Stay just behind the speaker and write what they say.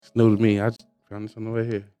New to me. I just found this on the way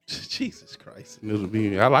here. Jesus Christ. New to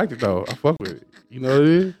me. I liked it though. I fuck with it. You know what it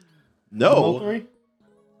is? No. 3?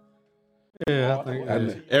 Yeah, I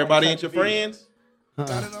think. Everybody ain't your friends? Got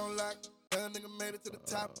it on lock. That nigga made it to the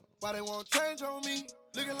top. Why they won't change on me?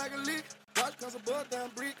 Looking like a leak. Watch cause a bug down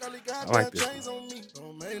brick. Only got like that chains on me.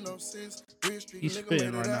 Don't make no sense. He's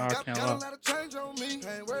spitting right now. I can't lie. Got a lot of change on me.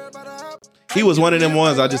 Ain't worried about a hop. He was one of them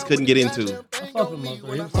ones I just couldn't get into. I fuck with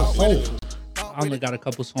Mo3. He was so soulful. I only got a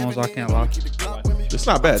couple songs. I can't lie. It's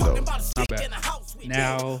not bad though. Not bad.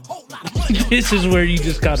 Now, this is where you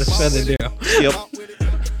just gotta set it down. Yep.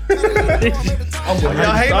 Hey,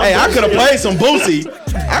 I could have played some Boosie.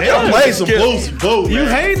 I could have played some Boosie. You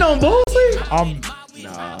hating on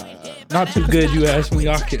Boosie? Not too good. You asked me.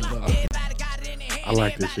 I can't lie. I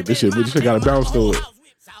like this shit. This shit got a bounce to it.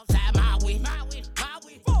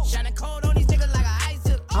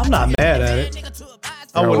 I'm not mad at it.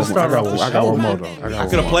 I would have started off the show. I got one more though. I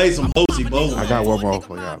could have played some Boosie. I got one more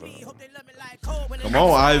for y'all though. Come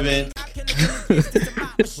on, Ivan. A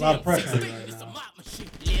lot of pressure on you right now.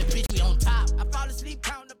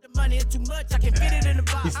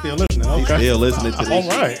 He's still listening. Okay. Still listening to this. All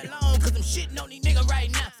right.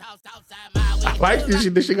 I like this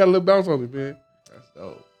shit. This shit got a little bounce on it, man. That's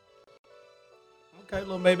dope. Okay, a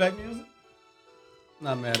little Maybach music.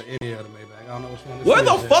 Not mad at any other Maybach. I don't know which one. Where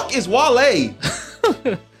the fuck is Wale?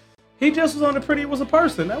 He just was on the Pretty Was a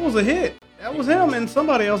Person. That was a hit. That was him and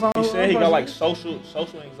somebody else on. He said he got like social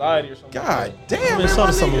anxiety or something. God damn, man.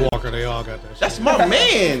 Minnesota Summer Walker. They all got that shit. That's my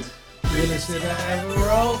man. Really shit I ever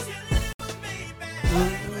wrote.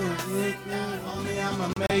 Only I'm a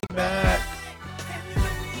Maybach.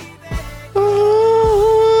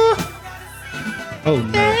 Oh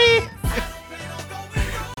no.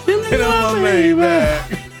 Get on my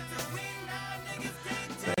Maybach.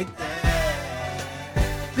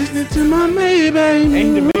 Listen to my Maybach.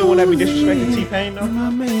 Ain't the main one that be disrespecting T-Pain though? My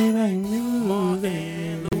Maybach.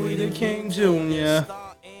 Louis the King Jr.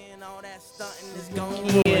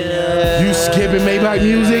 You skipping Maybach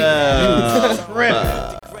music?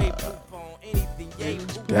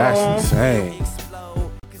 That's insane.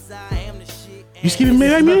 You skipping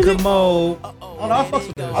Maybach music? Oh no, I fucks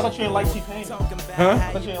with I that. thought you didn't like T-Pain. Huh?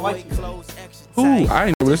 I thought you didn't like T-Pain. Who? I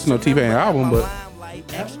ain't never listened to no T-Pain album, but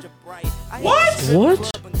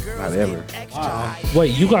What? not ever.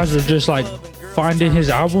 Wait, you guys are just like finding his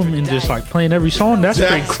album and just like playing every song? That's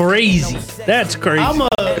pretty crazy. That's crazy. I'm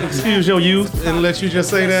gonna excuse your youth and let you just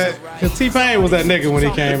say that. Cause T-Pain was that nigga when he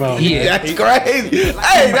came out. Yeah. That's crazy.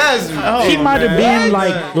 Hey, that's He might have been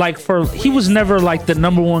he was never like the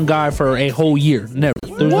number one guy for a whole year. Never.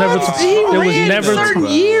 There was never certain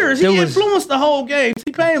years. He there was- influenced the whole game.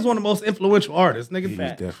 T-Pain is one of the most influential artists. Nigga, He was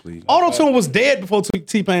definitely. Auto-Tune was dead before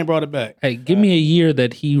T-Pain brought it back. Hey, give me a year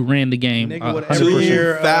that he ran the game. Nigga, with 100%. every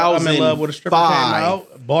year I'm in love with a stripper came 2005. out.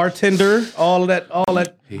 Bartender, all that.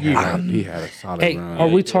 He had a solid Hey, run. are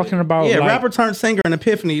we talking about Yeah, like, rapper turned singer and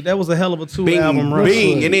Epiphany. That was a hell of a two-album run.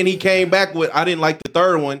 Bing, and then he came back with. I didn't like the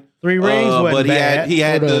third one. 3 Rings wasn't but bad. he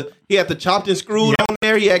had the chopped and screwed on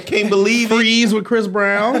there. He had Can't Believe It. Freeze with Chris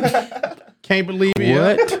Brown. Can't believe it.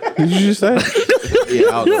 What did you just say? Yeah,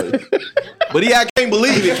 I'll do it. But he had Can't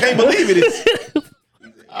Believe It. Can't Believe It. It's,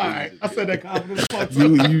 All right, I said that confidence. you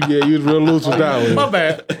was real loose with that one. My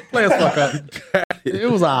bad. Play us fuck up. It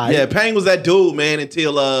was alright. yeah, Pang was that dude, man,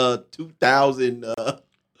 until 2000.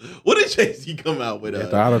 What did Jay-Z come out with? The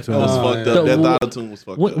auto-tune. That was fucked up. The- That auto-tune was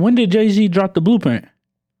fucked up. when did Jay-Z drop the Blueprint?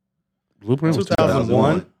 Blueprint was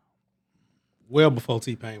 2001. Well before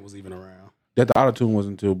T-Pain was even around. That the auto-tune was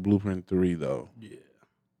until Blueprint 3 though. Yeah.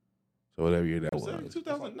 So whatever year that Was was. that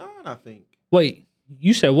 2009, I think. Wait,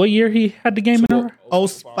 you said what year he had the game in?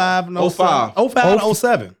 05 and 05. 05 and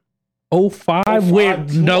 07. 05? Where?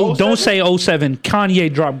 No, 07? don't say 07.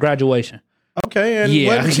 Kanye dropped Graduation. Okay, and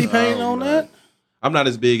Yeah. wasn't T-Pain on that? I'm not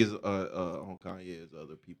as big as on Kanye as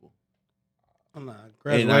other people. I'm not. And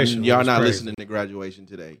Graduation. y'all was not crazy. listening to Graduation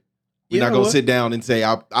today. We're Yeah, not I gonna would. sit down and say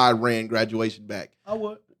I ran Graduation back. I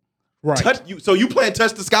would. Right. So you playing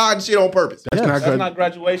Touch the Sky and shit on purpose? That's That's not not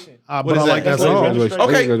graduation. But What I is like that? that That's song. graduation.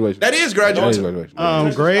 Okay, graduation. that is That is Graduation.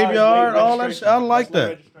 graduation. Graveyard, all that shit. I like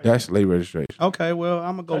that. That's late registration. Okay, well,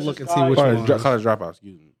 I'm gonna go That's look and just see which fire. one. College dropout.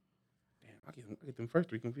 Excuse me. Damn, I get them first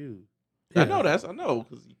three confused. I know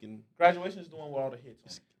because you can. Graduation is the one with all the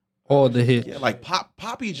hits. All the hits. Yeah, like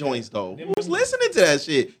poppy joints though. Who's listening to that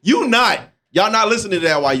shit? Y'all not listening to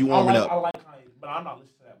that while you warming I up. like Kanye, but I'm not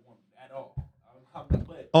listening to that one at all. I'm not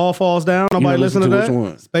playing. All Falls Down. Nobody don't listen to listen to that. which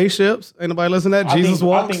one? Spaceships. Ain't nobody listen to that. Jesus I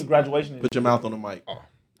Walks. think graduation is. Put your mouth on the mic.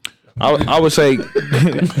 I would say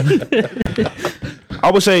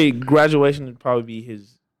I would say Graduation would probably be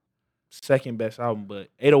his second best album, but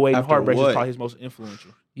 808 and After Heartbreaks what? is probably his most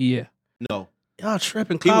influential. Yeah. No. Y'all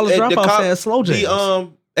tripping. He- College the Dropouts co- had slow jams.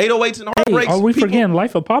 The 808s and Hey, Heartbreaks. are we people- forgetting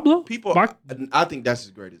Life of Pablo? People, Mark- I think that's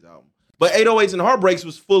his greatest album. But 808s and Heartbreaks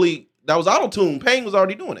was fully, that was auto-tune. Payne was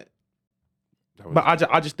already doing it. But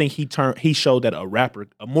I just think he showed that a rapper,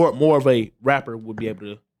 more of a rapper would be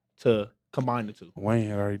able to combine the two. Wayne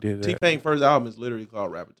had already did that. T-Pain first album is literally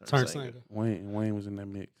called Rapper Turn Turn Singer. singer. Wayne was in that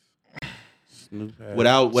mix. Snoop had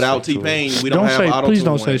Without sexual- T-Pain, we don't have say, auto-tune. please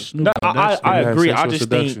don't say Wayne. Snoop. No, That's I Snoop had agree. I sexual just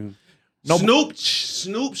seduction. think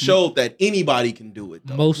Snoop showed that anybody can do it,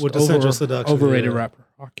 though. most With the sensual seduction, overrated yeah. rapper.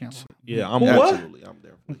 I can't lie. yeah, I'm Absolutely, I'm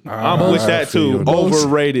there. I'm with that too.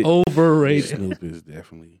 Overrated. Overrated. Snoop is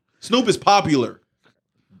definitely. Snoop is popular.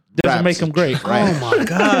 Doesn't Raps make him great. Oh my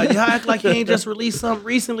God! Y'all act like he ain't just released something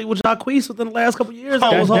recently with Jacquees within the last couple of years.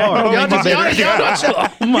 That was hard. Oh Y'all my just-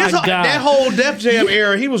 Oh my His- God. That whole Def Jam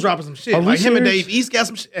era, he was dropping some shit. Are we Like him and serious? Dave East got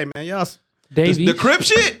some shit. Hey man, y'all. Dave The East? Crip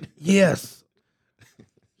shit. Yes.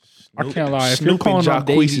 I can't lie. If you're Snoop and calling on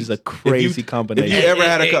Dave Jacquees East, is a crazy If combination. you ever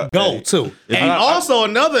had a cup, Go too. And also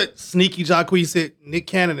another sneaky Jacquees hit. Nick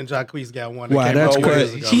Cannon and Jacquees got one. Wow, came that's out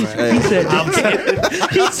crazy. years ago, he man.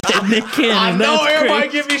 said Nick Cannon. I know That's everybody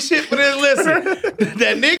crazy. give me shit for this. Listen,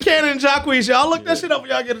 that Nick Cannon and Jacquees, y'all look that shit up when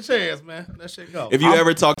y'all get a chance, man. That shit go. if you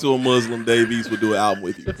ever talk to a Muslim, Dave East would do an album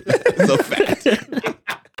with you. It's a fact.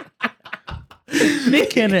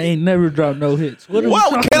 Nick Cannon ain't never dropped no hits. What are we Well,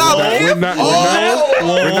 talking can I about? live?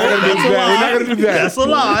 We're not gonna do that. We're not gonna do that. That's a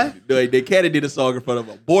lie. They Cannon did a song in front of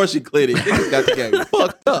an abortion clinic. Niggas got the game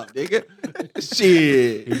fucked up, nigga.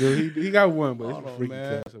 Shit. He got one, but it's a freaky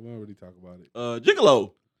man. cat, so we don't really talk about it.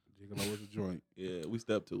 Gigolo. Gigolo was a joint. Yeah, we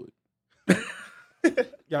stepped to it.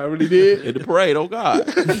 Y'all really did? In the parade, oh God.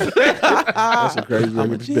 That's a crazy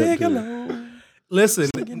record to step to. Listen,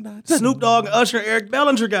 Snoop Dogg and Usher, Eric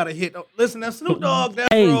Bellinger got a hit. Listen, that Snoop Dogg, Death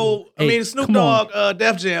Hey, Row, hey, Snoop come on. Dogg,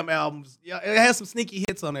 Def Jam albums. Yeah, it has some sneaky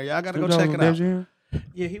hits on there. Y'all gotta go check it out.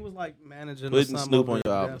 Yeah, he was like managing or Putting something. Snoop over on at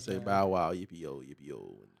your album, Def say Jam. Bow Wow, yippee yo, yippee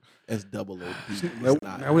yo. That's double OP. It's Now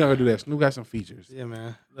not. we're not gonna do that. Snoop got some features. Yeah, man.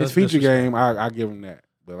 His That's feature disrespect. game, I give him that.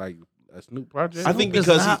 But like a Snoop project, I think Snoop is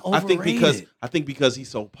because not I think because he's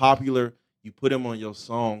so popular, you put him on your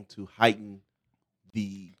song to heighten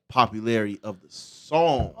the popularity of the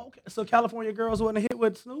song. Okay, so California Girls wasn't a hit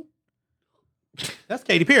with Snoop? That's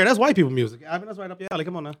Katy Perry. That's white people music. I mean, that's right up your alley.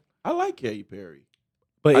 Come on now. I like Katy Perry.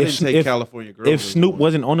 But I if, didn't take if, California Girls. if as Snoop one.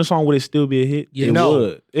 wasn't on the song, would it still be a hit? Yeah. It No.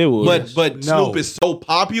 would. It would. But No. Snoop is so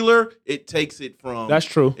popular, it takes it from. That's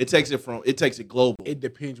true. It takes it global. it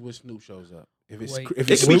depends when Snoop shows up. If it's Wait. if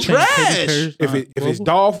It it's could be Snoop, trash. if it's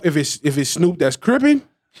Dolph, if it's Snoop that's cripping,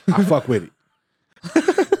 I fuck with it.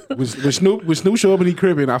 When Snoop show up and he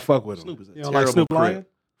cripping, I fuck with him. Snoop is a You don't terrible like Snoop crip. lying?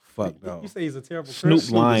 Fuck no. You say he's a terrible Snoop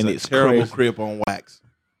Chris? lying He's is a terrible crazy. crip on wax.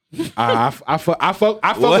 I fuck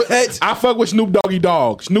What? with Snoop Doggy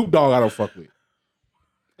Dog. Snoop Dogg I don't fuck with.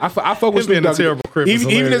 I fuck with Him Snoop being a Doggy. terrible crip is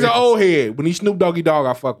Even as an hilarious. old head, when he's Snoop Doggy Dog,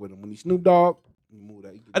 I fuck with him. When he's Snoop Dogg, you move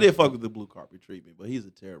that. I did fuck with the blue carpet treatment, but he's a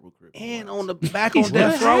terrible crip. And on the back on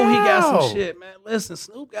Death Row, he got some shit, man. Listen,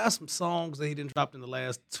 Snoop got some songs that he didn't drop in the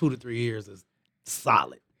last 2 to 3 years. Is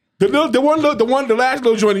solid. The last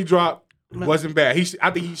little joint he dropped wasn't bad.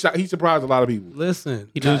 I think he surprised a lot of people. Listen,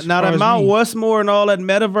 He now just that surprised Mount me. Westmore and all that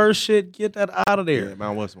metaverse shit, get that out of there. Yeah,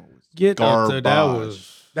 Mount Westmore was Get out there. That garbage.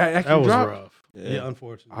 was That actually that was dropped. rough. Yeah. Yeah,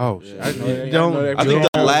 unfortunately. Oh shit! I didn't know that. Don't- know that I think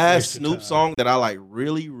dropped. the last Waste your Snoop time. song that I like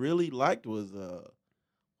really liked was what the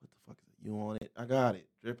fuck is it? You Want It? I Got It.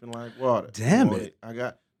 Dripping Like Water. Damn You Want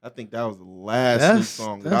it. I think that was the last That's- Snoop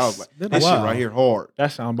song that I was that's like, been a this shit while. right here hard.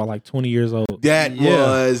 That sound about like 20 years old. That Yeah.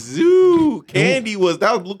 was Candy was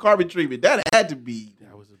that was blue carpet treatment. That had to be.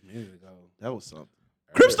 That was a minute ago. That was something.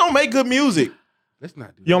 Crips don't make good music. Let's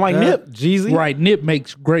not do You don't like Nip? Jeezy? Right, Nip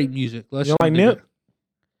makes great music. Let's You don't like not do Nip? that.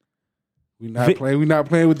 We're not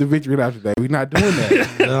playing with the victory lap today. We're not doing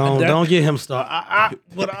that. Don't get him started.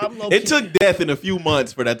 But I'm low It took Death in a few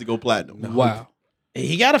months for that to go platinum. Wow.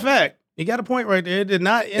 He got a fact. He got a point right there. It did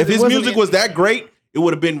not. If his music was that great, it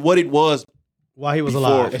would have been what it was. while he was before-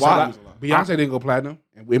 alive. It's Why? a lot- Beyonce didn't go platinum,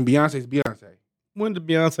 and Beyonce's Beyonce. When did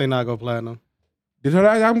Beyonce not go platinum? Did her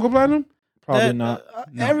last album go platinum? Probably That- not.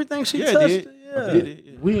 Everything she Yeah, it touched. did. Yeah. Did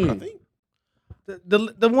it? When? I think.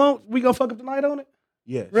 The one we gonna fuck up the night on it.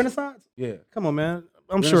 Yes. Renaissance. Yeah. Come on, man.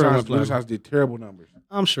 I'm sure it went platinum. Renaissance did terrible numbers.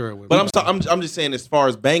 I'm sure it went. But platinum. I'm just saying, as far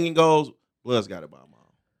as banging goes, Blood's got it by a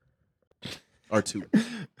mile or two,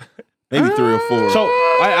 maybe 3 or 4. So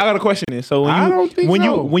I got a question then. So I don't think when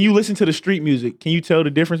so. you listen to the street music, can you tell the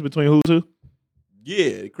difference between who's who?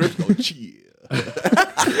 yeah, Crips go chill.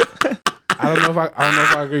 I don't know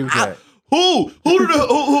if I agree with that. Who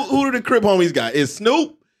do the Crip homies got? Is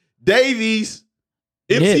Snoop, Davies,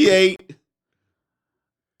 MC8.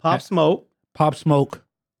 Pop Smoke. Pop Smoke.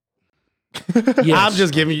 Yes. I'm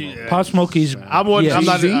just giving you. Pop Smoke is. I'm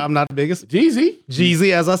not the biggest. Jeezy.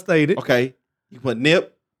 Jeezy, as I stated. Okay. You put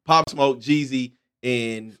Nip, Pop Smoke, Jeezy,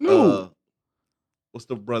 and Snoop. what's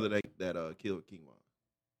the brother that killed King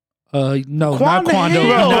Von? No, Quando not Quando.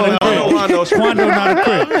 Hero. Quando not a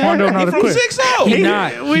Crip. Quando not a From Crip. 6-0. He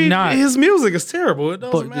not. He not. His music is terrible. It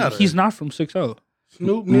doesn't But matter. he's not from 6-0.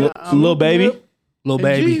 Snoop. Lil Baby. Lil And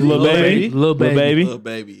Baby. Jeezy. Lil Baby. Lil Baby. Lil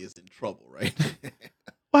Baby is in trouble, right?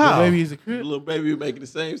 Wow. Baby is a Crip. Lil Baby making the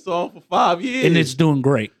same song for 5 years. And it's doing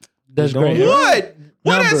great. That's doing great. good. what?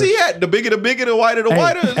 What has Numbers. he had? The bigger, the whiter, the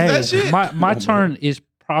whiter. Is that shit? My Turn is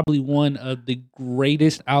probably one of the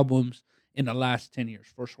greatest albums in the last 10 years,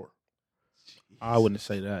 for sure. I wouldn't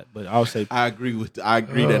say that, but I would say I agree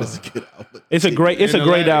that it's a good album. it's a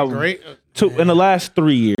great album. Great. In the last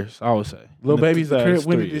 3 years, I would say. Lil In the Baby's a last Crip.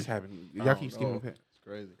 When 3 did years. this happen? Y'all keep skipping past. It's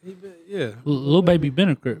crazy. Yeah. Lil Baby been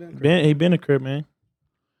a Crip. He been a Crip, man.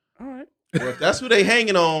 All right. Well, if that's who they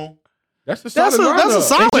hanging on, That's a That's solid a lineup.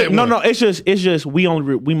 solid No, one. no, it's just we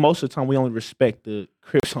most of the time we only respect the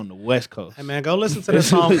Crips on the West Coast. Hey, man, go listen to the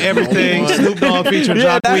song Everything, Snoop Dogg featuring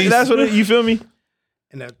Yeah, Jacquees. that's what you feel me.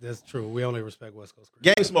 And that's true. We only respect West Coast Crips.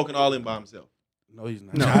 Gang smoking all in by himself. No, he's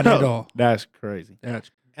not. Not at all. That's crazy.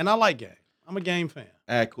 And I like Game. I'm a Game fan.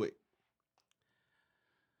 Add quick.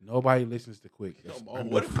 Nobody listens to Quick. That's Come on,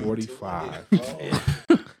 under what are you 45.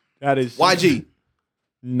 That is YG.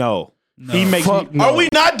 No. No. He makes Fuck no. Are we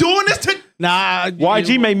not doing this Nah.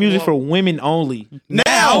 YG made music for women only.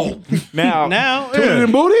 now? Now, Tooted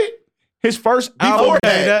and Booty? his first Before album.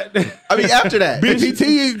 that. I mean, after that. BPT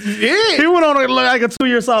is it. He went on like a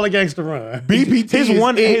 2-year solid gangster run. BPT His is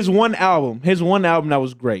one it. his one album that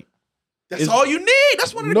was great. That's all you need.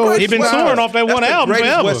 That's one of the No, greatest. He been West- touring off that that's one the album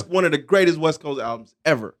greatest forever. one of the greatest West Coast albums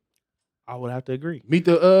ever. I would have to agree. Meet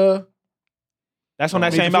the That's on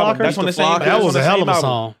that Meet same the album. Flockers? That's on the Meet the same. Flockers. that's That on was the a hell same of a album.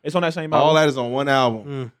 song. It's on that same album. All that is on one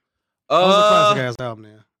album. That was a classic ass album,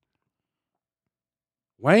 man.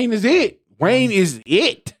 Wayne is it. Wayne is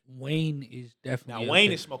it. Wayne is definitely. Now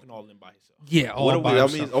Wayne is smoking all of them by himself. Yeah, all What do by we? I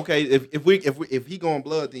himself. mean, okay, if he going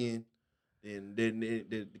blood, then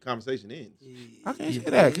the conversation ends. I can't say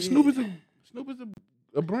that because Snoop is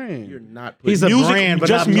a brand. You're not. He's a putting brand, but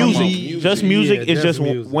just not no music. more. Just music Yeah, is just just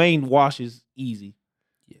music. Wayne washes easy.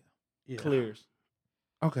 Yeah. Clears.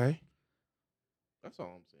 Okay. That's all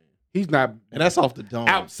I'm saying. He's not And that's off the dome.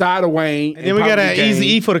 outside of Wayne. And then we got that probably Easy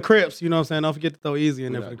Game. E for the Crips. You know what I'm saying? Don't forget to throw Easy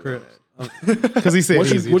in there for the Crips. Because he said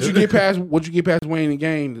Once Easy. you get past Wayne and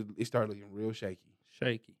Game, it started looking real shaky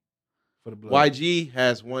Shaky. for the blood. YG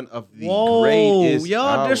has one of the Whoa, greatest. y'all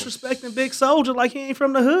albums. disrespecting Big Soldier like he ain't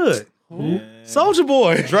from the hood. Man. Soldier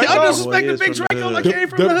Boy. Draco Y'all Boy disrespecting is Big from the Draco hood. like he ain't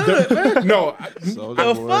from the hood, man. No,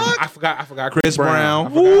 Soulja Boy. fuck? I forgot Chris Brown. I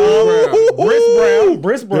forgot Chris Brown.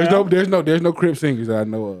 Briss Brown. There's no Crip singers that I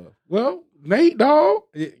know of. Well, Nate Dogg.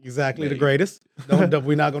 Exactly the greatest.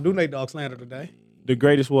 We're not gonna do Nate Dogg slander today. The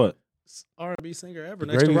greatest what? R&B singer ever The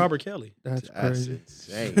next to greatest? Robert Kelly. That's That's crazy.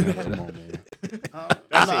 insane. Come on, man.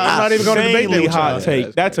 I'm not even gonna debate that Insanely with hot y'all.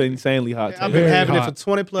 take. That's an insanely hot I've take. been Very having hot. it for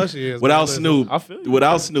 20 plus years. Without man. Snoop, I feel you.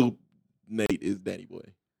 without Snoop, Nate is Danny Boy.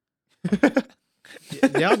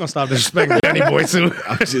 Y'all gonna stop disrespecting Danny Boy too.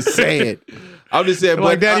 I'm just saying. I'm just saying.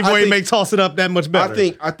 Like but Danny I Boy think- make Toss It Up that much better.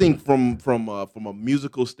 I think from a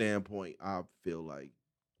musical standpoint, I feel like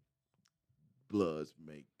Bloods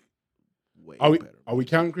make way better. Are we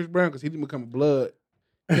counting Chris Brown because he didn't become a blood?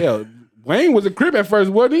 Hell, Wayne was a Crip at first,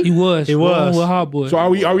 wasn't he? He was. He was. With Hot Boy. So are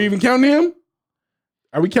we even counting him?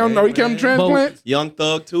 Are we counting? Are we counting transplants? Young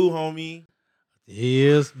Thug too, homie. he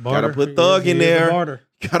is barter. Gotta put Thug in He is a there. barter.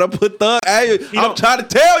 Gotta put Thug. Hey, I'm trying to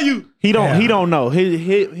tell you. He don't know.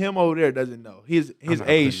 Him over there doesn't know. His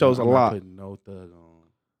age shows a lot. Putting no Thug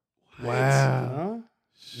on. Wow.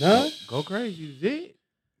 No? Go crazy, Z.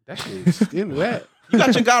 That shit's into that. You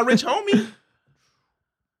got your guy Rich Homie.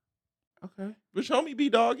 Okay. Rich Homie be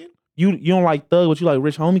dogging. You don't like Thug, but you like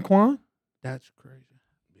Rich Homie Quan? That's crazy.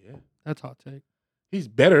 Yeah. That's hot take. He's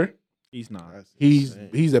better. He's not. He's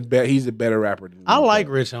a better rapper than I Young like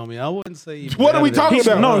Thug. Rich Homie. I wouldn't say. he's What are we better talking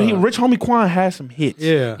than- about? No, Rich Homie Quan has some hits.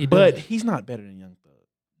 Yeah. He But does. he's not better than Young Thug.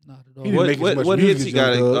 Not at all. He didn't make as much What music hits he as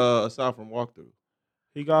got Young Thug. aside from Walkthrough?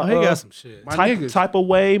 He Oh, got he got some shit. My type niggas. of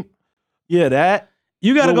way. Yeah, that.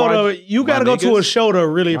 You gotta Lil go Wayne- to you gotta My go to a niggas. show to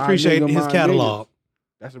really My appreciate nigga, his my catalog.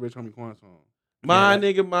 That's a Rich Homie Quan song. My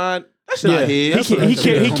nigga, mine. That's not He, his. he, he, that's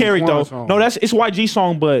he a carried though. Quan song. No, it's YG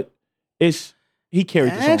song, but he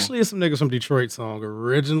carried the song. Actually, it's some niggas from Detroit song.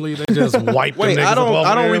 Originally, they just wiped. Wait, them niggas I don't up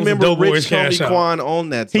off there. It was remember Dope Rich Boys Cash Homie Out. Quan on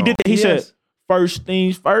that He song. did. He said Yes. first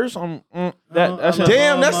things first. That's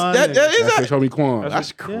Damn, that is That's that. Show Me Quan.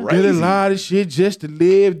 That's Did a crazy. lot of shit just to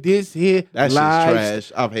live this here That life. shit's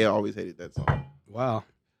trash. Always hated that song. Wow.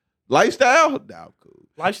 Lifestyle? Nah, I'm cool.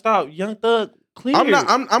 lifestyle. Young Thug, clear.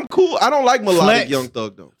 I'm cool. I don't like melodic Flex. Young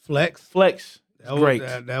Thug though. Flex. Flex. That was, Great.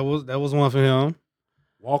 That was one for him.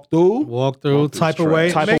 Walk through. Walk through. Walk Through's Type of trash.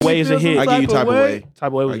 way. Type Makes of way you is a feel hit. some I give you type of way. Type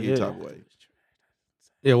of way I was give you good. type of way.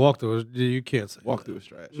 Yeah, walk through. You can't say. Walk that. through is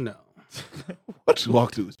trash. No.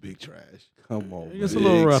 Walk through is big trash. Come on. It's a man.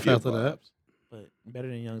 little Big rough skip after that. vibes. But better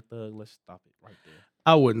than Young Thug. Let's stop it right there.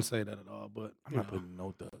 I wouldn't say that at all, but I'm not putting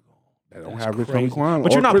no Thug on. That don't That's have Rich crazy. Homie Quan.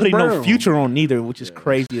 But or you're not Chris putting no Brown. Future on neither, which is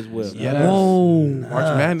crazy as well. Yeah. Whoa.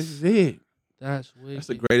 March Madness is it. That's weird. That's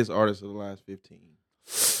the greatest artist of the last 15.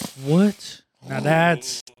 What? Now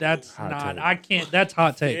that's Hot not. take. I can't. That's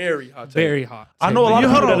hot take. Very hot take. Very hot. I know a lot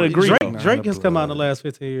of hold people that on. agree. Drake, Nah, Drake has nah, come out in the bro. last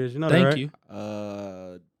 15 years. You know that, Thank right?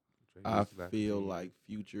 you. I feel like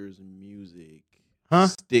Future's music Huh?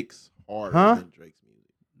 sticks harder Huh? than Drake's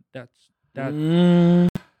music. That.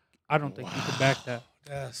 I don't think you can back that.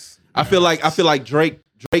 Yes. I feel like Drake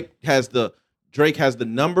has the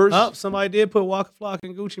numbers. Oh, somebody did put Waka Flocka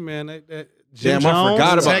and Gucci Man. That Damn, Jim I Jones,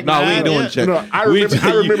 forgot about. Tech No, we Nine, ain't doing yeah. check. No, I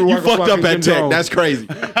remember You Waka fucked Flocka up and at Jim Tech. Jones. That's crazy.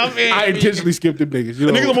 I intentionally skipped them niggas. You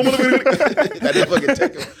know? That nigga fucking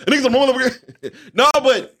Tech. Niggas a motherfucker. No,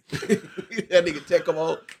 but that nigga Tech come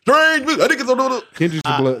on. Strange. That nigga's on. Kendrick's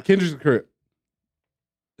the blood. Kendrick's the Crip.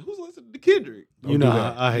 Who's listening to Kendrick? You know, do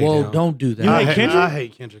that. I hate Whoa! him. Don't do that. You I hate Kendrick? I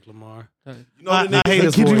hate Kendrick Lamar. You know the I nigga. hate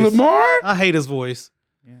his Kendrick voice. Lamar? I hate his voice.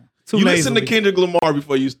 Yeah. Too You listen to nasally. Kendrick Lamar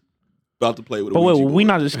before you about to play with. But a wait, Ouija we board.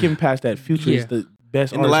 not just skipping past that. Future Yeah. is the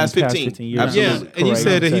best In the artist last in the past 15. 15 years. Absolutely. Yeah, and you Correct.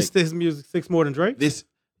 said that Take. his music sticks more than Drake. This.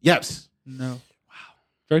 Yes. No. Wow.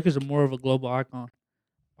 Drake is more of a global icon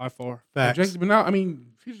by far. Facts. Drake's been out. I mean,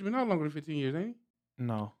 Future's been out longer than 15 years, ain't he?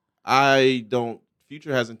 No. I don't.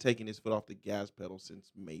 Future hasn't taken his foot off the gas pedal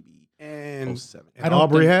since maybe and 07. I don't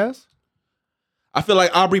Aubrey think- has. I feel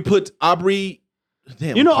like Aubrey.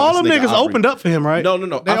 Damn, You know, we call all them this nigga niggas Aubrey. opened up for him, right? No.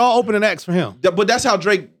 They all opened an acts for him. But that's how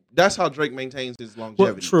Drake. That's how Drake maintains his longevity.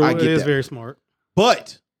 Well, true. I It get is that. very smart.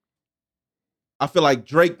 But I feel like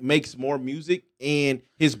Drake makes more music, and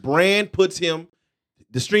his brand puts him.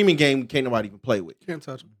 The streaming game can't nobody even play with. Can't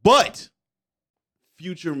touch him. But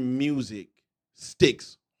Future music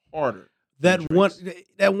sticks harder. than Drake's.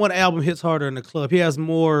 That one album hits harder in the club. He has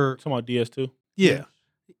more. Talking about DS2. Yeah,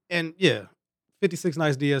 and yeah, 56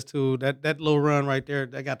 Nights DS2. That little run right there.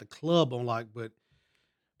 That got the club on lock. But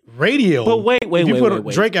radio. But wait. if you put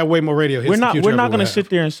Drake got way more radio hits. We're than not. Future We're ever not will gonna have. sit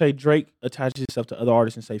there and say Drake attaches himself to other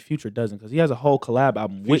artists and say Future doesn't, because he has a whole collab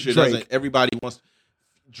album with Future Drake. doesn't. Everybody wants.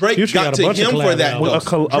 Drake Future got got a to bunch of him for collab that. albums.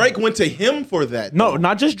 Though. Drake went to him for that. No, though.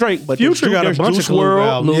 not just Drake, but Future got a there's bunch Juice of collab WRLD,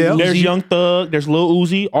 albums. Lil Yeah. there's Young Thug, there's Lil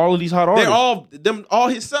Uzi, all of these hot artists. They're all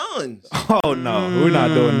his sons. Oh no, we're not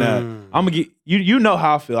doing that. I'm gonna get you. You know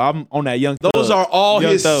how I feel. I'm on that Young Thug. Those are all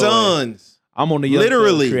Young his Thug, sons. I'm on the Young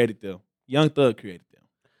Literally. Thug created them. Young Thug created them.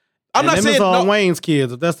 I'm not them saying is all no. Wayne's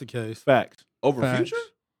kids. If that's the case. Facts. Over Facts. Future.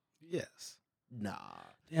 Yes. Nah.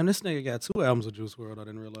 Damn, this nigga got 2 albums of Juice WRLD. I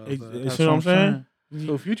didn't realize You that. see what I'm saying?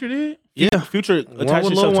 So Future did? Yeah. Future One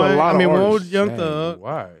attaches with himself Lil to a Wayne. lot I of mean, one artists. with Young Dang, Thug.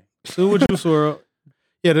 why? 2 with Juice WRLD.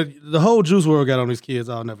 Yeah, the whole Juice WRLD got on these kids.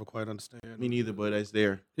 I'll never quite understand. Me neither, but it's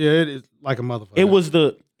there. Yeah, it is like a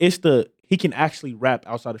motherfucker. He can actually rap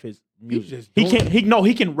outside of his music. just He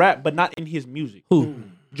don't- can rap, but not in his music. Who?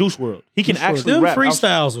 Juice WRLD. He can actually Them rap.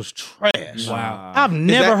 freestyles was trash. Wow. I've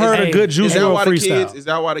never heard a good Juice Is that why WRLD the kids? freestyle. Is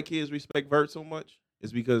that why the kids respect Vert so much?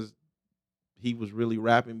 It's because he was really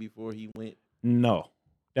rapping before he went. No.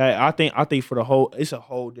 I think for the whole, it's a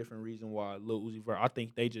whole different reason why Lil Uzi Vert. I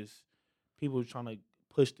think they just people trying to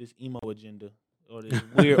push this emo agenda or this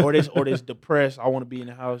weird or this depressed. I want to be in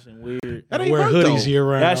the house and weird. That ain't Wear Vert, hoodies though. year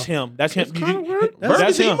round. That's him. That's him. That's kinda weird. Vert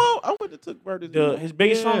That's is him. emo. I would have took Vert as emo. His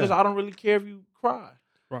biggest song Yeah. is "I Don't Really Care If You Cry."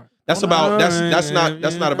 That's about that's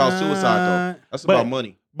not about suicide though. That's But- about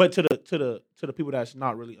money. But to the people that's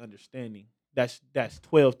not really understanding, that's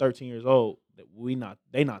 12, 13 years old. That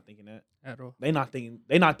they not thinking that. At all. They not thinking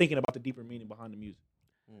about the deeper meaning behind the music.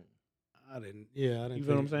 I didn't. Yeah, I didn't. You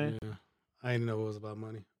feel what I'm think- saying? Yeah. I didn't know it was about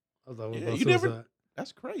money. I thought it was Yeah, about you never- suicide.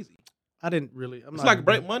 That's crazy. I didn't really. It's like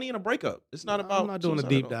money and a breakup. It's not about. I'm not doing a suicide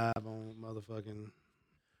deep at all. dive on motherfucking.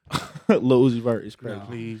 Lil Uzi Vert is crazy. No.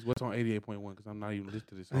 Please, what's on 88.1? Because I'm not even listening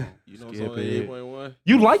to this song. You know, Skip it's on it. 8.1.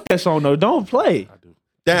 You like that song though? Don't play. I do.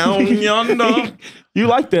 Down yonder. You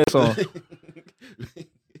like that song?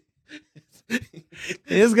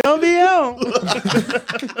 It's gonna be on.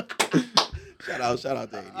 Shout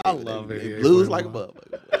out to 88. I love They 88.1. Blues like a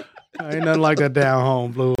motherfucker. Ain't nothing like that down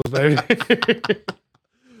home blues, baby.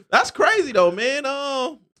 That's crazy though, man.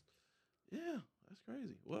 Yeah, that's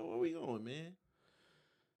crazy. Where we going, man?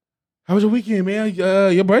 How was your weekend, man?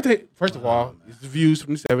 Your birthday. First of all, it's the Views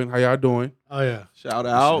from the 7. How y'all doing? Oh yeah. Shout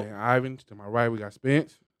out. Ivan. To my right, we got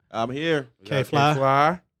Spence. I'm here. We got K-Fly.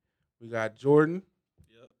 K-Fly. We got Jordan.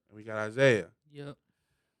 Yep. And we got Isaiah. Yep.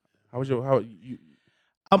 How was your? How you?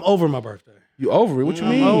 I'm over my birthday. You over it? What you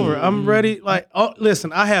mean? I'm over. I'm ready. Like,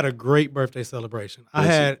 listen, I had a great birthday celebration. I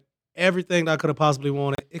had everything that I could have possibly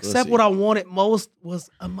wanted, except what I wanted most was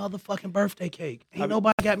a motherfucking birthday cake. Ain't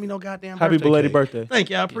nobody got me no goddamn Happy birthday belated cake. birthday. Thank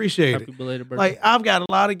you. I appreciate Happy it. belated birthday. Like, I've got a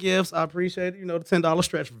lot of gifts. I appreciate it. The $10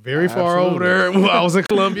 stretch very far Absolutely. over there. When I was in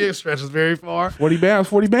Columbia, it stretches very far. 40 bands.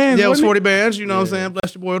 40 bands. Yeah, it was wasn't 40 bands. You know what I'm saying?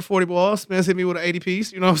 Bless your boy with 40 balls. Spence hit me with an 80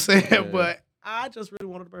 piece. You know what I'm saying? Yeah. But I just really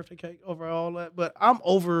wanted a birthday cake over all that. But I'm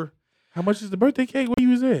over. How much is the birthday cake? Where you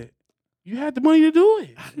was at? You had the money to do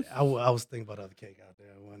it. I was thinking about other cake out there.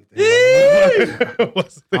 I wasn't thinking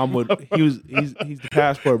about He's the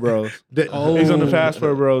passport bros. Oh. He's on the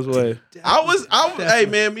passport bros way. I was. Hey,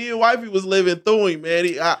 man, me and wifey was living through him, man.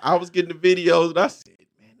 I was getting the videos, and I said,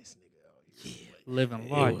 man, this nigga. Living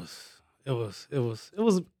It life.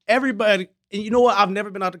 was everybody. And you know what? I've never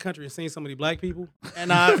been out the country and seen so many black people.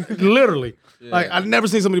 And I literally, I've never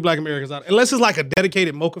seen so many black Americans out. Unless it's like a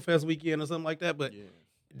dedicated Mocha Fest weekend or something like that. But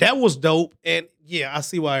that was dope. And yeah, I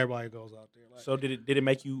see why everybody goes out there. Like, So did it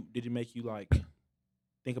make you like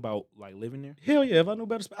think about like living there? hell yeah, if I knew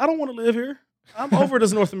better, I don't want to live here. I'm over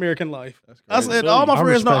this North American life. That's I crazy. said, all my I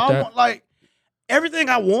friends know respect I that. want, like, everything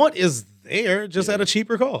I want is there, just at a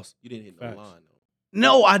cheaper cost. You didn't hit no Facts. line, though.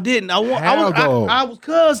 No, I didn't. I was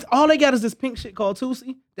cause all they got is this pink shit called Tusi.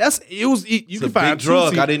 You It's can a find big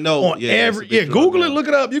drug. Tusi I didn't know. on every it's a big drug, Google it, yeah. look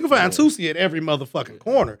it up. You can find Yeah. Tusi at every motherfucking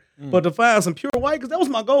corner. But to find some pure white, because that was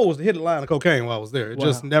my goal, was to hit a line of cocaine while I was there. It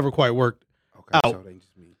just never quite worked. Okay, Out. so they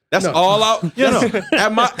just me. That's No. all out. You know.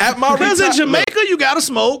 at my Because in retire- Jamaica, you gotta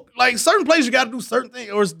smoke. Like certain places, you gotta do certain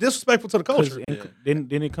things, or it's disrespectful to the 'Cause culture.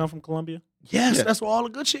 didn't it come from Colombia? Yes, Yeah. that's where all the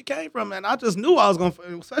good shit came from, man. I just knew I was gonna,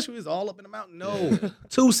 especially when it's all up in the mountain. No,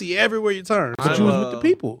 Tusi everywhere you turn. But you was with the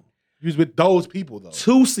people. You was with those people though.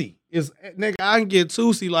 Tusi is nigga. I can get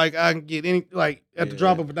Tusi like I can get any at the Yeah.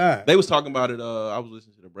 drop of a dime. They was talking about it. I was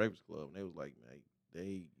listening to the Breakfast Club, and they was like, man,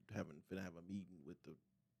 they haven't finna have a meeting with the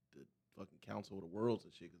fucking Council of the Worlds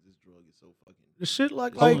and shit because this drug is so fucking The shit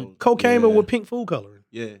like Yeah. cocaine, but Yeah. with pink food coloring.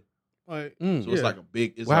 yeah. Like So it's Yeah. like a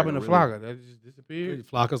big. It's What like happened a to really- Flocka? That just disappeared.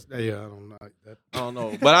 Flocka's, yeah, I don't know. That. I don't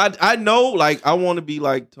know, but I know like I want to be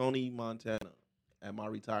like Tony Montana at my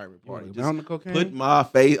retirement party. What, Just mountain of cocaine? put my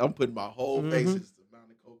face. I'm putting my whole Mhm. face into the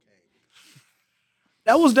mountain of cocaine.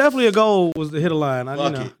 That was definitely a goal, was to hit a line. I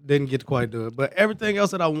Fuck it. didn't get to quite do it. But everything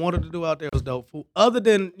else that I wanted to do out there was dope. Other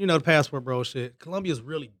than, the passport bro shit, Colombia is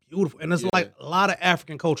really beautiful. And it's Yeah. like a lot of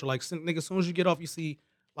African culture. Like, nigga, as soon as you get off, you see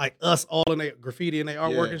like us all in their graffiti and their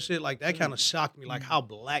artwork Yeah. and shit. Like, that kind of shocked me, like how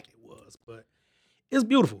black it was. But it's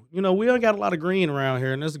beautiful. We don't got a lot of green around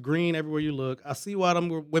here, and there's green everywhere you look. I see why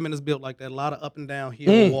them women is built like that. A lot of up and down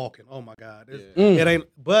hill walking. Oh my God. It ain't,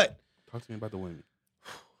 but Talk to me about the women.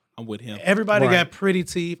 I'm with him. everybody Right. got pretty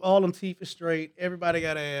teeth. All them teeth are straight. Everybody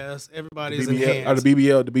got ass. Everybody's BBL, enhanced. the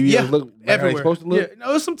BBL look like how they everywhere. supposed to look. Yeah, no,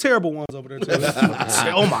 there's some terrible ones over there too.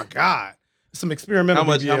 Oh my God. Some experimental How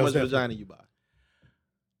much BBLs that- vagina you buy?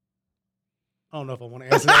 I don't know if I want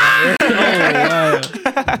to answer that.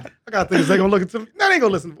 I got things they gonna look at me. No, they ain't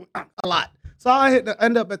gonna listen to me. A lot. So I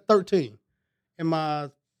end up at 13 in my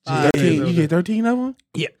 5 years 13, over you there. get 13 of them?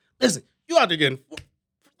 Yeah. Listen, you out there getting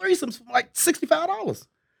threesomes for like $65.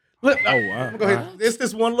 Look, Oh, wow. I'm gonna go ahead. It's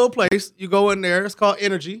this one little place. You go in there. It's called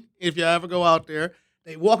Energy. If you ever go out there,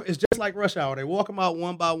 they walk. It's just like Rush Hour. They walk them out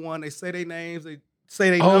one by one. They say their names. They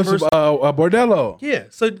say their Oh, numbers. it's a bordello. Yeah.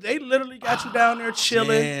 So they literally got you down there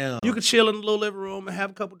chilling. Damn. You could chill in the little living room and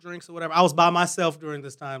have a couple drinks or whatever. I was by myself during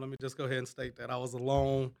this time. Let me just go ahead and state that I was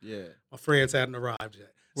alone. Yeah. My friends hadn't arrived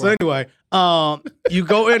yet. So anyway, you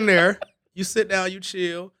go in there, you sit down, you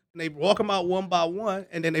chill, and they walk them out one by one,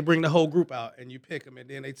 and then they bring the whole group out, and you pick them, and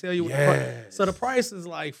then they tell you what the price. Yes. So the price is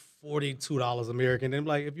like $42 American. And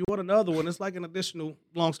like, if you want another one, it's like an additional,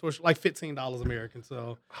 long story short, like $15 American.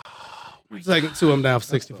 So you take two of them down for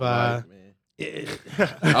 65. Man.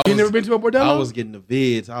 Yeah. You never been to a bordello? I was getting the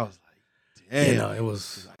vids. I was like, damn. You know, it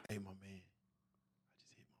was. He's like, hey, my man, I just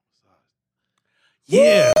hit my massage.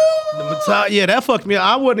 Yeah, the massage. Yeah, that fucked me up.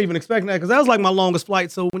 I wasn't even expecting that because that was like my longest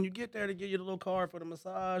flight. So when you get there to give you the little card for the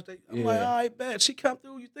massage, I'm like, Yeah. all right, bet. She come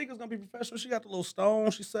through. You think it's gonna be professional? She got the little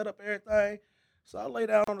stone. She set up everything. So I lay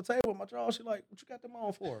down on the table with my jaw. She like, what you got them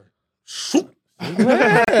on for?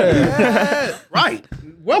 Yeah, right.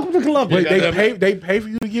 Welcome to Colombia. Wait, goddamn it. they pay for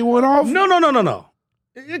you to get one off? No.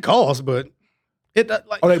 It costs, but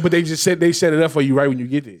But they just they set it up for you right when you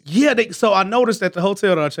get there. Yeah, so I noticed at the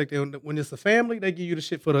hotel that I checked in, when it's a family, they give you the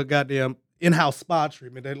shit for the goddamn in-house spa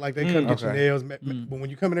treatment. They come get your nails, but when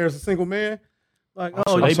you come in there as a single man, like They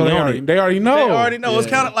already know. They already know. Yeah. It's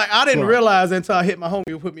kind of like I didn't realize until I hit my homie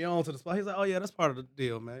who put me on to the spot. He's like, "Oh yeah, that's part of the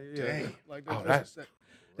deal, man." Yeah, Dang. like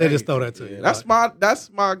They just throw that to you. That's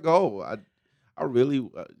my goal. I really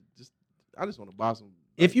I just want to buy some.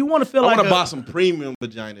 If you want to feel I like want to buy some premium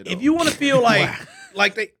vagina. Though. if you want to feel like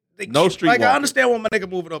they No street like walking. I understand when my nigga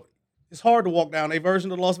moving up. It's hard to walk down. They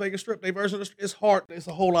version of the Las Vegas Strip. It's hard. It's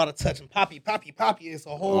a whole lot of touching. Poppy. It's a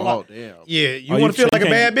whole lot. Oh damn. Yeah, you want to feel like a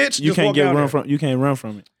bad bitch? You just can't walk get down run there. from. You can't run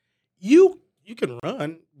from it. You can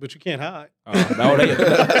run, but you can't hide.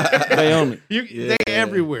 They own it. They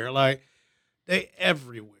everywhere. Like they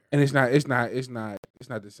everywhere. And it's not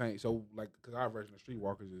the same. So like, because our version of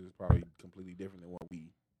Streetwalkers is probably completely different than what we.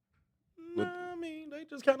 No, I mean they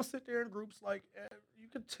just kind of sit there in groups. Like you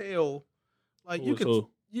could tell. Like you Who's could. who?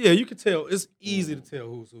 Yeah, you could tell. It's easy to tell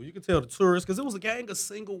who's who. You could tell the tourists because it was a gang of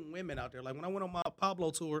single women out there. Like when I went on my Pablo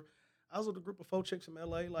tour, I was with a group of 4 chicks from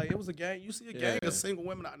LA. Like it was a gang. You see a gang of single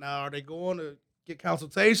women out now. Are they going to get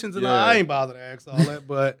consultations? And I ain't bothered to ask all that.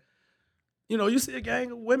 But you see a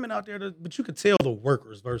gang of women out there. But you could tell the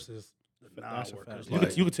workers versus the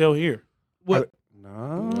non-workers. You could tell here. What?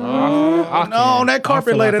 No. No, on that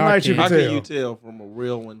carpet feel late like at I night you can't. can How tell. can you tell from a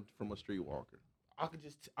real one from a streetwalker?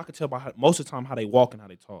 I could tell by most of the time how they walk and how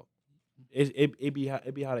they talk. It be how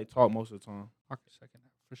they talk most of the time. I can second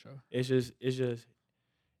that for sure. It's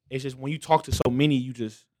just when you talk to so many, you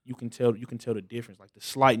can tell the difference, like the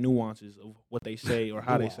slight nuances of what they say or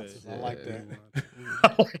how they say it. I like that.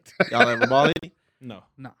 I like that. Y'all ever bought any? No.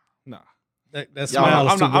 That Y'all- smile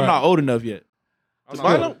is I'm too not. I'm bright. not old enough yet.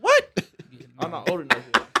 What? I'm not old enough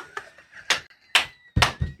yet.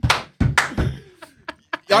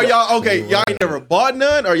 Y'all okay? Y'all ain't never bought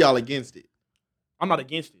none, or y'all against it? I'm not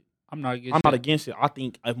against it. I'm not against it. I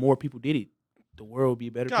think if more people did it, the world would be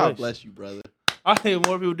a better God place. bless you, brother. I think if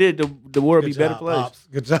more people did, the world would be a better place. Pops.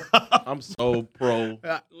 Good job. I'm so pro.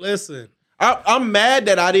 Listen, I'm mad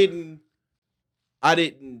that I didn't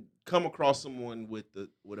come across someone with a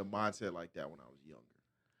mindset like that when I was younger.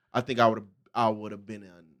 I think I would have been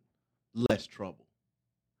in less trouble.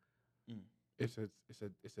 It's a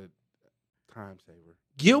time saver.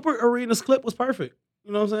 Gilbert Arenas clip was perfect.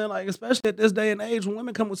 You know what I'm saying? Like, especially at this day and age when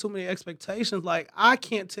women come with so many expectations. Like, I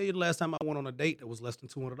can't tell you the last time I went on a date that was less than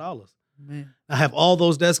 $200. Man. I have all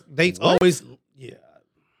those dates always. Yeah.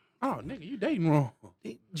 Oh, nigga, you dating wrong.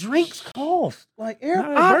 Drinks cost. Like,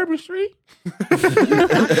 Not at Bourbon Street. go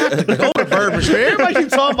to Bourbon Street. Everybody keep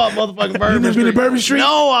talking about motherfucking Bourbon never Street. been to Bourbon Street?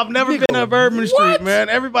 No, I've never been to Bourbon Street, man.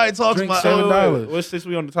 Everybody talks Drink about $7. What's since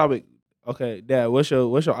we on the topic? Okay, Dad, what's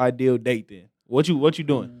your ideal date then? What you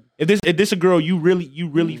doing? If this a girl you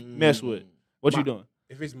really mess with, what you doing?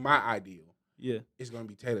 If it's my ideal, Yeah. it's gonna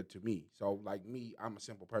be tailored to me. So like me, I'm a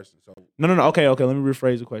simple person. So No. Okay. Let me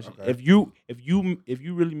rephrase the question. Okay. If you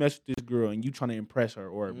really mess with this girl and you trying to impress her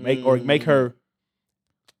or make her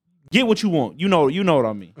get what you want, you know what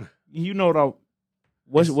I mean. You know what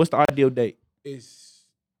what's the ideal date? it's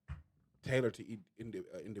tailored to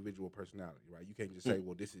individual personality, right? You can't just say,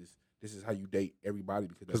 well, this is how you date everybody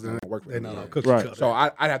because that's not gonna work for They're not everybody. on cookie Right. cutter. So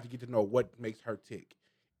I'd have to get to know what makes her tick.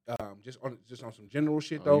 Just on some general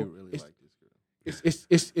shit though. You really it's, like this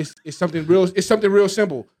girl. it's something real. It's something real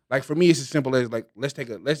simple. Like for me, it's as simple as like let's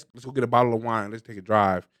go get a bottle of wine. Let's take a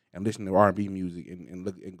drive and listen to R&B music and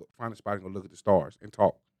look and go, find a spot and go look at the stars and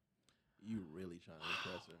talk. You really trying to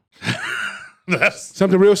impress her. That's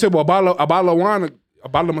Something real simple. A bottle of wine, a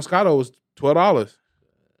bottle of Moscato is $12.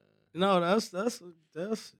 no, that's dope.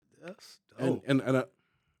 And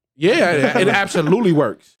yeah, it absolutely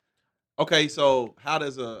works. Okay, so how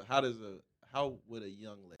would a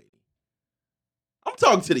young lady? I'm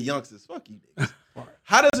talking to the youngsters. Fuck you, niggas.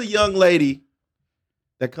 How does a young lady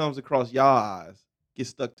that comes across y'all eyes get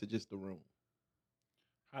stuck to just the room?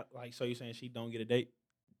 So you're saying she don't get a date?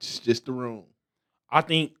 Just the room. I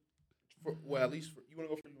think Well, at least you want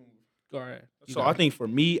to go for you. Go ahead. so. I think for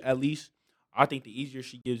me, at least, I think the easier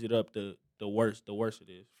she gives it up, the worse it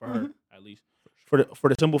is for her. At least for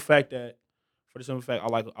the simple fact I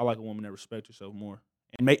like a woman that respects herself more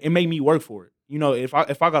and make me work for it. You know, if I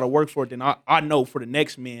gotta work for it, then I know for the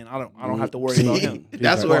next man, I don't have to worry about him.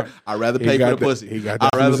 That's where I'd rather pay for the pussy. He got I'd that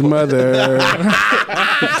from rather his mother.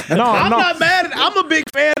 I'm not mad at it. I'm a big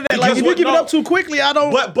fan of that. Like, Because if you what- give it no. up too quickly, I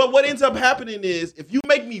don't. But what ends up happening is if you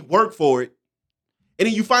make me work for it, and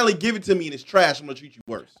then you finally give it to me and it's trash, I'm gonna treat you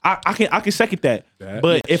worse. I can second that.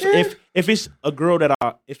 But if it's a girl that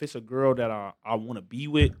I want to be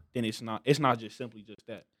with, then it's not just simply just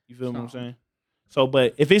that. You feel what I'm saying? So,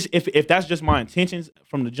 but if that's just my intentions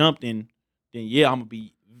from the jump, then yeah, I'm gonna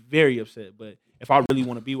be very upset. But if I really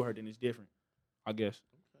want to be with her, then it's different, I guess.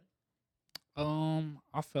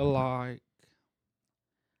 I feel like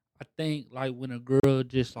I think like when a girl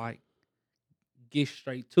just like gets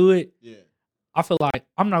straight to it, Yeah. I feel like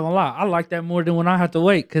I'm not gonna lie, I like that more than when I have to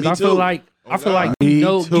wait because Me I feel too. like Oh, I feel God. like Me you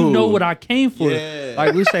know too. what I came for. Yeah.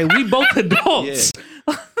 Like we say, we both adults.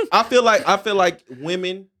 I feel like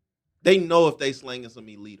women, they know if they slanging some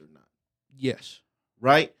elite or not, Yes.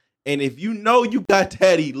 right? And if you know you got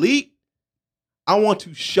that elite, I want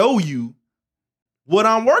to show you what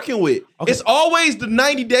I'm working with. Okay. It's always the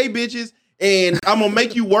 90-day bitches, and I'm gonna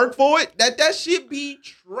make you work for it. That shit be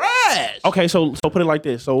trash. Okay, so put it like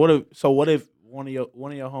this. So what if one of your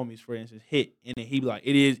homies, for instance, hit and then he be like,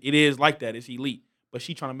 it is like that. It's elite, but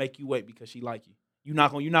she trying to make you wait because she like you. You're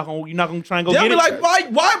not gonna try and go They'll get be it. like, why,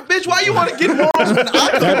 bitch? Why you want to get morals when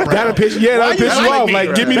I That'll piss you Why off. like me,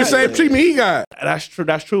 Like, give me the right? same treatment he got. That's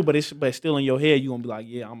true, but still in your head, you gonna be like,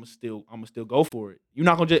 yeah, I'm gonna still go for it. You're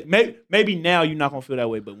not gonna just maybe now you're not gonna feel that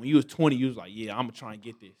way, but when you was 20, you was like, yeah, I'm gonna try and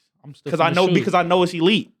get this I'm still because I know it's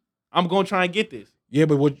elite. I'm gonna try and get this. Yeah,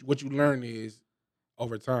 but what you learn is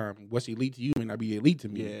over time, what's elite to you may not be elite to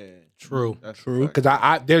me. Yeah, True. that's True. a fact.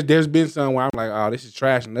 Because there's been some where I'm like, oh, this is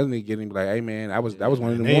trash, and another nigga getting me like, hey man, that was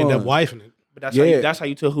one of them They end up ones. wifing it. But Yeah. that's how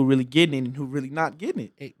you tell who really getting it and who really not getting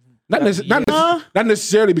it. Not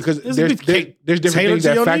necessarily because This there's would be different tailored things to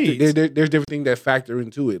that your factor. needs. There's different things that factor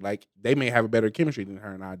into it. Like they may have a better chemistry than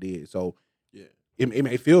her and I did, so Yeah. it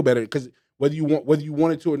may feel better because whether you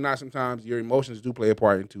want it to or not, sometimes your emotions do play a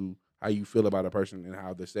part into how you feel about a person and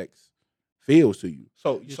how the sex feels to you.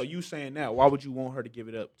 So you saying that? Why would you want her to give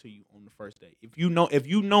it up to you on the first date? If you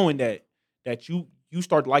knowing that you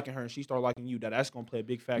start liking her and she start liking you, that's gonna play a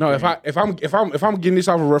big factor. No, in it. if I'm getting this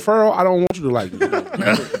off a referral, I don't want you to like me.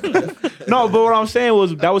 No, but what I'm saying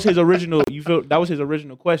was that was his original. You feel that was his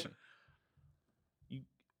original question.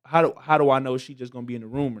 How do I know she just gonna be in the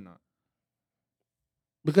room or not?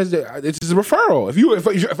 Because it's a referral.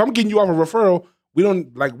 If I'm getting you off a referral, we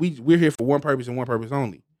don't like we're here for one purpose and one purpose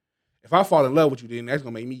only. If I fall in love with you, then that's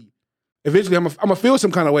gonna make me. Eventually, I'm gonna feel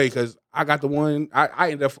some kind of way because I got the one.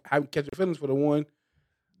 I ended up catching feelings for the one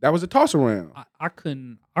that was a toss around. I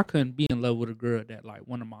couldn't be in love with a girl that like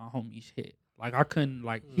one of my homies hit. Like I couldn't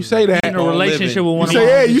like You say that. be in a Keep on relationship living. with one You of say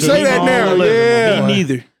my yeah. homies. You say Keep that on now. living, Yeah. boy.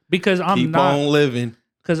 neither. Because I'm Keep not on living.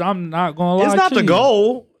 gonna lie. It's not to the you.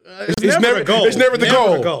 goal. It's never the goal. It's never the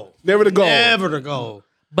goal. Never the goal. Never the goal.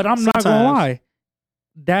 But I'm not gonna Sometimes. lie.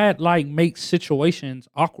 That like makes situations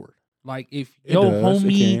awkward. Like if It your does. It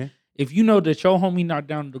homie, can. if you know that your homie not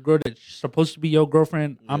down with the girl that's supposed to be your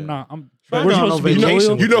girlfriend, I'm Yeah. not. I'm. Try We're to go on supposed to be no vacation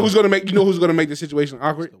loyal. You know who's gonna make the situation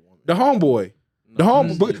awkward? The homeboy.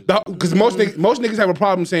 Because most niggas have a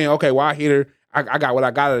problem saying, okay, well I hit her, I got what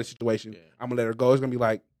I got out of the situation. I'm gonna let her go. It's gonna be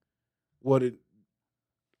like, I want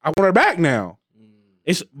her back now.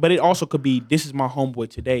 But it also could be this is my homeboy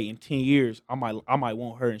today. In 10 years, I might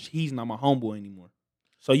want her, and he's not my homeboy anymore.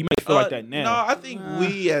 So you may feel like that now. No, I think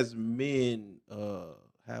we as men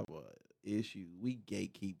have a issue. We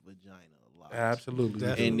gatekeep vagina a lot. Absolutely.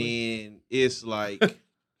 Definitely. And then it's like,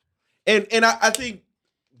 and I think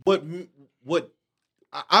what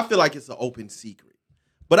I feel like it's an open secret,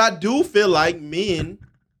 but I do feel like men,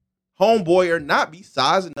 homeboy or not, be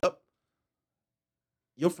sizing up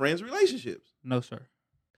your friends' relationships. No, sir.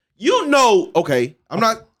 You know, okay, I'm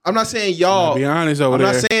not saying y'all. Be honest over I'm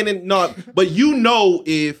there. not saying it not, but you know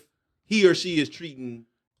if he or she is treating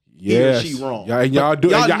he or she wrong. Y'all do.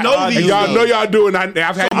 Y'all Y'all know these Y'all things. know y'all do, and I've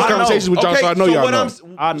had these I know. conversations with y'all, so I know y'all what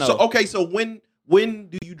know. I know. So when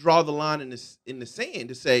do you draw the line in the sand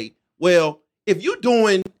to say, well, if you're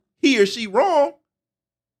doing he or she wrong,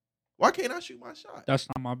 why can't I shoot my shot? That's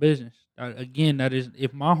not my business. Again, that is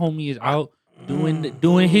if my homie is out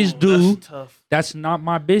doing his due. That's tough. That's not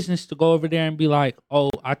my business to go over there and be like,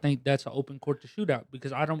 oh, I think that's an open court to shoot out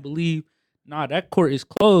because I don't believe. Nah, that court is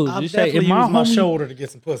closed. I've You say if definitely my used my homie, shoulder to get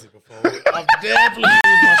some pussy before. I've definitely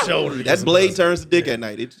used my shoulder to get That some blade pussy. turns the dick at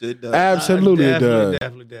night. It does. Absolutely, it does.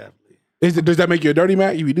 Definitely. Does that make you a dirty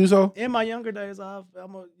Mac if you do so? In my younger days, I'm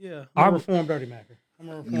a reformed dirty macker. I'm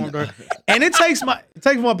a reformed dirty, and it takes my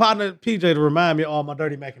partner PJ to remind me of all my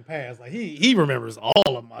dirty macking past. Like he remembers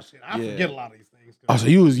all of my shit. I forget a lot of these things. Oh, so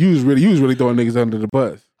you was really throwing niggas under the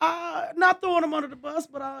bus. Not throwing them under the bus,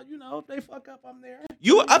 but if they fuck up, I'm there.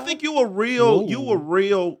 I think you a real fuck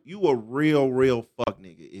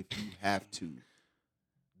nigga if you have to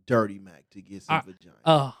dirty Mac to get some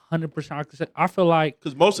vagina. 100%. I feel like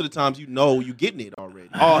Because most of the times you know you getting it already.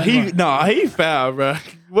 Oh, he foul, bro.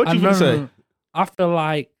 What you gonna say? I feel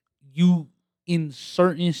like you in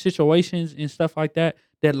certain situations and stuff like that,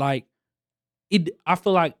 that like I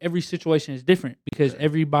feel like every situation is different because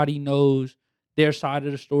everybody knows their side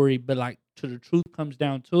of the story, but like to the truth comes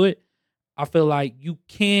down to it, I feel like you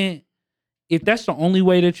can't, if that's the only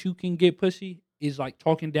way that you can get pussy is like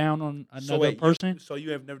talking down on another person. So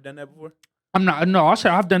you have never done that before? I'm not. No, I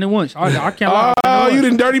said I've done it once. I can't lie. Oh, you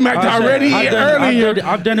done dirty Mac already earlier.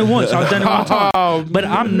 I've done it once. I've done it one time. Oh, But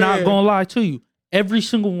I'm not man. gonna lie to you. Every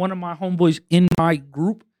single one of my homeboys in my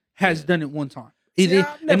group has done it one time.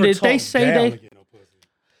 And if they say they,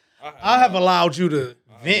 I have allowed you to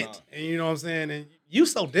vent, and you know what I'm saying, and you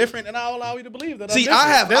so different, and I'll allow you to believe that. See,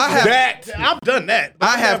 I've done that. But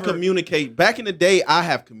I have never- communicate. Back in the day, I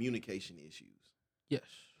have communication issues. yes,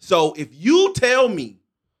 So if you tell me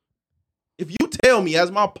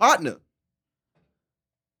as my partner,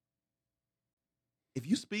 if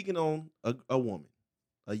you speaking on a woman,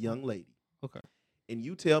 a young lady, okay, and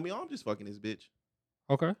you tell me, oh, I'm just fucking this bitch.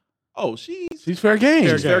 okay, Oh, she's fair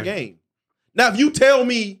game. fair game. Now, if you tell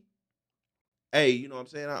me, hey, you know what I'm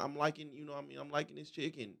saying, I'm liking, you know what I mean, I'm liking this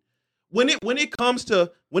chick, and when it comes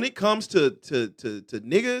to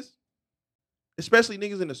niggas, especially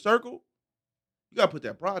niggas in the circle, you gotta put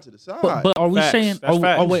that pride to the side. but are we Facts. saying? That's Oh,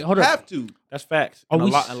 facts. wait, hold you up. have to. That's facts. Are And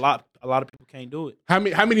we a lot of people can't do it. How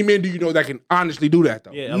many men do you know that can honestly do that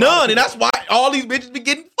though? Yeah, a lot of None, and people- that's why all these bitches be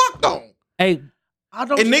getting fucked on. Hey, I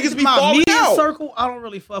don't. And niggas in be my falling immediate out. circle. I don't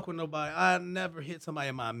really fuck with nobody. I never hit somebody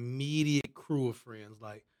in my immediate crew of friends.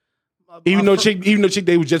 Like Even though chick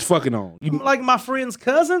they was just fucking on. like my friend's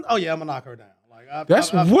cousin. Oh yeah, I'm gonna knock her down. Like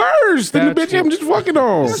That's worse than the That's bitch I'm just fucking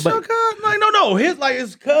on. That's your cousin. Like no,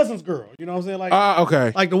 his cousin's girl. You know what I'm saying? Like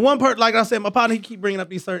Okay. like the one part, like I said, my partner, he keep bringing up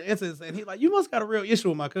these certain incidents, and he's like, "You must got a real issue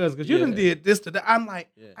with my cousin because you done did this to that." I'm like,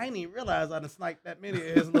 I didn't even realize I done sniped that many of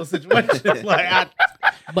his little situations.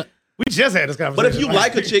 but we just had this conversation. But if you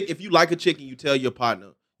like a chick and you tell your partner,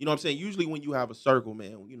 you know what I'm saying? Usually when you have a circle,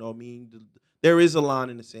 man, you know what I mean? There is a line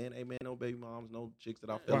in the sand. Hey man, no baby moms, no chicks that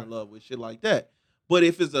I fell in love with, shit like that. But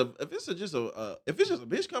if it's just a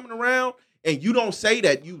bitch coming around and you don't say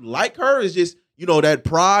that you like her, it's just, you know, that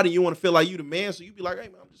pride and you want to feel like you the man, so you be like, hey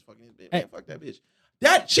man, I'm just fucking this bitch, man, fuck that bitch.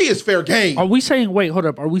 That she is fair game. are we saying? Wait, hold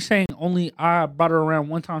up. Are we saying only I brought her around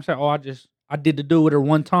one time? Say, oh, I did the do with her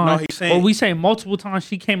one time. No, he's saying- Or are we saying multiple times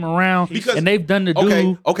she came around Because- and they've done the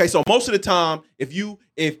do? Okay. So most of the time, if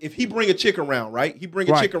he bring a chick around, right? He bring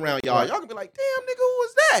a Right. chick around, y'all can be like, damn nigga, who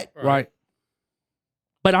was that? Right.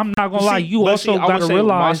 But I'm not gonna lie. You but also I would gotta say with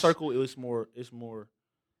my realize circle, it's more.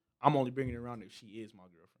 I'm only bringing it around if she is my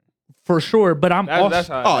girlfriend. for sure. But I'm also That's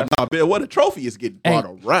how. Oh that's, no, man, what a trophy is getting brought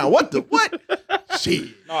around. What the what? Shit.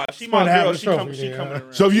 no, if she fun my to have girl. a She trophy, coming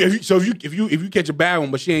around. So if you catch a bad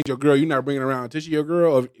one, but she ain't your girl, you're not bringing her around until she your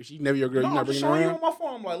girl. Or if she never your girl, No, you're not I'm just bringing her showing you around. on my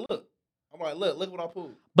phone. I'm like, look what I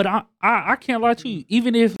pulled. But I can't lie to you.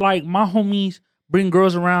 Even if like my homies bring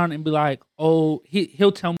girls around and be like, oh,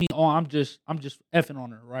 he'll tell me, oh, I'm just effing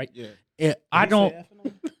on her, right? Yeah. I don't.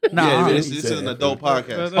 Nah. Yeah, this is an adult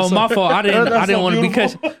podcast. Oh, my fault. I didn't so want to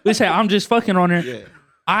because we say I'm just fucking on her. Yeah.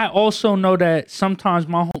 I also know that sometimes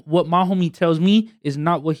what my homie tells me is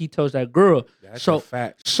not what he tells that girl. That's so a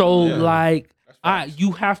fact. So Yeah. like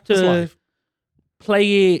you have to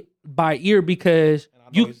play it by ear because And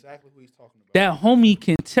I know exactly who he's talking about. that homie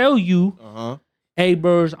can tell you, Uh-huh. hey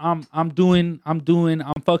bros, I'm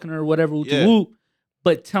fucking her, whatever, Yeah. whoop,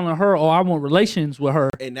 but telling her, oh, I want relations with her,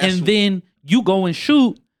 And and, that's then you go and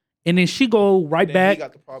shoot, and then she go right Then back, He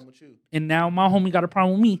got the problem with you. and now my homie got a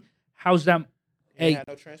problem with me. How's that? He Hey, had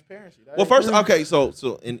no transparency. That Well, is- first, okay, so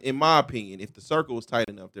in my opinion, if the circle was tight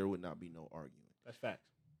enough, there would not be no argument. that's facts.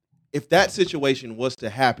 If that situation was to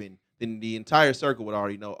happen, then the entire circle would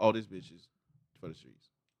already know, oh, this bitch is for the streets.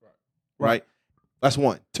 Right? That's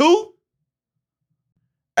one. Two,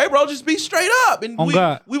 hey bro, just be straight up. And On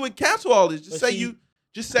God. we would cancel all this. Just But say you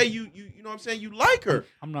know what I'm saying, you like her.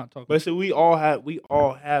 I'm not talking. But see, we all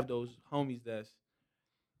have those homies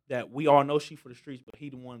that we all know she for the streets, but he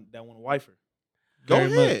the one that want to wife her. Go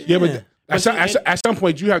Very ahead. much. Yeah, but But at some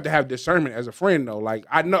point you have to have discernment as a friend though. Like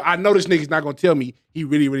I know this nigga's not gonna tell me he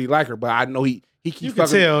really like her, but I know he keeps You can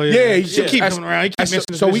fucking. tell, yeah. he She keep coming around. He keep mentioning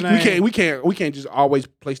so this bitch name. we can't just always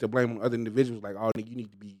place the blame on other individuals. Like, oh nigga, you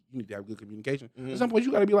need to have good communication. Mhm. At some point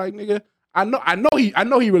you gotta be like, nigga, I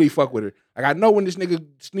know he really fuck with her. Like I know when this nigga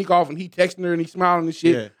sneak off and he texting her and he smiling and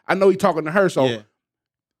shit. Yeah. I know he talking to her. So Yeah.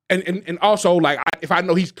 and also like if I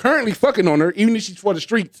know he's currently fucking on her, even if she's for the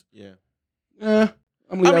streets, Yeah.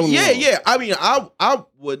 I'm gonna leave that one alone. yeah. I mean, I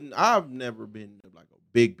wouldn't. I've never been like a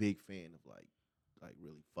big fan of like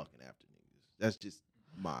really fucking after niggas. That's just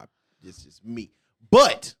me.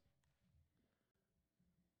 But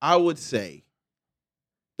I would say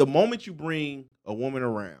the moment you bring a woman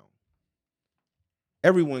around,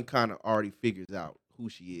 everyone kind of already figures out who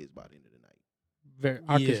she is by the end of the night.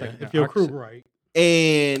 I can say that. if your I can crew say- right.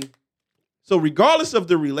 And so, regardless of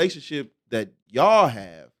the relationship that y'all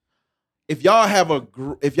have, if y'all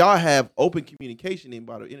have open communication, then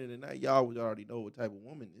by the end of the night, y'all would already know what type of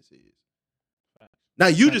woman this is. Now,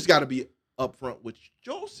 you just got to be upfront with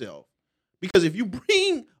yourself, because if you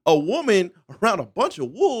bring a woman around a bunch of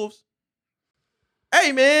wolves,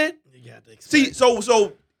 hey man, You got to see,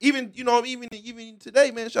 so even even today,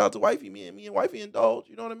 man, shout out to wifey, me and wifey indulge.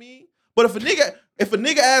 You know what I mean? But if a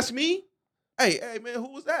nigga asks me, hey man,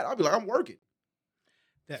 who was that? I'll be like, I'm working.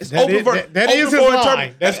 It's open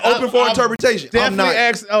for interpretation. I'm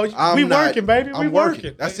not. We working, baby. We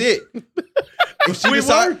working. That's it. If she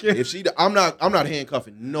decide, I'm not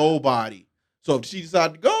handcuffing nobody. So if she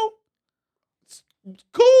decide to go, it's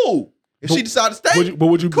cool. If she decide to stay,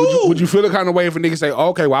 would you feel the kind of way if a nigga say, oh,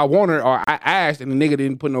 okay, well I want her, or I asked and the nigga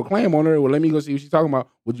didn't put no claim on her? Well, let me go see what she's talking about.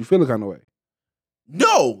 Would you feel the kind of way?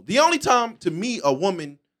 No. The only time to me a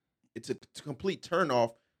woman, it's a complete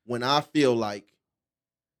turnoff when I feel like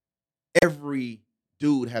every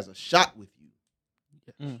dude has a shot with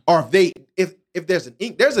you, or if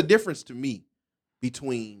there's a difference to me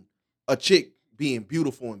between a chick being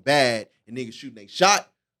beautiful and bad and niggas shooting a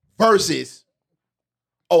shot versus,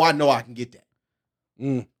 oh, I know I can get that.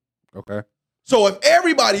 Okay. So if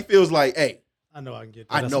everybody feels like, hey, I know I can get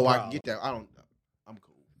that. I know I can get that. I'm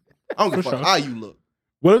cool. I don't give a fuck how you look.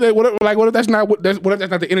 What if that's not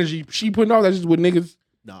the energy she putting off? That's just what niggas.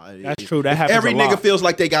 No, That's true. That happens every a lot. nigga feels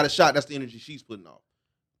like they got a shot. That's the energy she's putting off.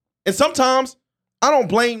 And sometimes I don't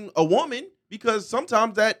blame a woman, because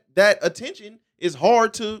sometimes that attention is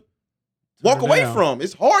hard to walk away from.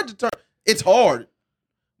 It's hard to turn. It's hard,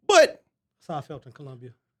 but That's how I felt in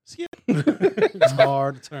Colombia. yeah. It's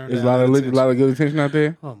hard to turn. There's a down lot attention. of good attention out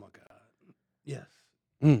there. Oh my god. Yes.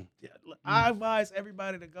 Mm. Yeah. Look, I advise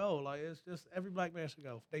everybody to go. Like, it's just every black man should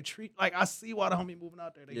go. They treat, like, I see why the homie moving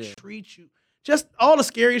out there. They treat you. Just all the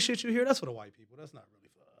scariest shit you hear, that's for the white people. That's not really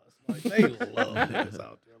for us. Like, they love niggas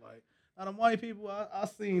out there. Like, now them white people, I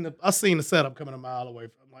seen the setup coming a mile away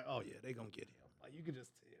from. I'm like, oh yeah, they gonna get him. Like, you can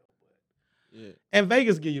just tell. But Yeah. and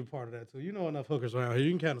Vegas give you part of that too. You know enough hookers around here.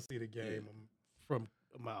 You can kind of see the game from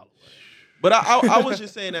a mile away. But I was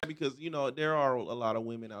just saying that because, there are a lot of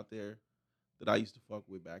women out there that I used to fuck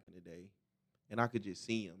with back in the day, and I could just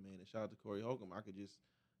see them, man. And shout out to Corey Holcomb. I could just,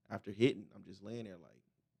 after hitting, I'm just laying there like,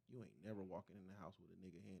 you ain't never walking in the house with a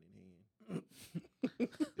nigga hand in hand.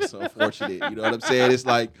 It's unfortunate. You know what I'm saying? It's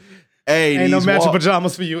like, hey, Ain't no these matching walls,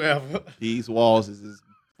 pajamas for you ever. these walls is as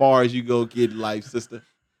far as you go get in life, sister.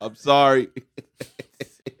 I'm sorry.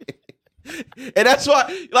 And that's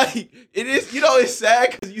why, like, it is, it's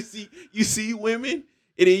sad because you see women,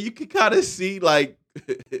 and then you can kind of see, like,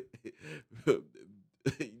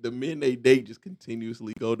 the men they date just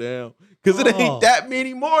continuously go down. Because it ain't that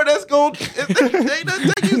many more that's going to, they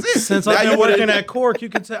doesn't take you serious. Since Now I've you been wanna- working at Cork, you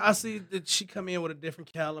can tell. I see that she come in with a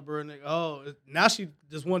different caliber, and now she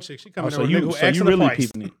just one chick. She come in so there with you- a nigga who so asking you the really price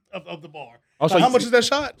peeping it. of the bar. Oh, so Like, how you- much is that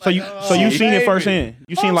shot? So you seen it baby. firsthand.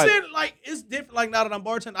 You seen I'm like saying, like, it's different. Like, now that I'm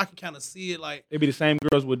bartending, I can kind of see it. Like, it be the same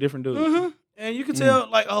girls with different dudes. and you can tell,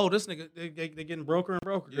 like, oh, this nigga, they getting broker and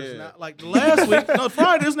broker. 'Cause Yeah. not, like, last week,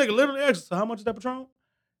 Friday, this nigga literally asked, so how much is that Patron?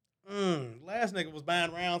 Last nigga was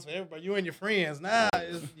buying rounds for everybody, you and your friends. Now,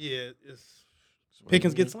 it's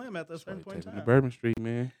pickings get slim at that certain point in Taking time. to Bourbon Street,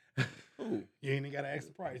 man. You ain't even got to ask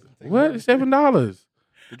the price. What? It's $7.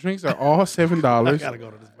 The drinks are all $7. I gotta go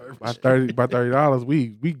to this bourbon. By $30, we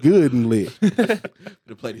good and lit.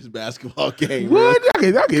 to play this basketball game. What? I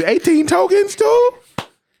get 18 tokens too.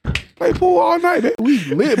 Play pool all night, man. We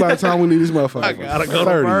lit by the time we leave this motherfucker. I gotta go to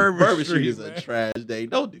 30. Bourbon Street is a trash day.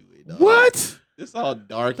 Don't do it. Dog. What? It's all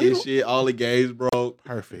dark and shit. All the games broke.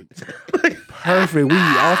 Perfect. Perfect. We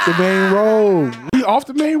off the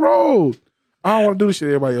main road. I don't want to do the shit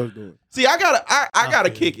everybody else doing. See, I gotta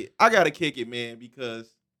kick it. I gotta kick it, man, because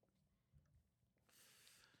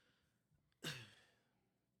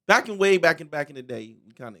way back in the day,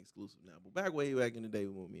 we kind of exclusive now, but way back in the day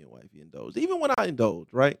when me and wifey indulged, even when I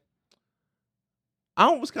indulged, right? I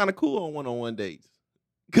was kind of cool on one-on-one dates.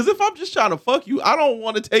 Because if I'm just trying to fuck you, I don't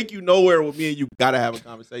want to take you nowhere with me and you gotta have a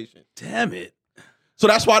conversation. Damn it. So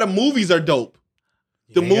that's why the movies are dope.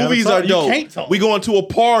 The You ain't gotta movies talk. are You dope. can't talk. We going to a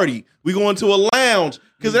party. We going to a lounge.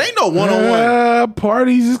 Because it ain't no one-on-one.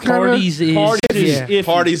 Parties is kind of... Parties is Iffy.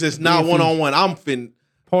 Parties is not Iffy. one-on-one. I'm finna...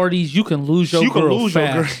 parties. You can lose your You can girl lose your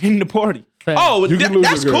girl fast. in the party. Fast. Oh, You can lose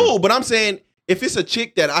that's your girl. cool. But I'm saying, if it's a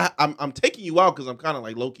chick that I'm taking you out because I'm kind of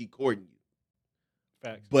like low-key courting you,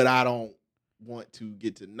 Facts. but I don't want to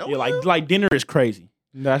get to know Yeah, you. like dinner is crazy.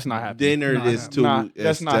 That's not happening. Dinner is too.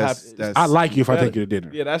 That's not happening. I like you if I take you to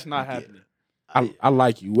dinner. Yeah, that's not happening. I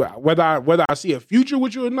like you. Whether I see a future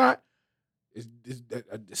with you or not, it's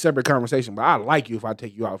a separate conversation. But I like you if I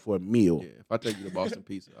take you out for a meal. Yeah, if I take you to Boston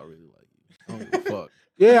Pizza, I really like you. I don't give a fuck.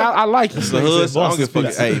 Yeah, I like you. It's the hood, so I don't give a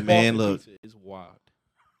fuck. Hey, man, look. It's wild.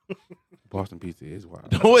 Boston Pizza is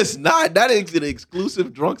wild. No, it's not. That is an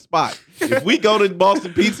exclusive drunk spot. If we go to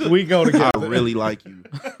Boston Pizza, We go together. I really like you.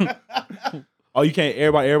 Oh, you can't.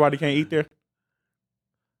 Everybody can't eat there.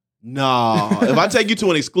 No, if I take you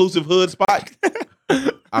to an exclusive hood spot,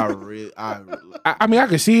 I mean, I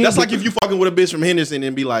can see it. That's like if you fucking with a bitch from Henderson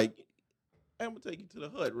and be like, hey, I'm gonna take you to the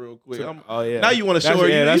hood real quick. Oh yeah. Now you want to show her.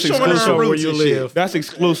 That's You showing her exclusive her where roots you and live. shit. That's How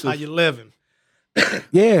exclusive. you living?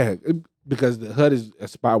 Yeah, because the HUD is a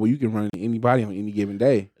spot where you can run into anybody on any given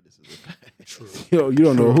day. True. You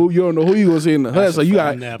don't know who you gonna see in the HUD, That's so a you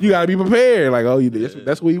fact. gotta be prepared. Like, oh,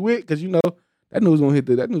 that's where you went, because you know that news gonna hit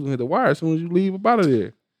the wire as soon as you leave up out of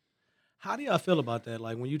there. How do y'all feel about that?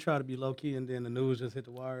 Like when you try to be low key and then the news just hit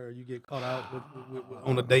the wire, or you get caught out with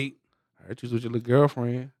on a date. I heard you was with your little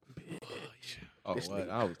girlfriend. Oh, This what?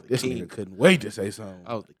 nigga- I was the This king. nigga couldn't wait to say something.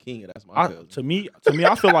 I was the king, and that's my cousin. To me,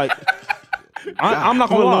 I feel like I'm not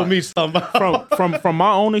gonna What lie. little me talking about? From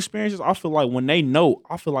my own experiences, I feel like when they know,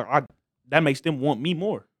 I feel like that makes them want me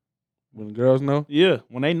more. When the girls know, Yeah,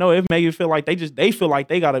 when they know, it makes you feel like they feel like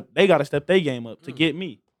they gotta step their game up to get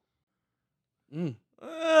me.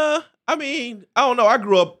 I mean, I don't know. I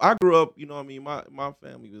grew up. You know what I mean. My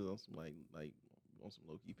family was on some like on some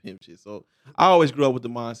low key pimp shit. So I always grew up with the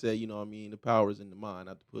mindset. You know what I mean. The power is in the mind,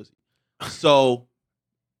 not the pussy. So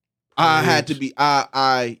I had to be.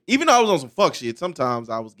 I even though I was on some fuck shit. Sometimes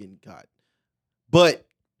I was getting caught. But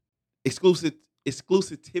exclusivity.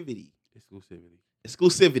 Exclusivity.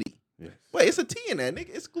 yes. Wait, it's a T in that,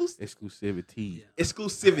 nigga. Exclusivity.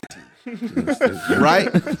 Exclusivity. Yes, Right?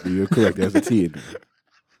 You're correct. There's a T in there.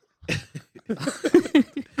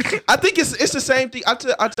 I think it's the same thing. I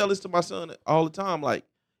tell this to my son all the time. Like,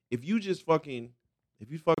 if you fucking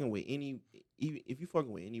with any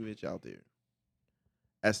bitch out there,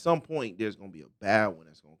 at some point there's gonna be a bad one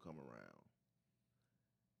that's gonna come around.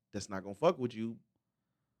 That's not gonna fuck with you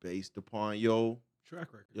based upon your track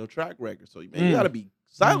record. So man, you gotta be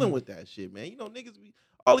silent with that shit, man. You know,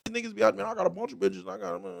 all these niggas be out, man. I got a bunch of bitches.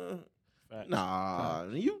 Nah,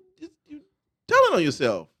 you telling on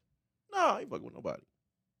yourself. Nah, I ain't fucking with nobody.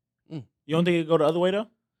 You don't think it go the other way though?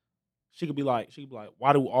 She could be like,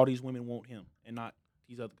 why do all these women want him and not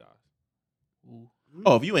these other guys?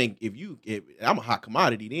 Oh, if I'm a hot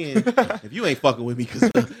commodity, then if you ain't fucking with me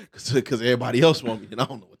because everybody else want me, then I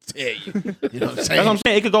don't know what to tell you. You know what I'm saying? That's what I'm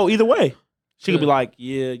saying. It could go either way. She could be like,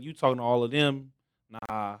 yeah, you talking to all of them.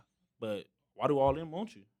 Nah, but why do all of them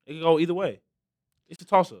want you? It could go either way. It's a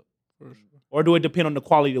toss-up. Or do it depend on the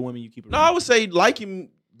quality of the women you keep around? No, I would say like him.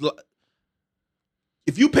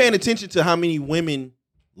 If you paying attention to how many women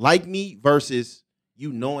like me versus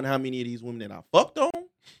you knowing how many of these women that I fucked on,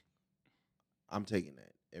 I'm taking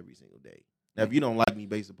that every single day. Now, if you don't like me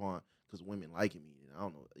based upon because women liking me, I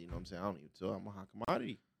don't know. You know what I'm saying? I don't even tell. I'm a hot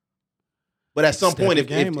commodity. But at some Step point, your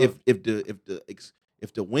game up. if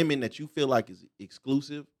the women that you feel like is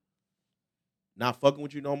exclusive, not fucking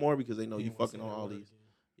with you no more because they know you fucking on all these.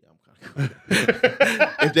 Yeah, I'm kind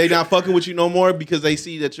of. If they not fucking with you no more because they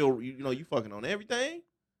see that you fucking on everything,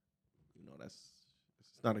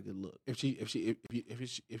 it's not a good look. If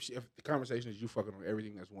the conversation is you fucking on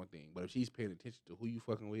everything, that's one thing. But if she's paying attention to who you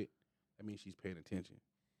fucking with, that means she's paying attention.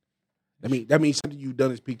 That means something you've done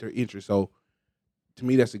has piqued her interest. So to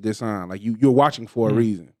me, that's a good sign. Like you're watching for a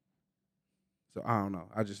reason. So I don't know.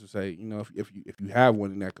 I just would say, you know, if you have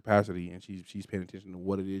one in that capacity and she's paying attention to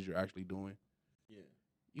what it is you're actually doing, yeah,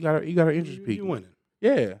 you got her interest piqued. You winning.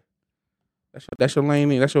 Yeah, that's your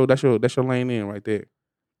lane in. That's your lane in right there.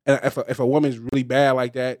 And if a woman's really bad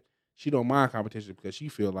like that, she don't mind competition because she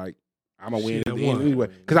feel like I'm gonna win at the end anyway.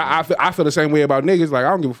 Because I feel the same way about niggas. Like I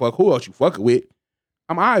don't give a fuck who else you fucking with.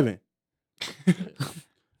 I'm Ivan.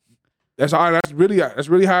 That's really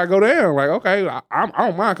how I go down. Like okay, I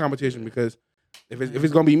don't mind competition because if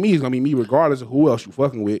it's gonna be me, it's gonna be me regardless of who else you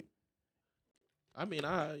fucking with. I mean,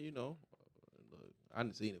 I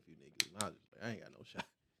done seen a few niggas. I ain't got no shot.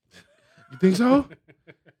 You think so?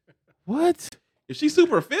 What? Is she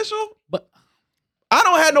superficial? But I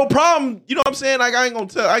don't have no problem. You know what I'm saying? Like I ain't gonna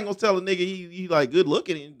tell a nigga he like good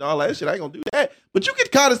looking and all that shit. I ain't gonna do that. But you can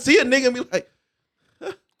kind of see a nigga and be like,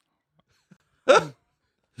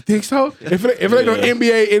 You think so? If it ain't no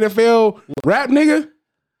NBA, NFL rap nigga,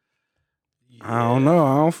 I don't know.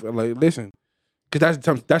 I don't feel like listen, because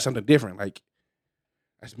that's something different. Like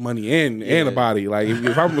That's money and a body. Like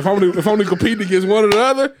if I'm only competing against one or the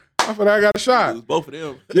other, I feel like I got a shot. Lose both of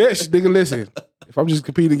them. Yes, nigga. Listen, if I'm just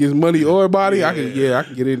competing against money or body, I can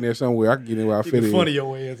get in there somewhere. I can get in where I fit in. Funny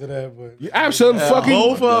your way into that, but You absolutely fucking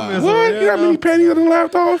both of them. what? You got many panties on the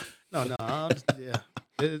laptop? No,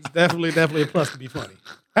 it's definitely a plus to be funny.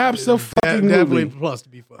 Absolutely. Definitely a plus to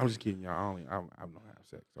be funny. I'm just kidding, y'all. I don't have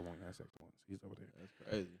sex. I won't have sex once. He's over there. That's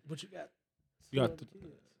Crazy. But you got kids.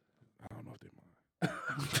 I don't know if they're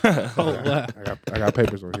mine. Oh wow. I got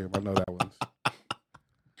papers on him. I know that one's.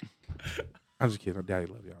 I'm just kidding. Daddy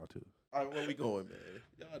love y'all too. All right, where we going, man?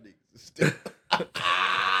 Y'all niggas is still.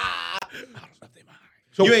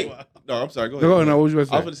 So You ain't. No, I'm sorry. Go ahead. No, no. What was you I was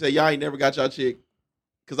about going to to say, y'all ain't never got y'all chick.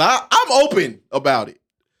 Because I'm open about it.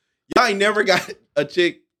 Y'all ain't never got a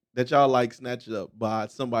chick that y'all like snatched up by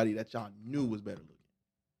somebody that y'all knew was better looking.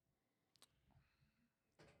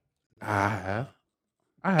 say? I have.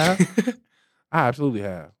 I absolutely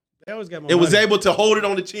have. they always got my It was money. able to hold it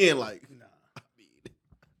on the chin, like.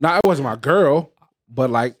 Now it wasn't my girl, but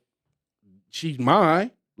like she's mine.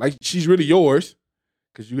 Like she's really yours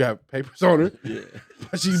because you have papers on her. Yeah.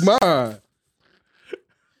 But she's mine.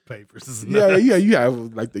 papers. This is Yeah, nuts. yeah. You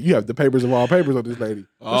have you have the papers of all papers on this lady.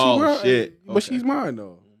 Oh, shit. But she's mine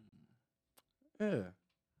though. Yeah.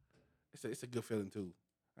 It's a good feeling too.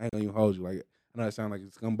 I ain't gonna even hold you. Like I know it sounds like a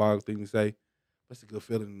scumbag thing to say, but it's a good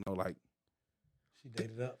feeling, like She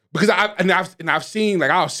dated up. because I've seen like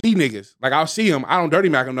I'll see niggas like I'll see them. I don't dirty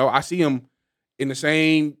mac them though. I see them in the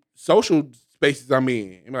same social spaces I'm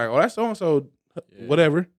in. And be like, oh, that's so and so,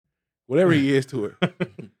 whatever he is to her.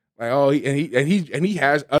 Like he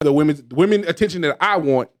has other women attention that I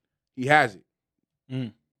want. He has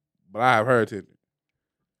it, but I have her attention.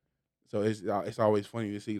 So it's always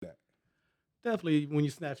funny to see that. Definitely when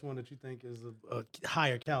you snatch one that you think is a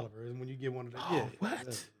higher caliber, and when you get one of the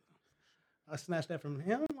What? I snatched that from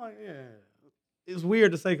him. I'm like, yeah, it's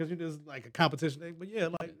weird to say because you're just like a competition thing, but yeah,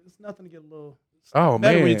 like it's nothing to get a little. Oh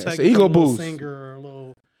better when man, you it's take an a ego little boost. singer or a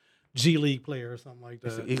little G League player or something like that.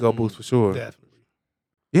 It's an ego boost for sure. Definitely.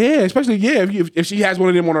 Yeah, especially if she has one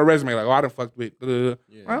of them on her resume, like, oh, I done fucked with.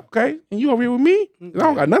 Okay, and you over here with me? I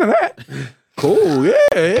don't got none of that. Cool, yeah,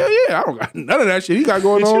 hell yeah. I don't got none of that shit he got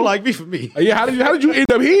going on. You like me for me? Yeah, how did you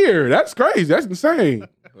end up here? That's crazy. That's insane.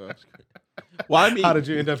 Well, I mean, How did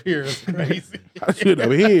you end up here? It's crazy. How did you end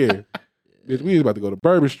up here? Bitch, we was about to go to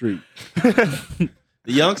Bourbon Street. the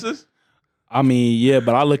youngsters? I mean, yeah,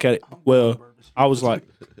 but I look at it. Well, I was like,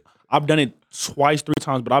 I've done it twice, 3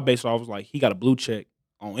 times, but I based it off, I was like, he got a blue check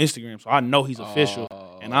on Instagram, so I know he's official,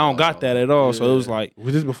 and I don't got that at all. So it was like,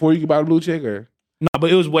 Was this before you could buy the blue check or? no,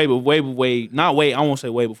 but it was way, not way. I won't say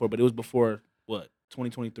way before, but it was before what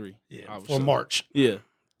 2023. Yeah, was for March. Yeah.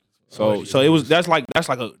 So it was that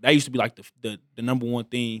used to be like the number one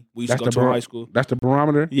thing we used to go to in high school. That's the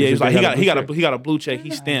barometer. Yeah, It's it's like just he got a blue check.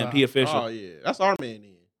 He stamped. He official. Oh, yeah. That's our man then.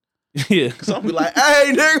 Yeah. Some be like,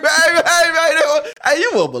 hey, nigga, hey,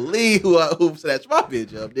 you won't believe who snatched my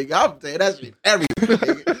bitch up, nigga. I'm saying that shit everywhere,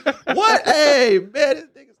 nigga. What? Hey, man, this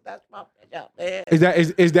nigga snatched my bitch up, man.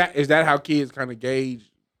 Is that how kids kind of gauge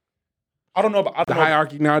I don't know about the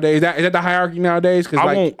hierarchy nowadays? Is that the hierarchy nowadays?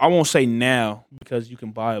 Because I won't say now because you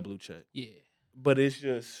can buy a blue check. Yeah. But it's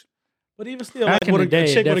just But even still, Back like in with the day, a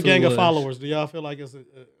chick it with a gang definitely of was. followers, do y'all feel like it's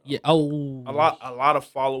Yeah. Oh. a lot of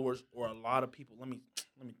followers or a lot of people. Let me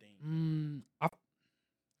think.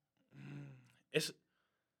 It's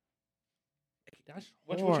That's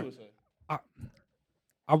what hard. you would say.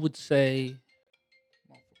 I would say.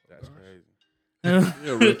 that's crazy.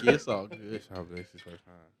 You're a rookie. It's all good. It's all good. It's his first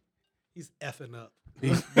time. he's effing up?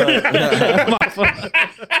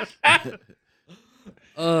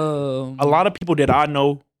 A lot of people that I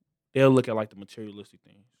know, they'll look at like the materialistic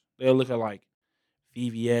things. They'll look at like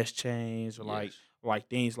VVS chains or like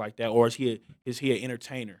things like that. Or is he an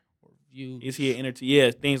entertainer? Views. Is he an entertainer?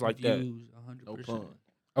 Yeah, things like that. Views, 100%. No pun.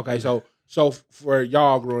 Okay, so for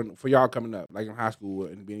y'all coming up, like in high school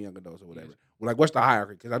and being young adults or whatever, well, like what's the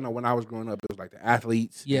hierarchy? Because I know when I was growing up, it was like the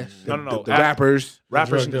athletes, Yes. the, No. the rappers.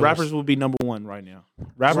 Rappers drug dealers. rappers will be number one right now.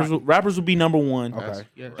 Rappers will be number one. Okay.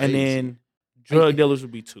 Yes. And then drug dealers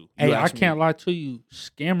would be 2. Hey, You I ask me. can't lie to you.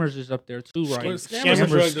 Scammers is up there too, right?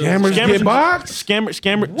 Scammers get boxed. What?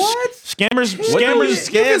 Scammers. What do you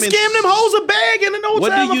scam in- Scam them hoes a bag and no What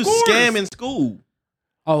time, do you of course. scam in school?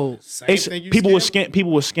 Oh, It's, people were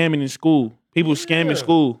scamming in school. People were scamming in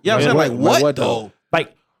school. Yeah, I'm saying like what though?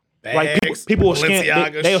 Like Bags, people will scam.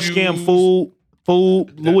 Balenciaga They'll scam shoes.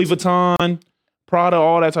 food, Louis Vuitton, Prada,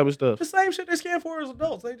 all that type of stuff. The same shit they scam for as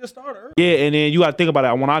adults. They just started early. Yeah, and then you got to think about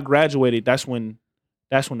it. When I graduated, that's when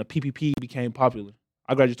the PPP became popular.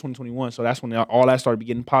 I graduated 2021, so that's when all that started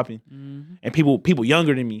getting popping, and people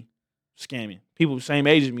younger than me scamming, people same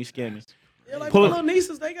age as me scamming. Yeah, like Pull my it- little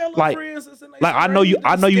nieces, they got little like- friends. That's in they Like I know you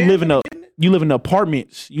live in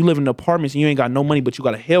apartments, and you ain't got no money, but you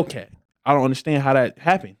got a Hellcat. I don't understand how that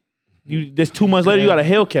happened. Just 2 months later, you got a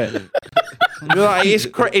Hellcat. You're like,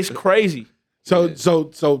 it's crazy. So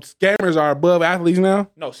scammers are above athletes now.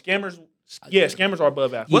 No, scammers are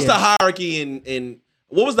above athletes. What's the hierarchy in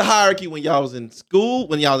what was the hierarchy when y'all was in school,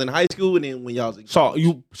 when y'all was in high school, and then when y'all was in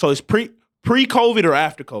college? So it's pre-COVID or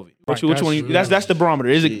after COVID? Which one? That's the barometer.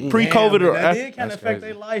 Is it pre-COVID or that after? did kind of affect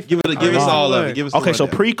their life. Give us all of it. Give us Okay, the so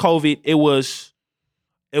rundown. pre-COVID,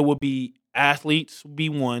 it would be athletes would be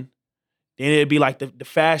one. Then it'd be like the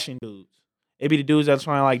fashion dudes. It'd be the dudes that are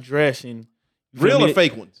trying to like dress and real or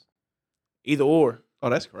fake ones? either or. Oh,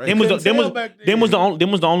 that's crazy. Them was the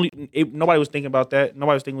only. Nobody was thinking about that.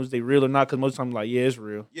 Nobody was thinking was they real or not because most of the time like it's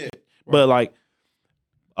real. Yeah, But like,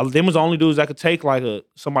 them was the only dudes that could take like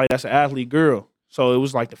somebody that's an athlete girl. So it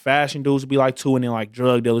was like the fashion dudes would be like 2, and then like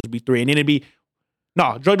drug dealers would be 3, and then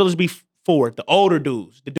drug dealers would be 4. The older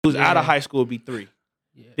dudes, the dudes out of high school would be 3.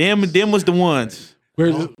 Yeah. Them was the ones.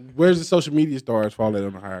 Where's the social media stars fall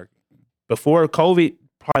on the hierarchy? Before COVID,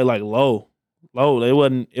 probably like low. It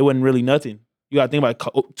wasn't really nothing. You got to think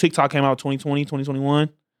about it. TikTok came out 2020, 2021.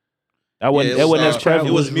 That wasn't as prevalent.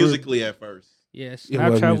 It was Musically at first. Yeah,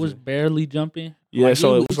 Snapchat was barely jumping. Yeah, Like,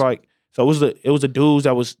 so it was the dudes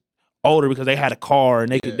that was older because they had a car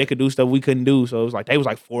and they could do stuff we couldn't do. So it was like they was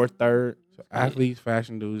like 4th, 3rd. So athletes,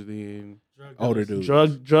 fashion dudes, then older dudes.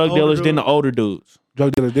 Drug dealers, then the older dudes.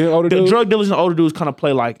 Drug dealers, then older The dudes. drug dealers and older dudes kind of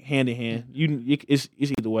play like hand in hand. It's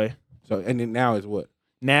either way. So and then now is what?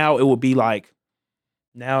 Now it'd be like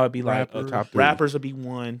Rappers. Top 3. rappers would be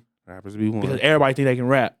one Rappers be one. because everybody think they can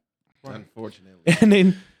rap, Unfortunately. and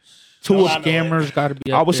then two of Scammers got to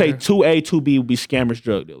be. I would say 2A, 2B would be scammers,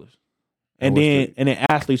 drug dealers, and then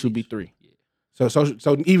athletes would be 3.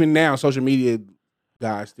 So even now, social media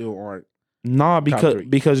guys still aren't. Nah,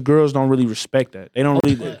 because girls don't really respect that. They don't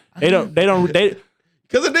really.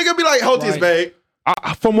 Because a nigga be like, hold this, babe.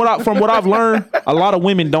 From what I've learned, a lot of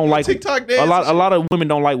women don't like TikTok dance. a lot of women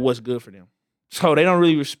don't like what's good for them. So they don't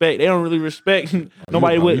really respect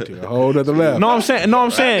nobody with a whole other level. No, I'm saying.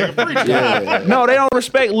 Yeah. No, they don't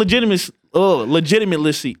respect legitimacy,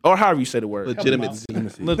 or however you say the word. Legitimacy.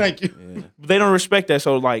 Thank you. Yeah. They don't respect that.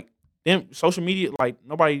 So like them social media, like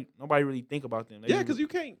nobody really think about them. Yeah, because you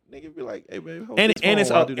can't. Nigga be like, hey, babe, hold and this phone it's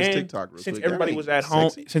while I do this and TikTok real since quick. everybody That was ain't at home,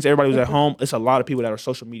 sexy. it's a lot of people that are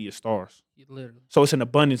social media stars. Literally. So it's an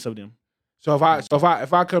abundance of them. So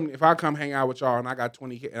if I come hang out with y'all and I got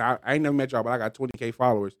 20K and I ain't never met y'all, but I got 20K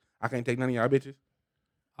followers, I can't take none of y'all bitches.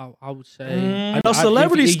 I would say. No,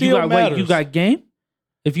 celebrity still matters. You got game.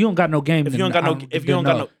 If you don't got no game, If you don't got no,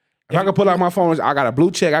 If I can pull out my phone, I got a blue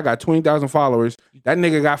check. I got 20,000 followers. That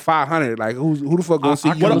nigga got 500. Like who the fuck gonna see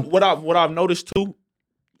you? what I've noticed too,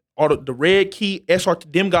 are the red key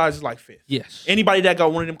SRT. Them guys is like 5th. Yes. Anybody that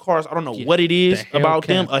got one of them cars, I don't know Yeah. what it is The about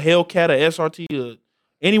them. A Hellcat, a SRT,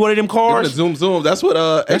 any one of them You wanna cars. zoom. That's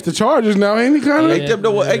what That's the Chargers now, ain't it? Kind of.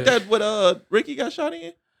 ain't that what Ricky got shot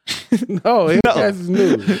in? No, Hellcats is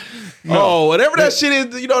new. Oh, whatever that shit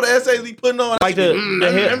is, you know the essays he putting on. Like the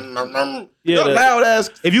loud ass.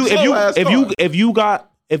 if you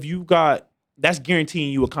got that's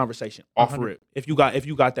guaranteeing you a conversation off rip. If you got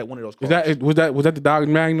that one of those cars. Was that the Dodge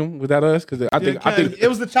Magnum? Was that us? Because I think it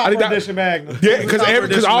was the Chopper that- Edition Magnum. yeah,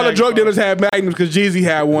 because all the drug dealers had Magnums because Jeezy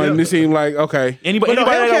had one. And it seemed like okay. Anybody But no,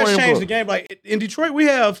 that got one Hellcats of them changed cars. the game. Like in Detroit, we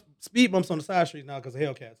have speed bumps on the side streets now because of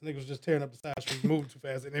Hellcats. Niggas was just tearing up the side streets, moving too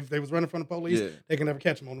fast, and if they was running from the police, Yeah. they can never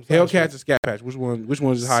catch them on the side Hellcats streets. or Scat Patch? Which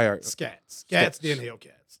one's higher? Scats, then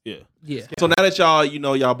Hellcats. Yeah. Yeah. So now that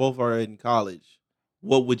y'all both are in college,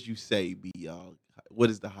 what would you say be y'all? What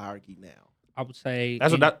is the hierarchy now? I would say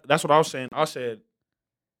That's what I was saying. I said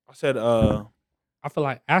I feel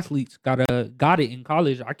like athletes got it in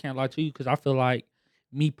college. I can't lie to you because I feel like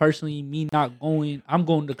me personally, I'm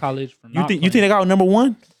going to college for you think they got number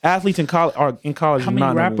one? Athletes in college are in college. how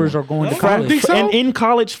many rappers are going to I college? think so. And in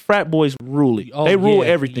college, frat boys rule it. Oh, they rule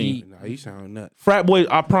yeah, everything. Nah, you sound nuts. Frat boys,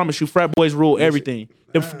 I promise you, frat boys rule everything.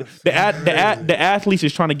 The athletes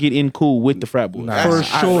is trying to get in cool with the frat boys. Nah, For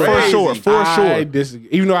sure. I disagree.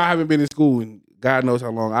 Even though I haven't been in school and God knows how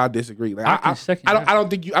long, I disagree. Like I can second that. I don't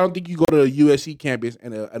think you go to a USC campus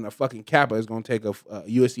and a fucking Kappa is gonna take a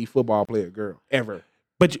USC football player girl ever.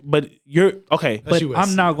 But you're okay. But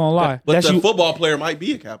I'm not gonna lie. But the football player might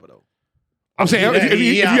be a Capitol. I'm saying if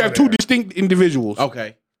you have two distinct individuals.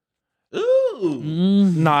 Okay. Ooh.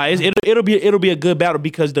 Nah, it'll be a good battle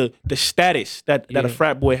because the status that a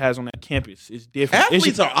frat boy has on that campus is different.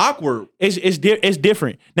 Athletes are awkward. It's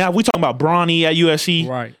different. Now, if we talking about Bronny at USC,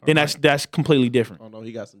 Right. then that's completely different. Oh no,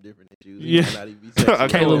 he got some different issues. Yeah. He might not even be sexy.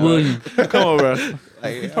 Caleb Williams. Come on, bro.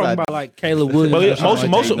 You talking about like Caleb Williams? But or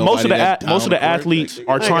something most like that. most of the Nobody most of the that down athletes court.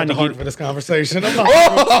 are I ain't trying got to the heart get. for this conversation. I'm not.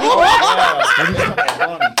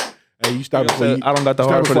 Hey, you stop before I don't got the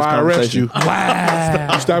heart for this I arrest you. conversation.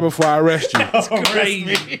 Wow. You stop before I arrest you. That's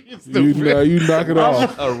crazy. You knock it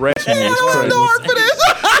off. Arrest me is crazy.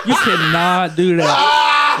 You cannot do that.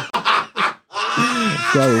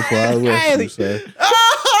 Stop before I arrest you, sir.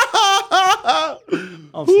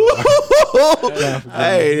 I'm sorry.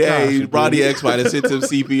 Hey, Ronnie X might have sent him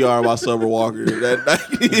CPR while Summer Walker that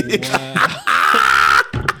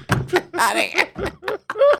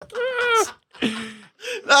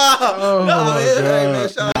Oh my Hey man,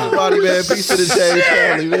 shout out to Ronnie, man. Peace to the James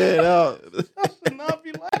family, man. Oh. Not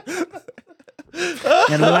be laughing.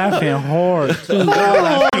 And laughing hard too. What's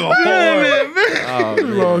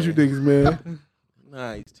wrong with you niggas, man?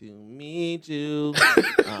 Nice to meet you.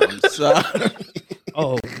 I'm sorry.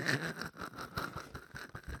 Oh,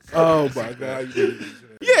 Oh my God, you niggas.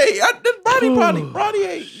 Yeah, Ronnie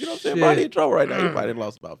ain't, you know what I'm saying? Ronnie in trouble right now. He probably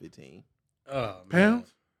lost about 15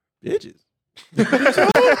 Pounds? bitches. I'm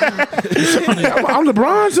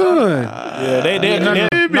LeBron's son. Yeah, they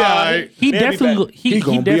be all right. he They'll be definitely back. he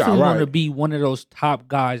gonna be definitely alright. going to be one of those top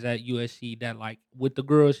guys at USC that like with the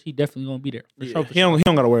girls. He definitely going to be there for sure. He don't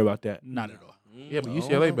got to worry about that. Not at all. Yeah, but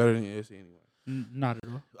UCLA better than USC anyway. Not at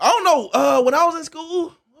all. I don't know. When I was in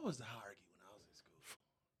school, what was the hierarchy when I was in school?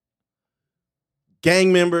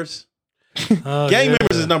 Gang members. Gang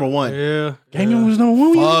members is number one. Yeah. Gang members number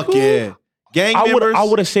one. Fuck yeah. Gang members. I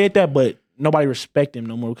would have said that, but nobody respect him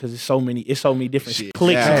no more because it's so many different Shit.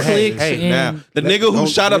 cliques. Yeah. and Hey, Clicks hey, Now, and the nigga who Don't-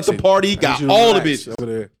 shot up the listen, party I need got you to all the relax bitches. over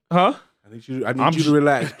there. Huh? I need you to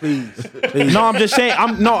relax, please. Please. No, I'm just saying.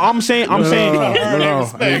 I'm saying.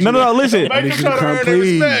 No. No. Listen. I need you to come,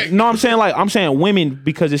 please. No, I'm saying women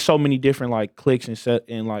because there's so many different like cliques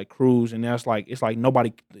and like crews, and that's like it's like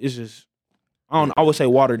nobody. It's just I would say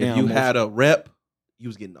watered If down. you most. had a rep, you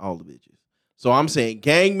was getting all the bitches. So I'm saying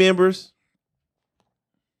gang members,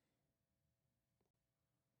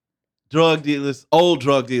 drug dealers, old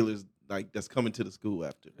drug dealers, like that's coming to the school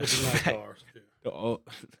after.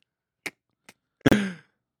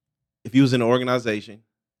 If you was in an organization,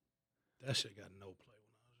 That shit got no play.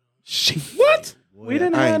 shit. What? Boy, We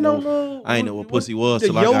didn't I have ain't no know- little. I ain't know what pussy was The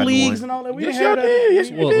till I got yo in leagues one. and all that. We Yes, didn't have y'all that. did. Yes,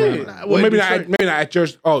 you Well, did. Nah, Well, maybe Detroit. not at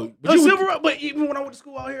church. Oh, but No, you Silver Rock, but even when I went to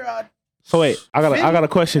school out here, So wait, I got a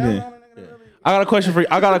question then. I got a question for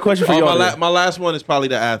y'all. Oh, then. my last one is probably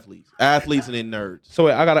the athletes and then nerds. So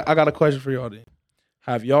wait, I got a question for y'all then.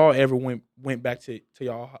 Have y'all ever went back to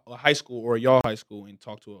y'all high school or y'all high school and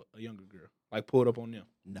talked to a younger girl, like pulled up on them?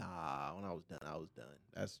 Nah, when I was done, I was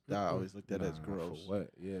done. I always looked at it as gross. For what?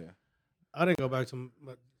 Yeah. I didn't go back to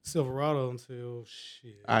Silverado until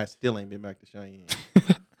shit. I still ain't been back to Cheyenne.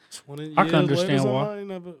 20 years I can understand later, why. somebody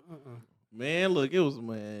never, Man, look, it was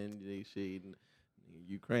they shit.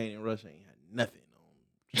 Ukraine and Russia ain't had nothing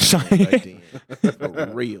on Cheyenne. back then.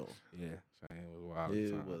 For real. Yeah. Cheyenne was wild.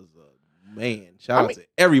 It time. was man. Shout out to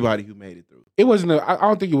everybody who made it through. It wasn't. I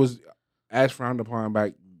don't think it was as frowned upon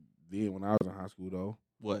back then when I was in high school though.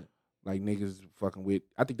 What? Like niggas fucking with.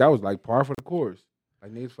 I think that was like par for the course.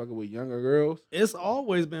 Like niggas fucking with younger girls. It's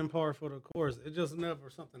always been par for the course. It's just never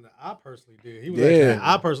something that I personally did. He was Yeah.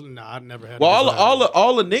 actually, I never had. Well, a desire.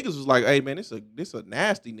 all the niggas was like, "Hey man, this a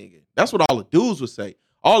nasty nigga." That's what all the dudes would say.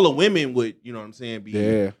 All the women would, you know what I'm saying,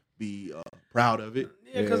 be proud of it.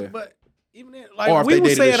 Yeah, because Yeah. but even then, Or like if we they would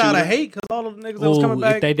dated say a it out of shooter. hate because all of the niggas that was Ooh, coming if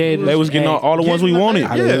back, they did, They was getting all the ones we wanted.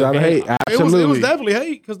 I did out of hate. Absolutely. It was definitely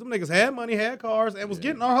hate because them niggas had money, had cars, and was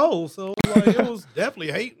getting our hoes. So like, it was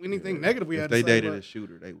definitely hate. Anything negative we If had they to say. dated but- a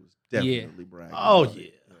shooter, they was definitely bragging. Oh about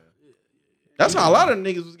it. yeah, That's how a lot of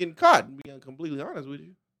niggas was getting caught. Being completely honest with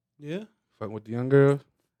you. yeah. Fucking with the young girls.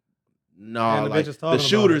 No, And the like bitches the talking about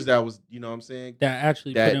shooters it. that was, you know what I'm saying? That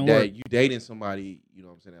actually put in work. That you dating somebody, you know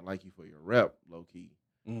what I'm saying, that like you for your rep, low key,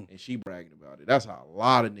 and she bragging about it. That's how a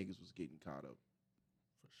lot of niggas was getting caught up.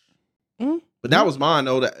 But that was mine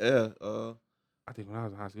though. That I think when I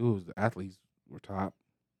was in high school, it was the athletes were top.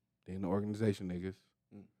 Then the organization niggas.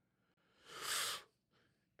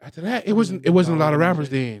 After that, it wasn't a lot of rappers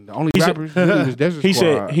then. The only rappers really was Desert He Squad.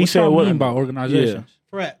 said he What said y'all what mean by organizations?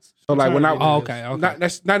 Frats. So like when I Oh, okay, okay. not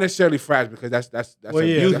necessarily frats because that's Well, a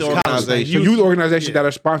yeah, youth that's a organization. So youth organization Yeah. that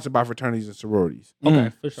are sponsored by fraternities and sororities.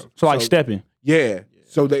 Okay, for sure. So like So- stepping. Yeah.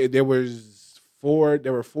 So there were 4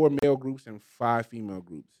 male groups and 5 female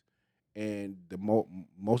groups. and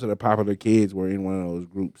most of the popular kids were in one of those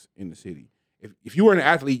groups in the city. If you were an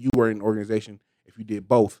athlete, you were in an organization. If you did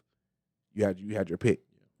both, you had your pick.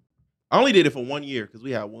 I only did it for 1 year because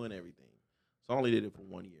we had won everything. So I only did it for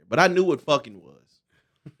 1 year. But I knew what fucking was.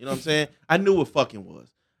 You know what I'm saying? I knew what fucking was.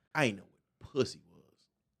 I ain't know what pussy was.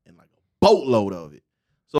 And like a boatload of it.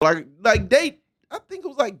 So like day, I think it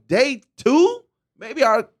was like day 2, maybe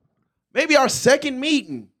our second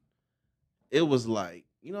meeting. It was like,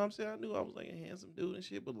 you know what I'm saying? I knew I was like a handsome dude and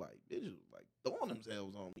shit, but like bitches was like throwing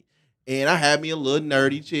themselves on me. And I had me a little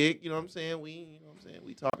nerdy chick, you know what I'm saying? We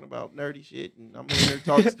talking about nerdy shit, and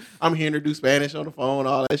I'm hearing her do Spanish on the phone,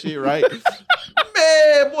 all that shit, right?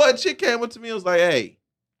 Man, boy, a chick came up to me and was like, "Hey,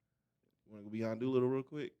 you want to go beyond Doolittle real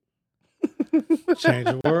quick?" Change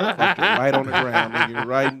your word. Fucking right on the ground, nigga.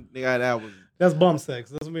 Right, nigga, that was That's bum sex.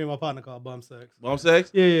 That's what me and my partner call bum sex. bum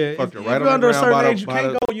sex. Yeah. Fucked her If right you're on the under a ground certain by the- age, you by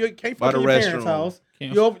can't the- go. You can't by fuck the in your parents' restroom. house.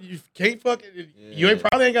 Can't- You can't fuck. You ain't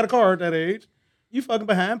probably ain't got a car at that age. You fucking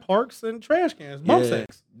behind parks and trash cans. Bum Yeah.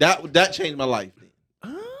 sex. That changed my life.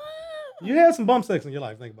 You had some bum sex in your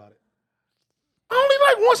life. Think about it. Only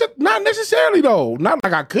like once, not necessarily though. Not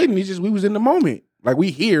like I couldn't. It's just we was in the moment. Like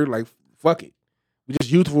we here, like fuck it. We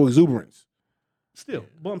just youthful exuberance. Still,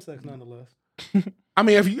 bum sex nonetheless. I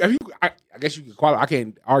mean, if you, I guess you could qualify. I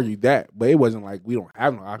can't argue that, but it wasn't like we don't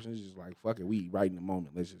have no options. It's just like fuck it, we right in the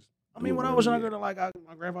moment. Let's just. I mean, when I was younger, like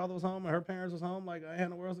my grandfather was home and her parents was home, like I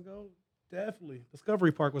had nowhere else to go. Definitely,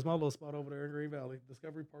 Discovery Park was my little spot over there in Green Valley.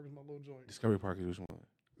 Discovery Park is my little joint. Discovery Park is which one?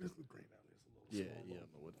 This is Green Valley. It's a little Yeah, small. I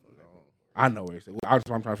know what the fuck. I know where it's.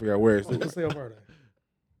 I'm trying to figure out where it's. Let's say Alberta.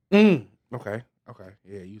 Okay.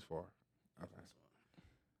 Yeah, use far. Okay.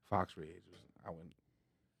 Fox Ridge. I went.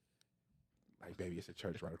 Like, baby, it's a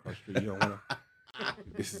church right across the street. You don't want to.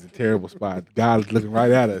 This is a terrible spot. God's looking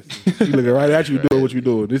right at us. She looking right at you doing what you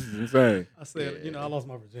doing. This is insane. I said, I lost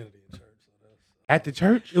my virginity in church. So that's, At the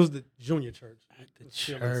church? it was the junior church. At the It was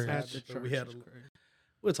still church. inside, At the but church we had is a, crazy.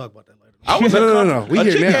 we'll talk about that later. I was No. We a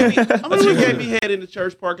here chick now. gave me head in the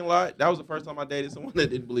church parking lot. That was the first time I dated someone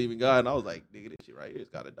that didn't believe in God, and I was like, "Nigga, this shit right here, it's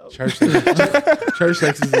got a dope." Church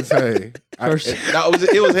sex is insane.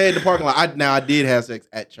 It was head in the parking lot. I did have sex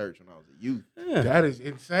at church when I was a youth. That is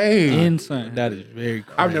insane. Insane. That is very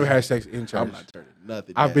crazy. I've never had sex in church. I'm not turning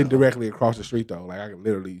nothing. I've been down. directly across the street though. Like I could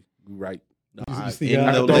literally be right. No, You I- see in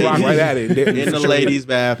God? the Throw rock ladies- right at it. in the ladies'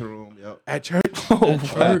 bathroom. Yep. At church. Oh,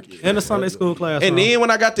 fuck. In the Sunday school class. And then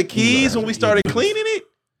when I got the keys, when we started cleaning it,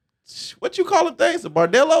 what you call them things? A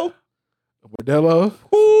bordello? Bordello.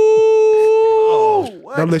 Ooh,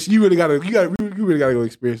 what? No, listen, you really gotta go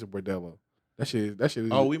experience a bordello. That shit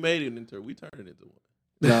is. Oh, we made it into. We turned it into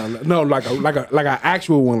one. no, like an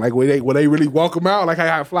actual one, like where they really walk them out, like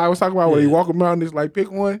how Fly was talking about, where they walk them out and just like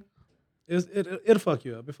pick one. it'll fuck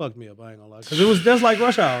you up. It fucked me up. I ain't gonna lie, because it was just like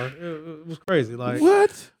rush hour. It was crazy. Like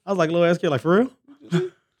What? I was like, little ass kid, like for real.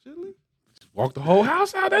 Walk the whole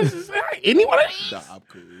house out. That's just, any one of these. Nah, I'm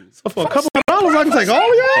cool. So for a couple of dollars, I can take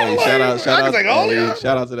all y'all. Hey, Like,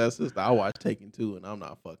 shout out to that sister. I watched Taken 2, and I'm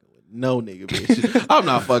not fucking with no nigga bitch. I'm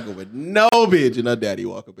not fucking with no bitch, and her daddy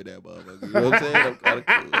walk up in that motherfucker. You know what I'm saying? I'm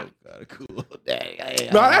kind of cool. Daddy,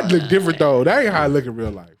 No, that look different though. That ain't how I look in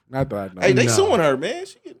real life. Not that I know. Hey, they No. suing her, man.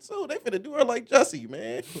 She getting sued. They finna do her like Jussie,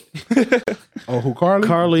 man. Oh, who Carly?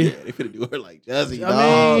 Carly, Yeah, they finna do her like Jussie, I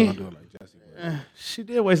dog. mean- I'm doing like Jesse. she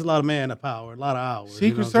did waste a lot of man power, a lot of hours. Secret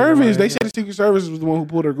you know what I'm saying? Service. They Like, said the Secret Service was the one who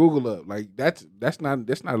pulled her Google up. Like that's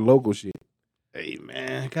not local shit. Hey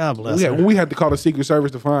man, God bless her. When we had to call the Secret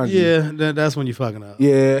Service to find you. Yeah, that's when you fucking up.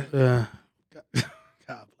 Yeah. God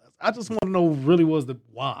bless. I just want to know really was the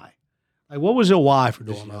why. Like, what was your why for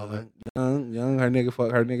doing all that? Young, her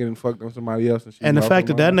nigga and fucked on somebody else. And the fact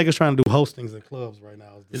that nigga's trying to do hostings at clubs right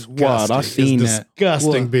now is It's wild. I disgusting. seen It's that.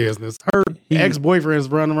 disgusting What? business. Her ex-boyfriend's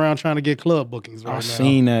running around trying to get club bookings right now.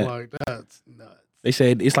 seen that. Like, that's nuts. They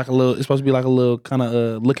said it's like it's supposed to be like a little kind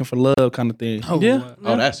of looking for love kind of thing. Yeah.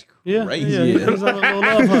 Oh, that's Yeah, crazy. yeah. He's on a little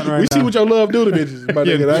love hunt right we now. see what your love do to bitches, my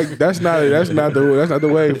nigga. That's not the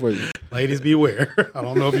way for you. Ladies, beware. I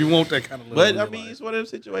don't know if you want that kind of love. But in I your mean, life. it's one of them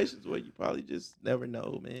situations where you probably just never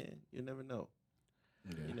know, man. You never know.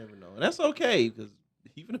 You never know, and that's okay because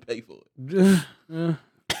you gonna pay for it.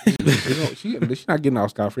 She's not getting out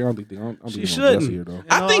scot free. I don't think. I'm She being shouldn't. Jesse here though.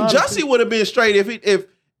 I all think honesty- Jussie would have been straight if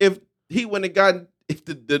he wouldn't have gotten if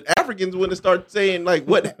the Africans wouldn't have started saying like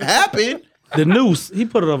what happened. The noose. He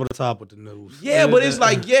put it over the top with the noose. Yeah, but it's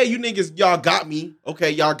like, yeah, you niggas, y'all got me.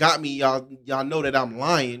 Okay, y'all got me. Y'all know that I'm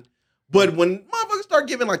lying. But when motherfuckers start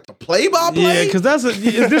giving like the play-by-play, Yeah, because that's a it's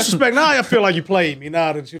disrespect. Now I feel like you played me.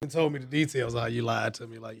 Now that you done told me the details, how you lied to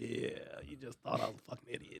me. Like, yeah, you just thought I was a fucking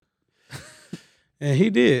idiot. And he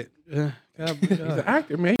did. He's an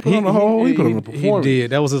actor, man. He put on the whole. He put on the performance. He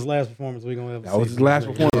did. That was his last performance we gonna ever see. That was his last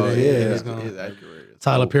performance. He's gonna-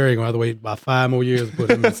 Tyler Perry gonna have to wait about 5 more years to put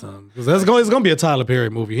him in something. Because it's gonna be a Tyler Perry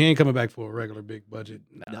movie. He ain't coming back for a regular big budget.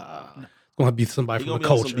 Nah. It's gonna be somebody from the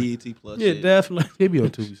culture. BET Plus. Yeah, definitely. He'll be on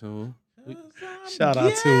Tubi soon. Shout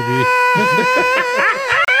out Tubi.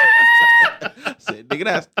 Said, nigga,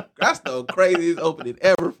 that's the craziest opening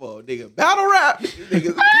ever for a nigga. Battle rap.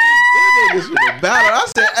 Niggas with the battle. I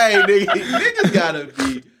said, hey, niggas gotta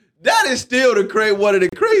be. That is still one of the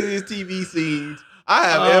craziest TV scenes I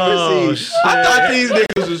have ever seen. Shit. I thought these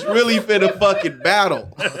niggas was really finna fucking battle.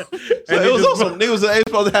 So it was also niggas that ain't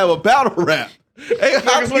supposed to have a battle rap. Hey,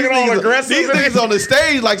 looking all aggressive. These niggas on the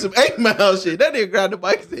stage like some 8 Mile shit. That nigga grabbed the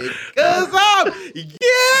mic and said, "Cause I'm yeah."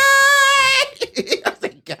 I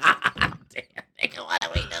said, "God damn, nigga, what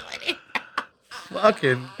are we doing?"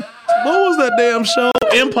 Fucking. What was that damn show?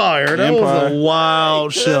 Empire. That was a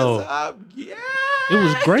wild show. It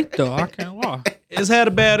was great though. I can't lie. It's had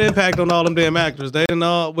a bad impact on all them damn actors. They didn't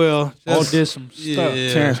all All did some stuff.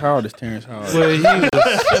 Yeah. Terrence Howard is Terrence Howard. Well, he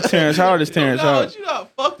was Terrence Howard is Terrence Howard. You know how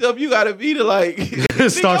fucked up you gotta be to like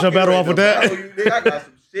Start your battle off with that. I got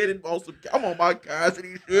some shit and I'm on my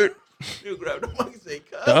custody shit. You grab the mic and say,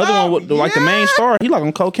 The other one, with the main star, he like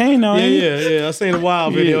on cocaine now. ain't he? Yeah. I seen a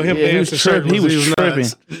wild video. Him he was dancing tripping. He was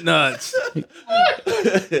shirtless. tripping. Nuts.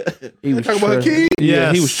 He was Talking about tripping. Hakeem? Yeah,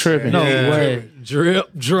 Yes. he was tripping. No way. Drip,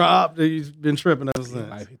 drop. He's been tripping ever since.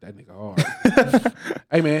 Life hit that nigga hard.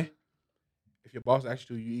 Hey man, if your boss asks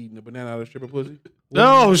you eating a banana out of stripper pussy,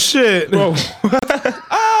 Oh shit, bro. you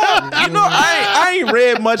know, I ain't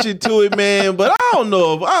read much into it, man, but I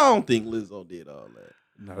don't think Lizzo did all that.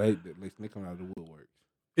 no, they come out of the woodwork.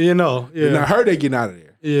 You know, Yeah. Now her they getting out of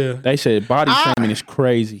there. yeah. They said body shaming is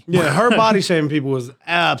crazy. Yeah, her body shaming people was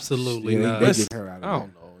absolutely Yeah, they nuts. get her out of I there.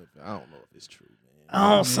 don't know if it's true, man.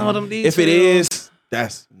 Oh, some of them details. If it is,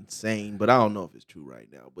 that's insane. But I don't know if it's true right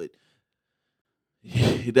now. But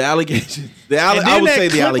the allegations, I would say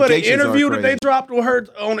the allegations the interview are that crazy. they dropped with her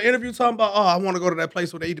on the interview talking about, I want to go to that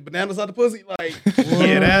place where they eat the bananas out the pussy. Like,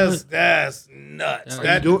 yeah, that's nuts.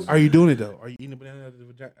 Are you doing it though? Are you eating a banana out of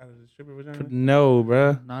the stripper vagina? No,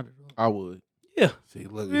 bruh. Not at all. I would. See,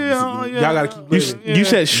 look, Yeah, y'all gotta keep living. Yeah. You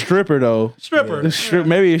said stripper though. stripper.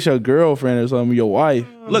 Maybe it's your girlfriend or something, your wife.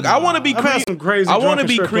 Look, I want to be I've had some crazy. I want to drunken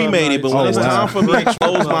be strip club cremated, but nights. when Oh, it's wow. time for me to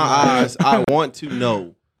close my eyes, I want to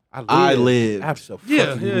know I live.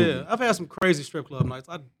 Yeah. I've had some crazy strip club nights.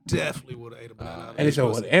 I definitely would have ate a banana. out of And it's that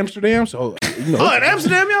in pussy. Amsterdam, so you know. Oh, in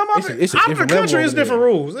Amsterdam, yeah, I'm out there. it's a Out of the different country, level it's over different there.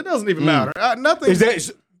 rules. It doesn't even matter. Nothing. Is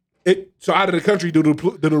that it? So out of the country, do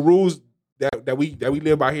the rules that we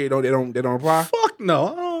live by here don't apply? Fuck no.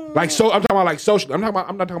 I don't- Like so, I'm talking about like social. I'm not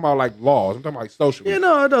talking about like laws. I'm talking about like social. Yeah,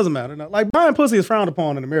 no, it doesn't matter. No. Like buying pussy is frowned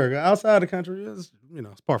upon in America. Outside the country, it's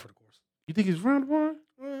it's par for the course. You think it's frowned upon?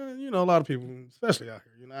 Well, a lot of people, especially out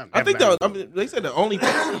here, I think they said the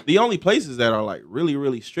only places that are like really,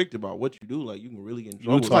 really strict about what you do, like you can really get in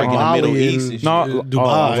trouble, talking like in the Bali Middle and- East and shit. No,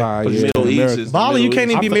 Dubai. Right, But yeah. Middle East is Bali, you Middle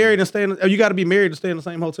can't even East. be married and stay in. You got to be married to stay in the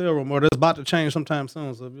same hotel room, or that's about to change sometime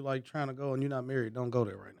soon. So if you're like trying to go and you're not married, don't go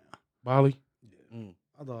there right now. Bali.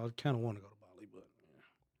 I thought I kind of want to go to Bali, but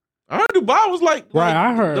I heard Dubai was like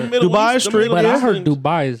I heard the Middle Dubai East, is the Middle But I East heard and-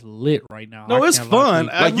 Dubai is lit right now. No, I it's can't lie to fun.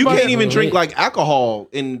 you. Like you Everybody- can't even drink lit. like alcohol,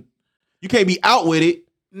 and you can't be out with it.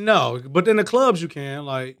 no. But in the clubs, you can.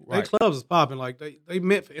 Like, they Right. clubs is popping. Like, they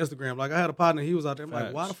meant for Instagram. Like, I had a partner, he was out there. I'm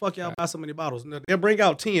like, why the fuck y'all buy so many bottles? No, they'll bring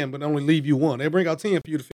out 10, but only leave you one. They bring out 10 for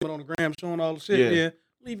you to film it on the gram, showing all the shit. Yeah. Yeah.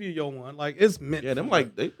 Leave you your one. Like, it's meant Yeah, them for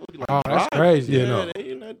like they be like, Oh, that's dry. crazy. Yeah, Yeah, no. they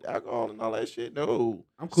ain't that alcohol and all that shit. No,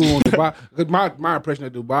 I'm cool on Dubai because my impression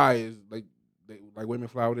of Dubai is like women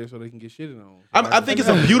fly over there so they can get shitted on. I think it's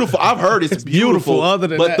a beautiful. I've heard it's beautiful, beautiful. other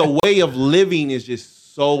than but that. the way of living is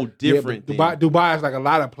just so different. Yeah, but Dubai is like a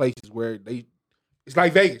lot of places where it's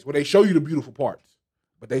like Vegas where they show you the beautiful parts,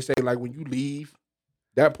 but they say like when you leave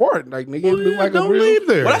that part, like nigga, it look like don't a real. leave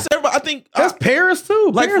there. Well, that's everybody. I think That's Paris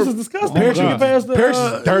too. like Paris for- is disgusting. Paris, You get past the, Paris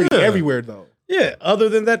is dirty yeah. everywhere though. Yeah, other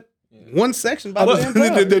than that one section by the, But damn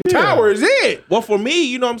the club. Yeah. tower is it. well for me,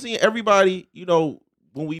 you know what I'm saying? Everybody, you know,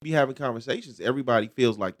 when we be having conversations, everybody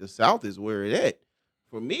feels like the South is where it at.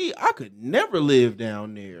 For me, I could never live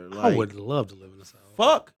down there. I Like, would love to live in the South.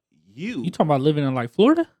 fuck you. You talking about living in like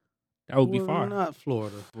Florida? That would be Well, fire. Not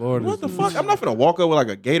Florida. What the fuck? I'm not gonna walk up with like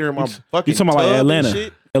a gator in my fucking. You talking about like tub and Atlanta?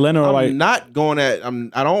 shit. Atlanta or I'm like not going at.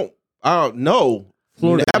 I don't know.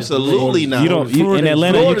 Florida. Absolutely not. You don't. In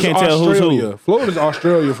Atlanta, you can't tell who's who. Florida's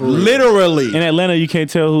Australia for real. Literally. In Atlanta, you can't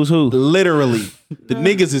tell who's who. Literally. The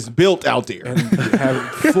niggas is built out there. And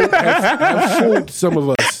have fooled some of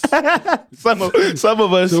us. Some of us. Some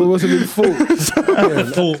of us have been fooled.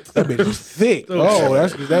 That bitch is thick. Oh,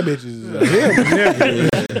 that bitch is him.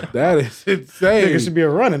 That is insane. Nigga should be a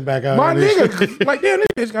running back out My here. nigga, like damn, this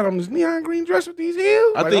bitch got on this neon green dress with these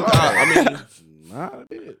heels. I Like, think. I mean. nah,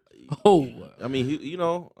 bitch. Oh, I mean,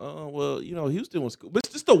 Houston was cool, but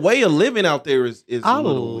it's just the way of living out there is I a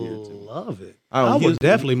little weird to me. love it. Oh, I would Houston-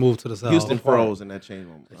 definitely move to the South. Houston froze and that changed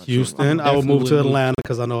my Houston. I would move to Definitely Atlanta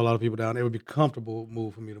because I know a lot of people down there. It would be a comfortable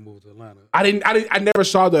move for me to move to Atlanta. I never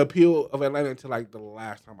saw the appeal of Atlanta until like the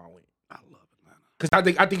last time I went. I love Atlanta.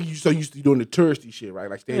 Because I think you're so used to doing the touristy shit, right?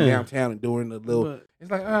 Like staying Yeah. downtown and doing the little. But It's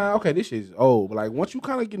like, okay, this shit's old. But like once you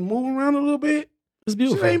kind of get moving around a little bit, it's shit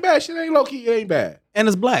beautiful. ain't bad. Shit ain't low key. It ain't bad. And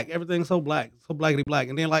it's black. Everything's so black. So blackity black.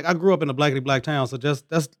 And then like I grew up in a blackity black town, so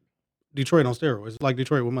that's Detroit on steroids. It's like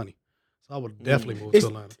Detroit with money. So I would definitely move to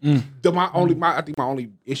Atlanta. I think my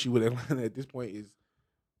only issue with Atlanta at this point is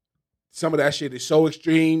some of that shit is so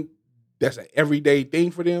extreme. That's an everyday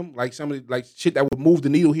thing for them. Like some of the, like shit that would move the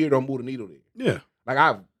needle here don't move the needle there. Yeah. Like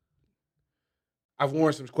I've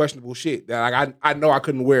worn some questionable shit that like I know I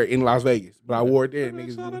couldn't wear it in Las Vegas, but I wore it there. And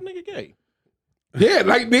Niggas saw that nigga gay. yeah,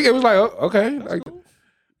 like nigga, it was like okay, like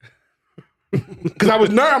because I was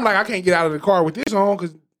nervous. I'm like I can't get out of the car with this on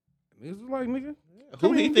because niggas was like nigga,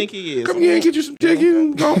 Who he think he is? come here and get you some chicken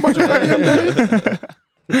and go on about your goddamn day.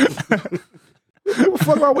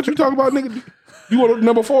 Fuck about what you talking about, nigga. You want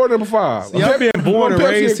number 4 or number 5? Y'all being born and Pepsi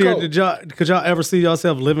raised here, Coke. could y'all ever see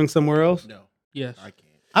yourself living somewhere else? No, yes. I can't.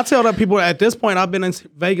 I tell that people at this point, I've been in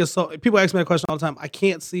Vegas, so people ask me that question all the time. I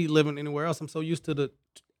can't see living anywhere else. I'm so used to the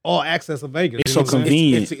all access of Vegas. It's You know so what I'm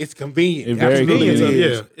saying? convenient. It's convenient. It's very Absolutely convenient. it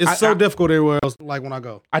is. Yeah, it's I- so I- difficult everywhere else. Like when I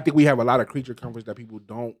go, I think we have a lot of creature comforts that people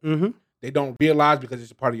don't they don't realize because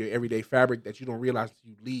it's a part of your everyday fabric that you don't realize until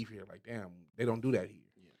you leave here. Like damn, they don't do that here.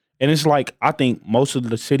 And it's like I think most of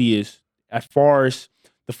the city is as far as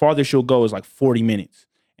the farthest you'll go is like 40 minutes,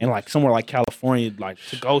 and like somewhere like California, like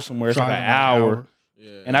to go somewhere it's like an hour,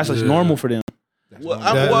 Yeah. and that's just normal for them. Well,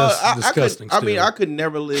 normal. That's disgusting I mean, still. I could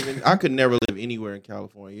never live anywhere in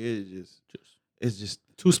California. It's just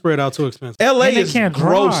too spread out, too expensive. LA And they is can't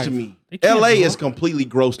gross drive. to me. They can't LA is drive. completely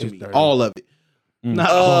gross to It's me. dirty. All of it. Not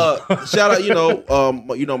all. Shout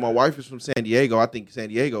out, my wife is from San Diego. I think San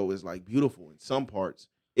Diego is like beautiful in some parts.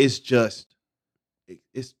 It's just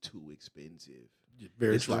it's too expensive.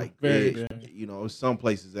 Very It's true. like Very, some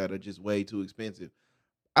places that are just way too expensive.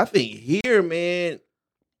 I think here, man.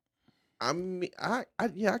 I mean, I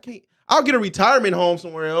can't. I'll get a retirement home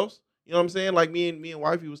somewhere else. You know what I'm saying? Like me and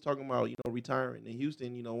wifey was talking about, retiring in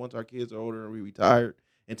Houston. Once our kids are older and we retired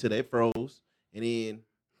until they froze, and then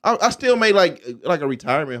I still made like a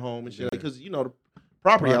retirement home and shit because the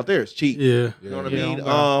property out there is cheap. Yeah. You know what Yeah, I mean?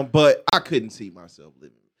 okay. But I couldn't see myself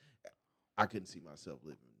living.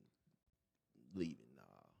 Leaving.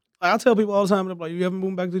 I tell people all the time, they're like, you ever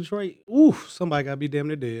moved back to Detroit? Ooh, somebody got to be damn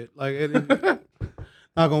near dead. Like,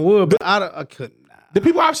 knock on wood, but I couldn't. Nah. The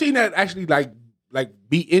people I've seen that actually like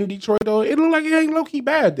be in Detroit though, it look like it ain't low key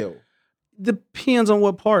bad though. Depends on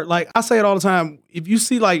what part. Like, I say it all the time. If you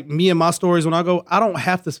see, like, me and my stories when I go, I don't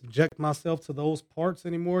have to subject myself to those parts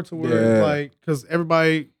anymore to where, Yeah. like, because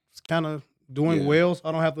everybody's kind of doing Yeah. well, so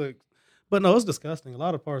I don't have to. But no, it's disgusting. A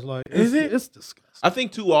lot of parts, like, Is it? It's disgusting. I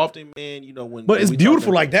think too often, man. When But it's we beautiful,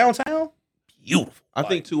 talking- like downtown. Beautiful. I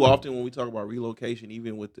think too often when we talk about relocation,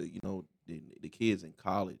 even with the the kids in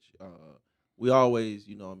college, we always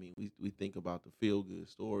we think about the feel good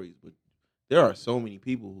stories, but there are so many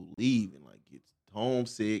people who leave and like get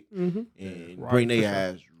homesick Mm-hmm. and Right, bring for their sure.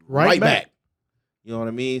 ass Right right back. back. You know what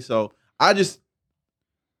I mean? So as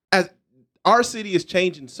our city is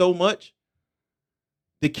changing so much,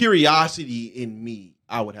 the curiosity in me,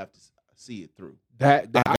 I would have to see it through. That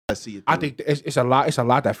I gotta see it through. I think it's a lot. It's a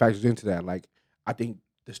lot that factors into that. Like I think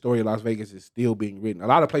the story of Las Vegas is still being written. A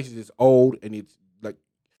lot of places it's old and it's like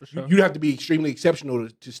For sure. you have to be extremely exceptional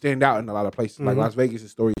to stand out in a lot of places. Like Mhm. Las Vegas, the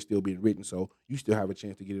story is still being written, so you still have a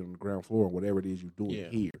chance to get it on the ground floor or whatever it is you're doing Yeah.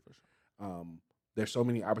 here. There's so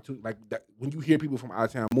many opportunities. Like that, when you hear people from out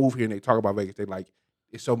of town move here and they talk about Vegas, they like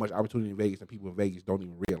it's so much opportunity in Vegas, and people in Vegas don't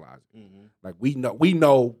even realize it. Mhm. Like we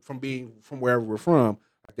know from being from wherever we're from,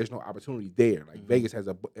 like there's no opportunity there. Like Vegas has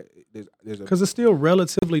there's a Because it's still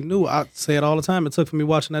relatively new. I say it all the time. It took for me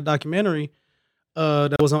watching that documentary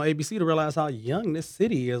that was on ABC to realize how young this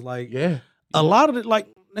city is. Like, yeah. a lot of it, like,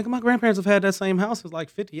 nigga, my grandparents have had that same house since like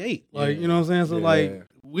 58. Like, you know what I'm saying? So, Yeah. like,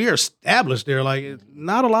 we're established there. Like,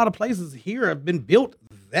 not a lot of places here have been built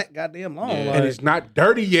that goddamn long. Yeah. Like, And it's not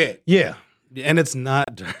dirty yet. yeah, and it's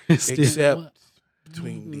not dirty. It's still- Except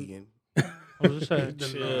between D and I was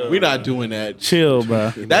just saying. We're not doing that. Chill,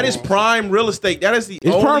 bro. That is prime real estate. That is the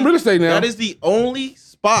It's only, prime real estate now. That is the only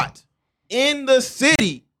spot in the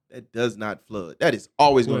city that does not flood. That is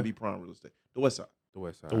always going to be prime real estate. The West Side. the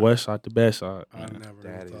West Side. The west side, the best side. I never That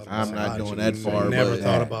thought is- about I'm not that. doing that far, Never but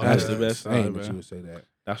thought about that's that. the best Insane side, that you man. would say that.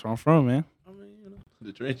 That's where I'm from, man. I mean, you know.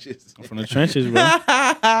 The trenches. I'm from the trenches, bro.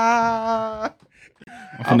 I'm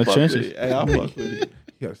from the trenches. Hey, I'll fuck with it.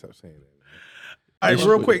 You gotta stop saying that. All right, Yes,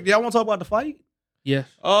 real we- quick, do y'all want to talk about the fight? Yes.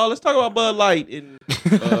 Let's talk about Bud Light. And,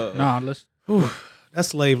 Nah, let's. That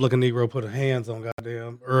slave-looking Negro put hands on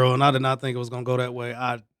goddamn Earl, and I did not think it was gonna go that way.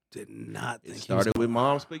 I did not think it he started was with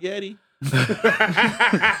Mom Spaghetti.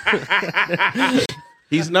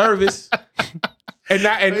 He's nervous. And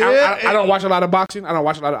I don't watch a lot of boxing. I don't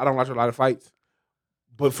watch a lot of fights.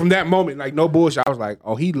 But from that moment, like no bullshit, I was like,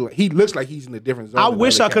 oh, he looks like he's in a different zone. I than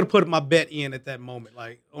wish the I other could have put my bet in at that moment,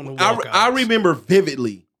 like on the I walkout. remember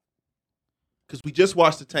vividly because we just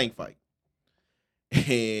watched the Tank fight,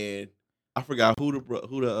 and I forgot who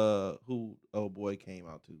old boy came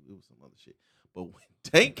out to. It was some other shit. But when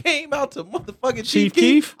Tank came out to motherfucking Chief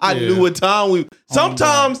Keef, I Yeah. knew what time we.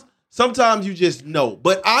 Sometimes you just know.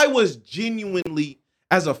 But I was genuinely,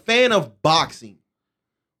 as a fan of boxing,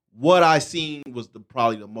 what I seen was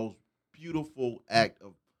probably the most beautiful act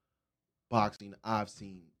of boxing I've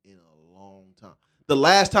seen in a long time. The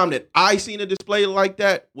last time that I seen a display like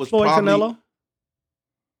that was Floyd probably Canelo.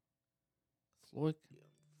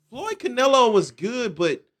 Floyd Canelo was good,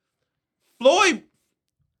 but Floyd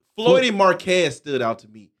and Marquez stood out to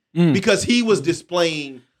me because he was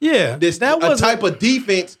displaying Yeah, a type of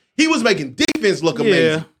defense. He was making defense look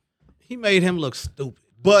amazing. He made him look stupid.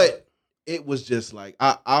 But it was just like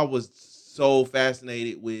I was so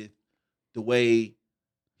fascinated with the way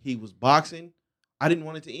he was boxing. I didn't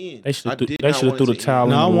want it to end. They should I have did not threw want the it to end. towel in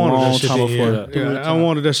No, I a wanted long that shit time to before end. that. Yeah, I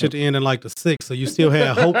wanted that shit to end in like the 6th, so you still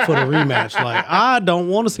had hope for the rematch. Like, I don't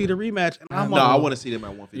want to see the rematch. And I'm No, I on- want to see them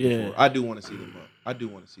at 154. Yeah. I do want to see them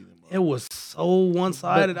up. It was so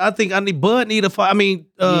one-sided. I think Bud need a fight. I mean,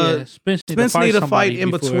 Spence Spence need a fight somebody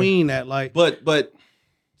in before- between that. Like, But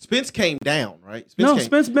Spence came down, right?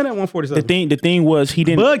 Spence been at 147. The thing was he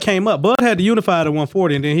didn't. Bud came up. Bud had the unified at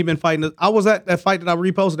 140, and then he been fighting. I was at that fight that I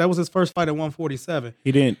reposted. That was his first fight at 147.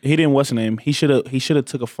 He didn't. What's the name? He should have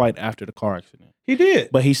took a fight after the car accident. He did.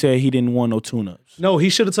 But he said he didn't want no tune-ups. No, he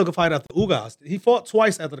should have took a fight after Ugas. He fought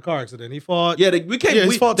twice after the car accident. He fought. Yeah, we can't. Yeah,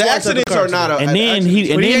 he's fought the twice at the accidents car are not. accident. And then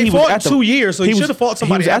he But he ain't was fought at the 2 years, so he should have fought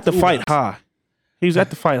somebody He was at the after fight Ugas. high. He was at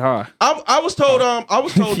the fight high. I was told. I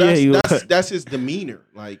was told Yeah, he that's his demeanor.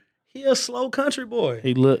 Like He a slow country boy.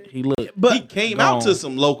 He looked. But he came gone. out to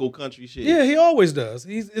some local country shit. yeah, he always does.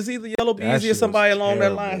 It's either Yellow That Beezy or shit somebody was along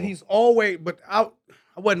that line. terrible. He's always. But I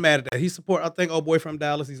wasn't mad at that. He support. I think old boy from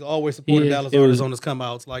Dallas. He's always supported Yeah, Dallas it artists was- on his come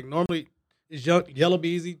outs. Like normally, it's Yellow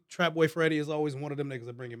Beezy, Trap Boy Freddy is always one of them niggas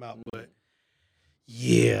that bring him out. But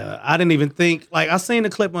yeah, I didn't even think. Like I seen the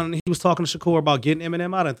clip when he was talking to Shakur about getting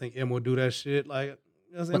Eminem. I didn't think M would do that shit. Like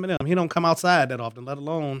that's Eminem. He don't come outside that often, let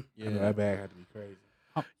alone. I know that bag had to be crazy.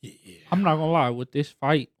 I'm not gonna lie. With this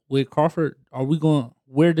fight with Crawford,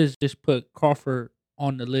 where does this put Crawford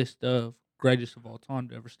on the list of greatest of all time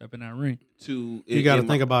to ever step in that ring? You got to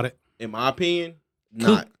think about it. In my opinion,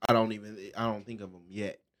 not. I don't think of him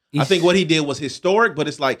yet. I think what he did was historic, but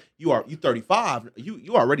it's like you 35.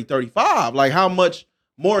 You already 35. Like how much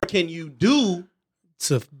more can you do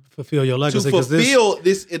To fulfill your to legacy, 'cause fulfill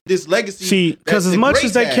this legacy? See, because that as the much as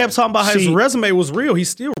greats they had? kept talking about how his See- resume was real, he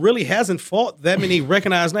still really hasn't fought that many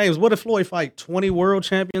recognized names. What if Floyd fight 20 world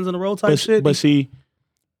champions in a row type shit? But see,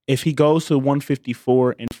 if he goes to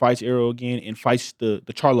 154 and fights Arrow again and fights the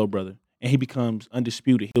Charlo brother and he becomes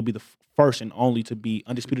undisputed, he'll be the first and only to be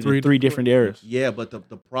undisputed in three different eras. Yeah, but the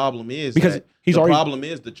problem is Because that he's the already- problem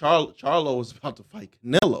is the Charlo is about to fight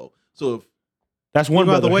Canelo. So if That's one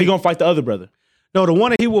By the brother. way- He gonna fight the other brother. no, the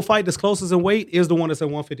one that he will fight that's closest in weight is the one that's at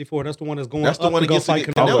 154. That's the one that's going that's the up one to go against fight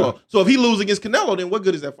Canelo. Canelo. So if he loses against Canelo, then what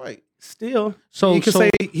good is that fight? Still, So- you can so- say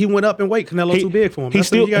he went up in weight. Canelo He- too big for him. he That's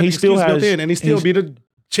still- he got he the still excuse built has- in, and he still he's- be the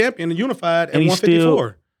champion and unified at and he's still-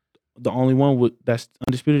 154. The only one that's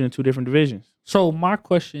undisputed in two different divisions. So my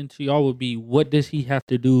question to y'all would be, what does he have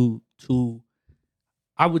to do to,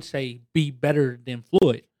 I would say, be better than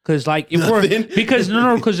Floyd? Because like if Nothing.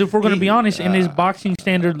 because if we're gonna be honest, in his boxing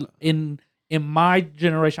standard in my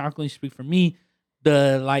generation, I can only speak for me.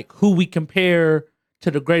 The like who we compare to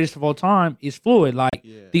the greatest of all time is Floyd. Like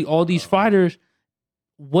all these fighters.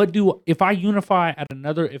 If I unify at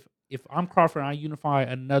another if I'm Crawford and I unify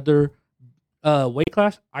another weight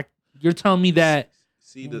class, you're telling me that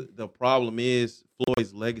See, the problem is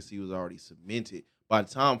Floyd's legacy was already cemented. By the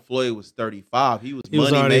time Floyd was 35, he was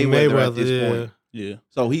Money already Mayweather at this yeah. point. Yeah.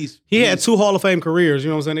 So he had 2 Hall of Fame careers. You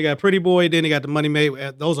know what I'm saying? They got Pretty Boy, then he got the Money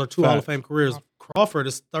Mayweather. Those are 2 Hall of Fame careers. Crawford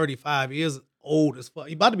is 35. He is old as fuck.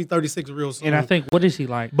 He about to be 36 real soon. And I think, what is he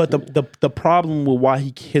like? But the problem with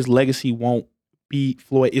why his legacy won't beat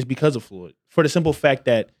Floyd is because of Floyd. For the simple fact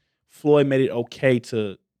that Floyd made it okay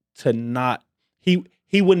to not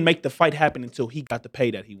he wouldn't make the fight happen until he got the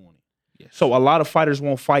pay that he wanted. Yeah. So a lot of fighters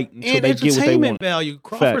won't fight until and they get what they want. Value.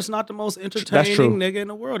 Crawford's not the most entertaining nigga in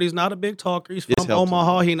the world. He's not a big talker. He's from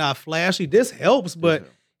Omaha. He's not flashy. This helps, but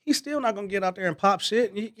he's still not gonna get out there and pop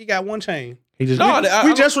shit. He got one chain. He just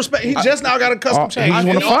we just respect. He just now got a custom chain. He just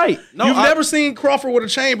want to fight. You've never seen Crawford with a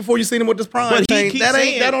chain before. You seen him with this prime chain.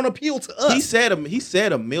 That don't appeal to us. He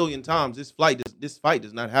said a million times this fight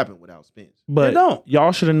does not happen without Spence. But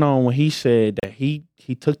y'all should have known when he said that he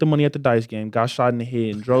took the money at the dice game, got shot in the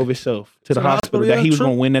head, and drove himself to the hospital that he was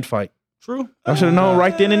going to win that fight. True. I should have known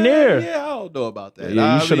right then and there. Yeah, I don't know about that.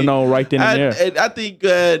 Yeah, you should have known right then and there. I think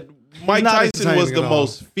Mike Tyson was the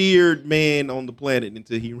most feared man on the planet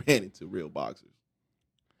until he ran into real boxers.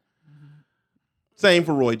 Same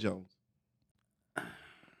for Roy Jones.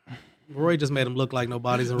 Roy just made him look like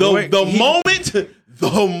nobody's. The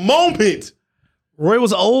moment Roy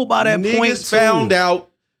was old by that point. Niggas found out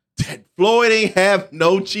that Floyd ain't have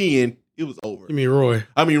no chin, it was over. You mean Roy?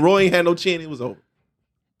 I mean, Roy ain't had no chin, it was over.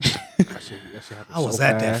 I was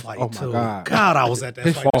at that fight too. God, I was at that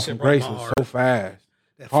his fight. fall from grace was so fast.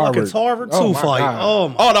 That fucking Harvard 2 fight. God. Oh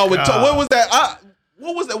my no! God. What was that?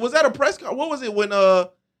 What was that? Was that a press conference? What was it when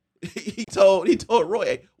he told Roy,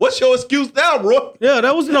 hey, "What's your excuse now, Roy?" Yeah,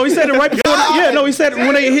 that was he said it right before. He said it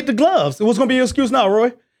when they hit the gloves. It was gonna be your excuse now,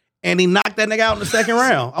 Roy. And he knocked that nigga out in the second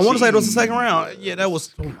round. I want to say it was the second round. Yeah, that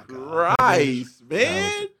was. Oh my God. Christ,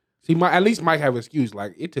 man. See, at least Mike have an excuse.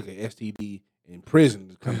 Like, it took an STD in prison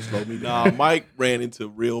to come slow me down. Nah, Mike ran into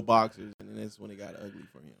real boxers, and that's when it got ugly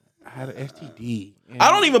for him. I had an STD.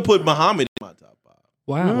 I don't even put Muhammad in my top 5.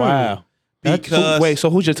 Wow. Because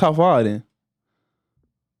so who's your top 5 then?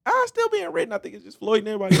 I'm still being written. I think it's just Floyd and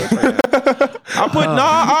everybody else right now.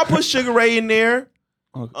 I'll put Sugar Ray in there.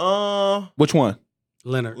 Which one?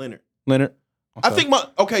 Leonard. Okay. I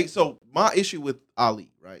think so my issue with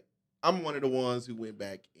Ali, right? I'm one of the ones who went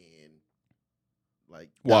back and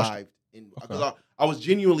dived in because I was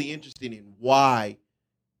genuinely interested in why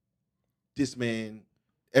this man,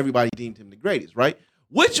 everybody deemed him the greatest, right?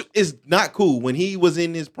 Which is not cool. When he was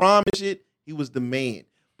in his prime and shit, he was the man.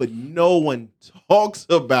 But no one talks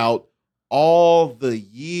about all the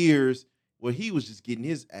years where he was just getting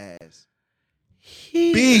his ass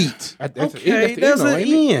beat. That's There's the an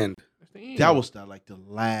end. That was the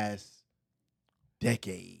last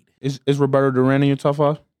decade. Is Roberto Duran in your top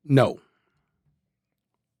 5? No.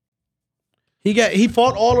 He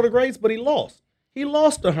fought all of the greats, but he lost. He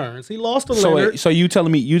lost to Hearns. He lost to Leonard. So you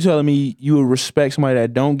telling me you would respect somebody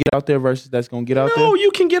that don't get out there versus that's gonna get out there? No,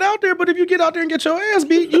 you can get out there, but if you get out there and get your ass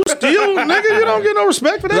beat, you still nigga, you don't get no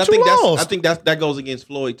respect for that. I think that goes against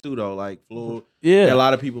Floyd too, though. Like Floyd, a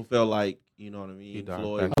lot of people felt like, you know what I mean.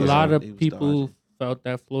 Floyd, a lot of people felt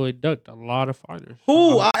that Floyd ducked a lot of fighters.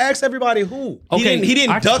 Who? I asked everybody who. Okay, he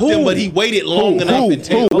didn't duck them, but he waited long enough.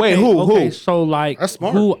 Who? So that's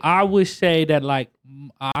smart. who I would say that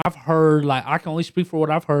I've heard, I can only speak for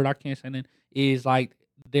what I've heard. I can't say that is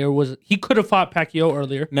he could have fought Pacquiao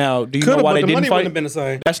earlier. Now, do you know why they didn't fight? Have been the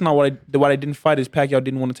same. That's not why they didn't fight. Is Pacquiao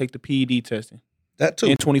didn't want to take the PED testing. That too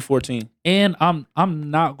in 2014. And I'm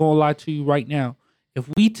not gonna lie to you right now. If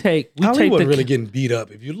we take Ali wasn't really getting beat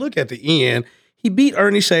up. If you look at the end, he beat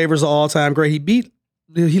Ernie Shavers, all time great.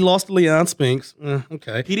 He lost to Leon Spinks.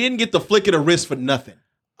 Okay, he didn't get the flick of the wrist for nothing.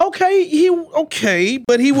 Okay,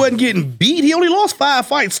 but he wasn't getting beat. He only lost 5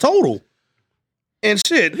 fights total. And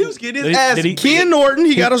shit, he was getting his ass beat. Ken Norton,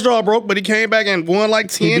 he got his jaw broke, but he came back and won 10.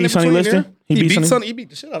 He beat Sonny Liston. He beat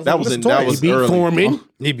the shit out of that was he beat early. Foreman.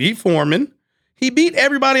 He beat Foreman. He beat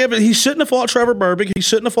everybody. He shouldn't have fought Trevor Burbick. He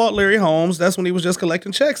shouldn't have fought Larry Holmes. That's when he was just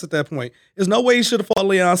collecting checks at that point. There's no way he should have fought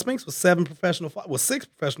Leon Spinks with 6 professional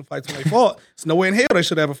fights when they fought. There's no way in hell they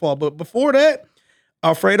should have ever fought. But before that,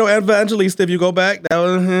 Alfredo Evangelista, if you go back, that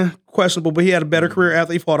was questionable, but he had a better career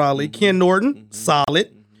after he fought Ali. Ken Norton,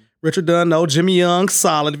 solid. Richard Dunn, no. Jimmy Young,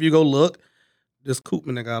 solid if you go look. This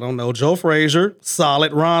Koopman nigga, I don't know. Joe Frazier,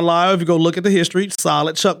 solid. Ron Lyle, if you go look at the history,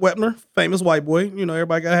 solid. Chuck Wepner, famous white boy. You know,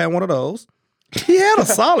 everybody got to have one of those. He had a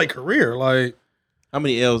solid career. How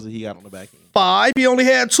many L's did he got on the back end? 5. He only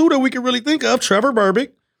had 2 that we could really think of. Trevor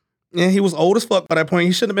Burbick, and he was old as fuck by that point.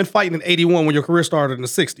 He shouldn't have been fighting in 81 when your career started in the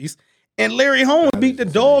 60s. And Larry Holmes beat the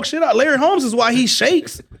dog shit out. Larry Holmes is why he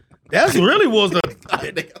shakes. That's really was the.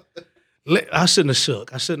 I shouldn't have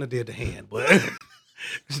shook. I shouldn't have did the hand, but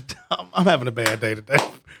I'm having a bad day today.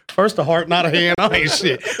 First a heart, not a hand. I ain't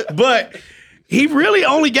shit. But he really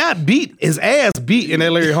only got beat, his ass beat in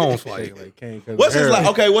that Larry Holmes fight. What's his like?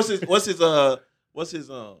 Okay, what's his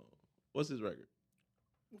record?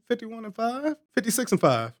 51-5,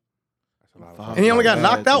 56-5. And he only got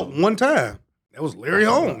knocked out one time. That was Larry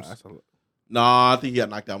Holmes. Nah, I think he got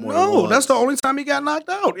knocked out more than No, once. that's the only time he got knocked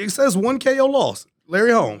out. It says 1 KO loss.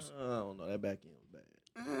 Larry Holmes. I don't know. That back end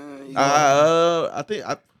was bad.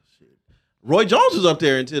 Shit. Roy Jones was up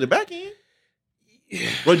there until the back end.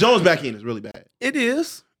 Roy Jones' back end is really bad. It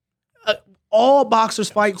is. All boxers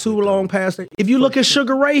fight too long past it. If you look at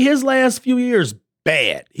Sugar Ray, his last few years,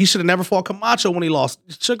 bad. He should have never fought Camacho when he lost.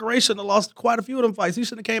 Sugar Ray shouldn't have lost quite a few of them fights. He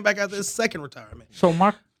should have came back after his second retirement. So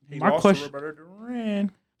my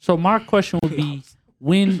question. So my question would be,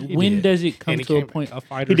 when does it come to a point a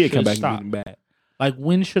fighter should stop? Bad. Like,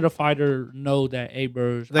 when should a fighter know that, hey,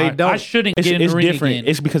 bro, They don't. I shouldn't get in the It's ring different. again?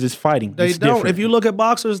 It's because it's fighting. They It's don't. different. If you look at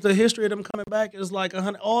boxers, the history of them coming back is like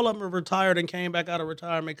 100. All of them are retired and came back out of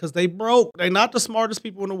retirement because they broke. They're not the smartest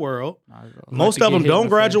people in the world. Most of them don't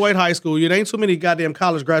graduate high school. You ain't too many goddamn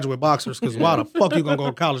college graduate boxers because why the fuck you gonna go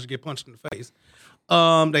to college to get punched in the face?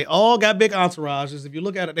 They all got big entourages. If you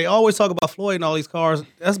look at it, they always talk about Floyd and all these cars.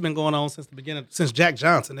 That's been going on since the beginning, since Jack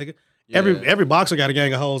Johnson, nigga. Yeah. Every boxer got a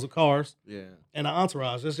gang of hoes with cars. Yeah. And an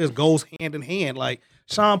entourage. This just goes hand in hand. Like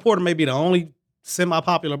Sean Porter may be the only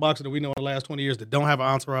semi-popular boxer that we know in the last 20 years that don't have an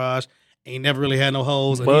entourage. Ain't never really had no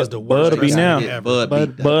hoes. And he's the worst Bud will be wrestler now. ever. Bud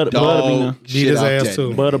Bud will be now. Beat his ass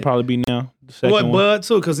too. Bud will probably be now. The second What one. Bud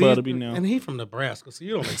too? Because Bud will be now. and he from Nebraska, so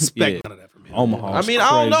you don't expect Yeah. none of that from him. Omaha. I mean, I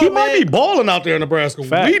don't know, He man. might be balling out there in Nebraska.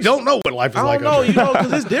 Facts. We don't know what life is I like. don't know, out there.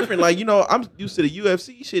 because it's different. Like, I'm used to the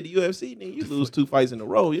UFC shit. The UFC, nigga, you lose 2 fights in a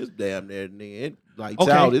row, it's damn near, nigga. It lights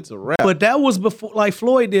Okay. out. It's a wrap. But that was before, like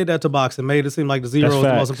Floyd did that to boxing, made it seem like the zero That's was the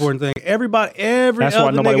most facts. important thing. Every That's why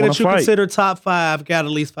other nobody nigga wanna that you fight. consider top 5 got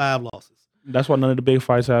at least 5 losses. That's why none of the big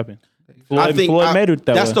fights happen. I think Floyd made it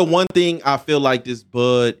that that's way. the one thing I feel like this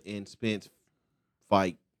Bud and Spence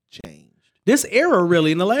fight changed. This era,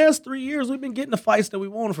 really, in the last 3 years, we've been getting the fights that we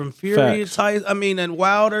wanted from Fury, Facts. Tyson, and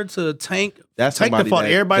Wilder to Tank. That's Tank somebody fought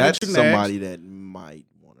everybody that's that you can somebody that might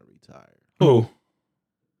want to retire. Who?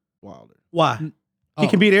 Wilder. Why? He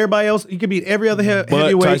can beat everybody else. He can beat every other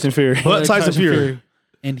heavyweight. Tyson Fury. But Tyson Fury.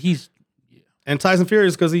 And he's And Tyson Fury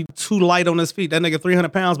is because he's too light on his feet. That nigga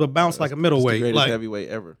 300 pounds, but bounced like a That's the middleweight. greatest Like, heavyweight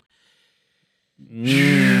ever.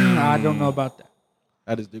 I don't know about that.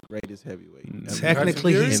 That is the greatest heavyweight. ever.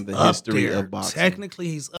 technically, he's in the up history there. of boxing. Technically,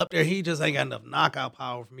 he's up there. He just ain't got enough knockout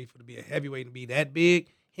power for me to be a heavyweight and be that big.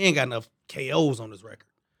 He ain't got enough KOs on his record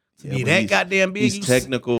to Yeah, be but that he's- goddamn big. He's You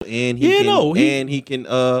technical and Yeah, he can no, he- and he can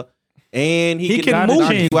He can Got move. a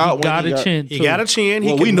chin. you out He when got he a got- chin. He too. got a chin. He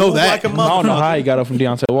Well, can we know move that. like a I don't know how motherfucker. he got up from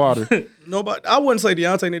Deontay Wilder. No, but I wouldn't say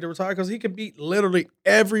Deontay need to retire because he could beat literally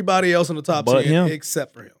everybody else in the top But 10 him.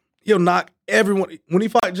 except for him. He'll knock everyone. When he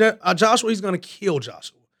fights Joshua, he's going to kill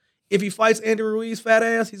Joshua. If he fights Andy Ruiz, fat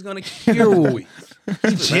ass, he's going to kill Ruiz.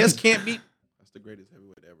 He just can't beat. That's the greatest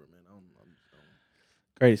heavyweight ever, man. I'm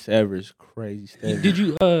Greatest ever is crazy stuff. Did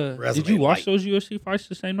you Resonate watch light. those UFC fights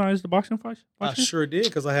the same night as the boxing fights? I sure did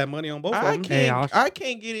because I had money on both of I them. Hey, I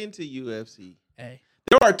can't get into UFC. Hey,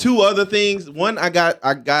 There are 2 other things. One I got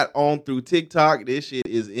on through TikTok. This shit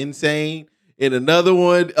is insane. And another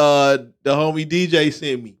one, the homie DJ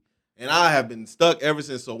sent me. And I have been stuck ever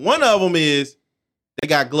since. So one of them is they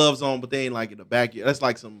got gloves on, but they ain't like in the backyard. That's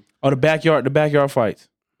like some, the backyard fights.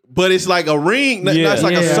 but it's like a ring. Yeah. That's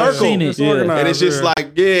like a Yeah, I've circle. seen it. Yeah. And it's just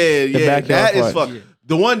like, yeah, backyard that is fight. fuck. Yeah.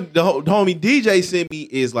 The one the homie DJ sent me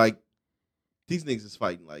is like, these niggas is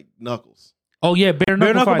fighting like knuckles. oh yeah, bare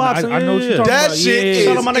knuckle, knuckle fighting. boxing, I know what yeah. you're talking That about. shit yeah. is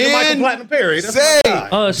Shout out my nigga Michael Platinum Perry. That's insane. my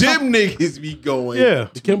guy. Them niggas be going. Yeah.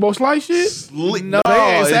 The Kimbo Slice shit? No,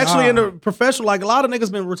 It's actually in the professional. Like a lot of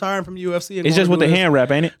niggas been retiring from UFC. And It's just with the hand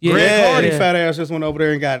wrap, ain't it? Yeah. Greg Yeah. Hardy, fat ass, just went over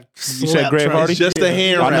there and got. You said Greg Hardy? It's just a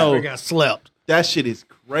hand I wrap. know. He got slept. That shit is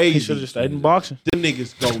crazy. He should have just stayed in boxing. Them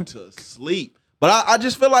niggas go to sleep. But I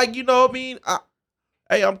just feel like, you know what I mean?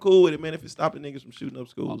 Hey, I'm cool with it, man. If it's stopping niggas from shooting up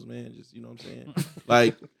schools, man. Just, you know what I'm saying?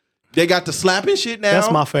 Like, they got the slapping shit now.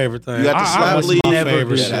 That's my favorite thing. You got the slap would league. never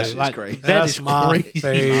favorite do shit. That that. shit's Like, crazy. that That's is my crazy.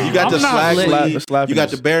 favorite. You got I'm the not slack letting- league. the slapping You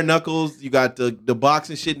got is- the bare knuckles. You got the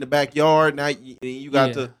boxing shit in the backyard. Now you got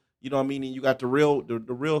Yeah. the, you know what I mean? And you got the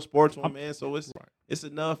real sports one, man. So it's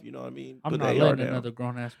enough, you know what I mean? I'm Put not that yard letting down. another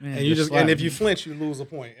grown ass man. And you just slap and if me. you flinch, you lose a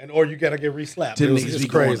point, or you gotta get re-slapped. Them It's niggas just be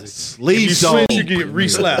going crazy. to sleep, If you dog. flinch, you get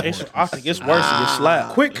re-slapped. I think it's worse to get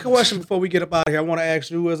slapped. Quick question before we get up out of here. I want to ask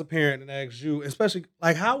you as a parent and ask you, especially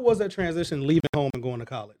like, how was that transition leaving home and going to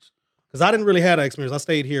college? Because I didn't really have that experience. I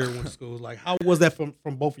stayed here and went to school. Like, how was that from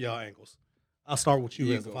both of y'all angles? I'll start with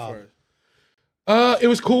you as a father. It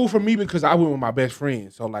was cool for me because I went with my best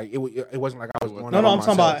friend. So like it wasn't like I was going. No, I'm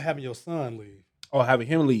talking about having your son leave. Oh, having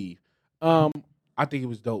him leave. I think it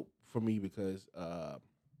was dope for me because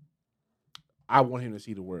I want him to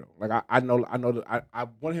see the world. Like I know that I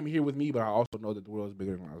want him here with me, but I also know that the world is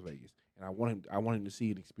bigger than Las Vegas, and I want him to see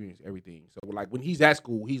and experience everything. So like when he's at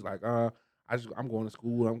school, he's like, I'm going to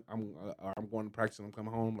school. I'm going to practice and I'm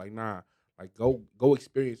coming home. Like nah, like go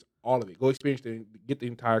experience all of it. Go experience get the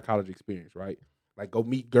entire college experience, right? Like go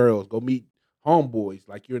meet girls, go meet homeboys.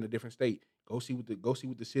 Like you're in a different state. Go see what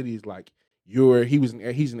the city is like. He's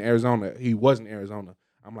in Arizona. He was in Arizona.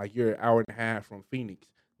 I'm like, you're an hour and a half from Phoenix.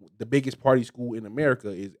 The biggest party school in America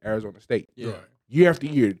is Arizona State. Yeah. Year after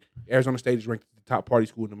year, Arizona State is ranked the top party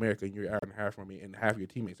school in America, and you're an hour and a half from it, and half of your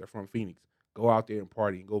teammates are from Phoenix. Go out there and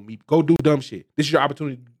party and go do dumb shit. This is your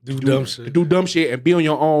opportunity to do dumb shit and be on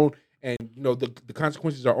your own. And the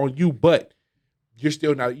consequences are on you, but you're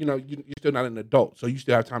still not you're still not an adult, so you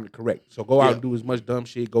still have time to correct. So go out and do as much dumb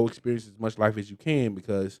shit, go experience as much life as you can,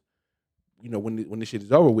 because when this shit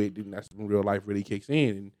is over with, then that's when real life really kicks in.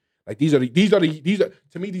 And like these are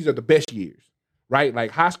to me, these are the best years, right?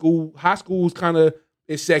 Like high school's kind of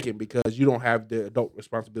is second because you don't have the adult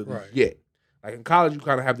responsibilities yet. Like in college, you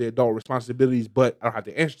kind of have the adult responsibilities, but I don't have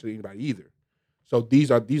to answer to anybody either. So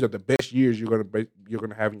these are the best years you're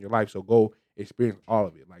gonna have in your life. So go experience all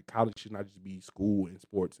of it. Like college should not just be school and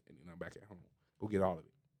sports and back at home. Go get all of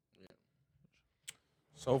it. Yeah.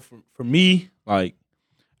 So for me, like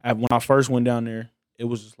when I first went down there, it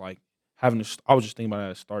was just like I was just thinking about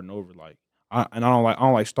it as starting over. Like I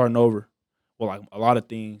don't like starting over. Well, like a lot of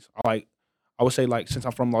things. I would say, like, since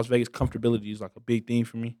I'm from Las Vegas, comfortability is like a big thing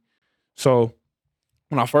for me. So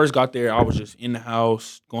when I first got there, I was just in the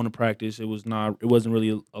house, going to practice. It wasn't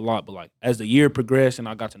really a lot, but like as the year progressed and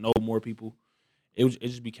I got to know more people, it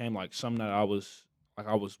just became like something that I was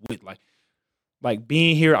with. Like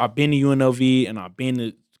being here, I've been to UNLV and I've been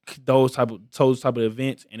to those type of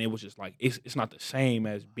events, and it was just like it's not the same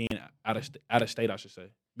as being out of state, I should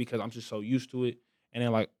say, because I'm just so used to it. And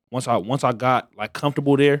then like once I got like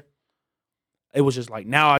comfortable there, it was just like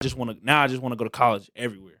now I just want to go to college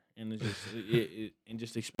everywhere. And it's just and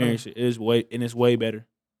just experience it. It's way better.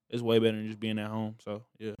 It's way better than just being at home. So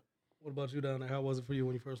yeah. What about you down there? How was it for you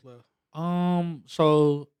when you first left?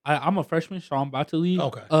 So I'm a freshman, so I'm about to leave.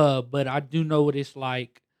 Okay. But I do know what it's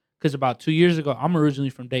like because about 2 years ago, I'm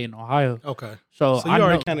originally from Dayton, Ohio. Okay. So you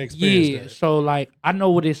already kind of experienced that. So like I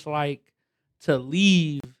know what it's like to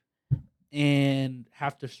leave and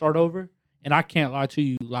have to start over. And I can't lie to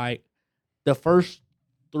you, like the first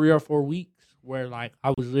 3 or 4 weeks where like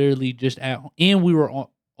I was literally just at home, and we were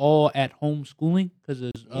all at home schooling because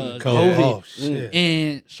of COVID. Oh, shit.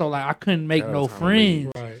 And so like I couldn't make no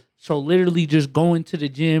friends. Right. So literally just going to the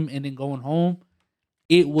gym and then going home,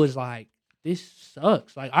 it was like, this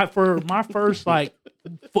sucks. Like for my first like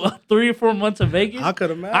 3 or 4 months of Vegas, I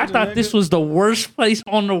could imagine. I thought this was the worst place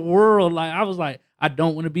on the world. Like I was like, I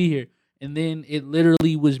don't want to be here. And then it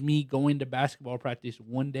literally was me going to basketball practice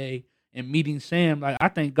one day and meeting Sam. Like I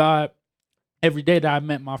thank God every day that I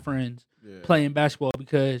met my friends playing basketball,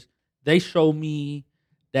 because they showed me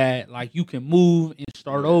that like you can move and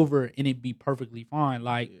start over and it'd be perfectly fine.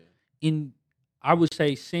 Like I would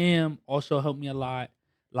say Sam also helped me a lot.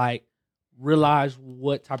 Like realize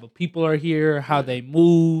what type of people are here, how they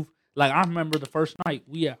move. Like I remember the first night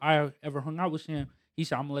I ever hung out with Sam. He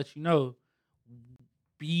said, "I'm gonna let you know,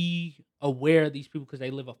 be aware of these people because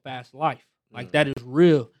they live a fast life. Like that is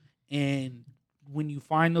real. And when you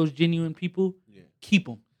find those genuine people, keep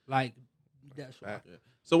them. Like that's right."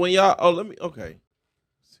 So when y'all,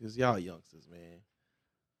 because y'all youngsters, man,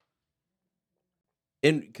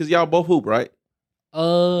 and because y'all both hoop, right?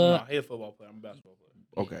 No, he's a football player. I'm a basketball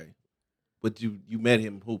player. Okay, but you met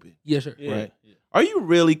him hooping. Yes, sir. Yeah. Right. Yeah. Are you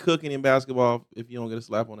really cooking in basketball if you don't get a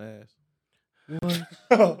slap on the ass?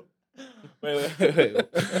 What?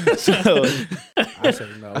 Wait. So I say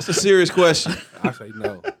no. That's a serious question. I say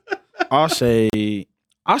no. I say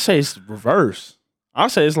it's reverse. I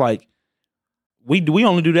say it's like we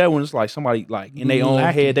only do that when it's like somebody like in their own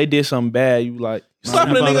head they did something bad. You like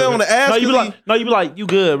Slapping a nigga on the ass. No, you be like, you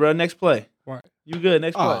good, bro. Next play. Right. You good.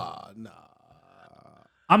 Next play. Nah.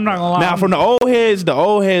 I'm not gonna lie. Now from the old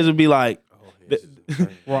heads would be like,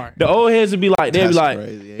 right. the old heads would be like, they'd be like,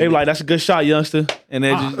 crazy, that's a good shot, youngster. And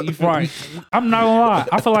then just right. I'm not gonna lie.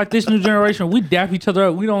 I feel like this new generation, we dap each other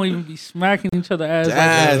up. We don't even be smacking each other ass.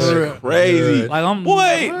 That's like that. crazy. Like I'm.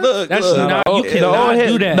 Wait, look. That's look. not. You cannot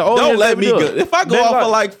do that. Don't let me go. If I go off for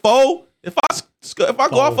like 4, if I if I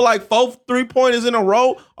go off for like 4 3-pointers in a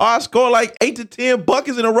row, or I score like 8 to 10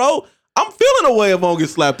 buckets in a row, I'm feeling a way if I don't get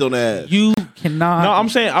slapped on the ass. You cannot. No, I'm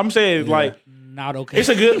saying like not okay. it's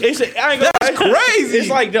a good. I ain't gonna, That's crazy. It's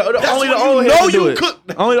like the That's only when the old you heads know do you it. cook.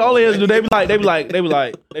 Only the old heads do. They be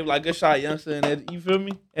like, good shot, youngster, and that, you feel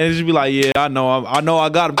me? And it just be like, yeah, I know I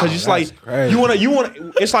got him because it's like crazy. you wanna.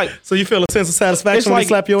 It's like So you feel a sense of satisfaction It's when like- they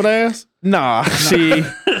slap you on the ass? nah, see,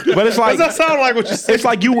 but it's like Does that sound like what you said?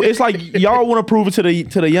 it's like y'all want to prove it to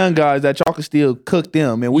the young guys that y'all can still cook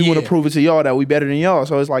them, and we want to prove it to y'all that we better than y'all.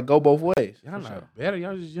 So it's like go both ways. Y'all not better.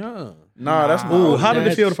 Y'all just young. Nah, that's Ooh, not. how did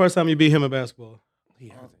it feel the first time you beat him in basketball?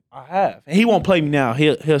 I have. And he won't play me now.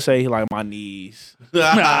 He'll say he like my knees.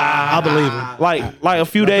 I believe him. Like a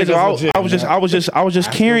few days ago, legit, I was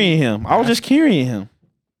just carrying him. I was just carrying him.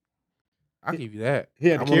 I'll give you that. He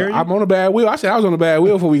had to carry you? I'm on a bad wheel. I said I was on a bad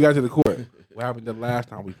wheel before we got to the court. What happened the last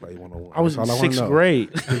time we played 1-on-1? I was in That's all I wanna 6th know. grade.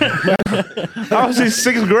 I was in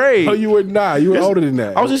 6th grade. No, you were not. You were older than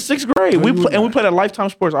that. I was in 6th grade. No, you were We not. played at Lifetime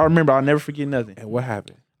Sports. I remember. I'll never forget nothing. And what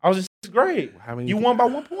happened? I was in 6th grade. How many? You won by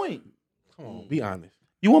 1 point. Come on, be honest.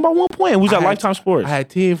 You won by 1 point. We was I at had- Lifetime Sports. I had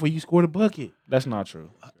 10 for you scored a bucket. That's not true.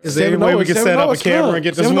 Is there any way we can set up a camera and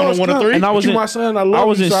get this 1-on-1 to 3? And I was you in my son. I love I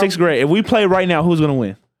was you, in so 6th grade. If we play right now, who's gonna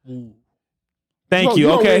win? Thank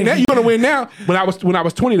you. Okay. You're gonna win now. When I was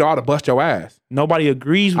 20, though, I'd have bust your ass. Nobody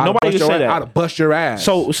agrees. I'd Nobody have can bust say your ass. I'd that. have bust your ass.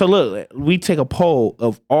 So look, we take a poll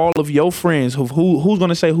of all of your friends who's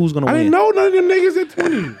gonna say who's gonna I win. didn't know none of them niggas at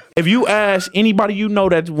 20. If you ask anybody you know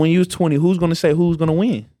that when you was 20, who's gonna say who's gonna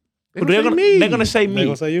win? They're gonna say me. They're gonna say They me.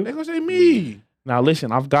 gonna say you? They gonna say me. Now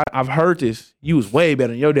listen, I've heard this. You was way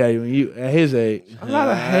better than your daddy when you at his age. A lot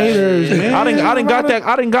of haters, man. I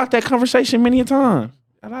didn't got that conversation many a time.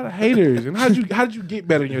 A lot of haters. And how did you get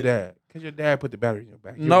better than your dad? Because your dad put the battery in your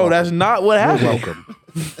back. You're No, welcome. that's not what You're happened.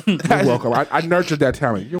 welcome. You're welcome. I nurtured that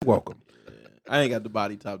talent. You're welcome. I ain't got the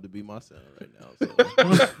body type to be my son right now.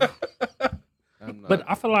 So. I'm not. But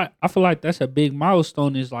I feel like that's a big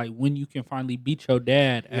milestone. Is like when you can finally beat your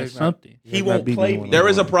dad at it's not- something. He won't play me. there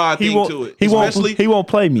is a pride thing to it. He Especially, won't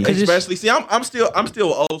play me. especially. See, I'm still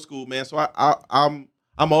old school, man. So I'm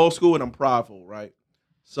old school and I'm prideful, right?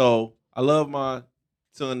 So I love my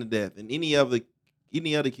son to death, and any other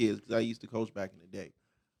kids because I used to coach back in the day.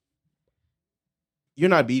 You're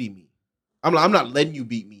not beating me. I'm not letting you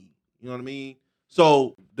beat me. You know what I mean?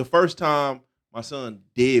 So the first time my son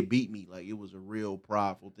did beat me, like it was a real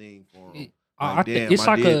prideful thing for him. Like, damn, it's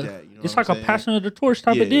I like did that. You know it's what like I'm a saying? passing of the torch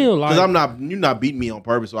type of deal. Like Because you're not beating me on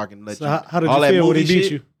purpose, so I can let So you. how did all you that feel when he movie beat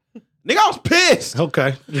shit. you? Nigga, I was pissed.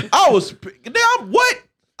 Okay. What?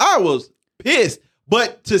 I was pissed.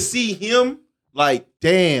 But to see him, like,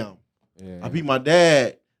 damn, I beat my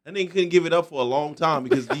dad. That nigga couldn't give it up for a long time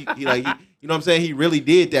because he you know what I'm saying? He really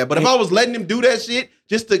did that. But if I was letting him do that shit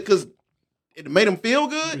just because it made him feel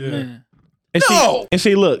good, man. And No!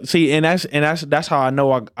 that's how I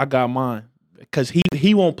know I got mine. Because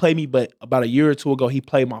he won't play me, but about a year or two ago he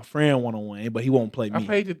played my friend 1-on-1, but he won't play me. We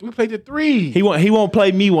played the 3. He won't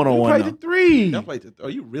play me 1-on-1. We played the 3. y'all played the,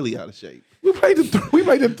 you really out of shape. We played the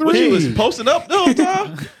 3. When he was posting up the whole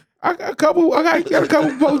time. I got a couple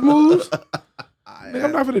post moves. Nigga,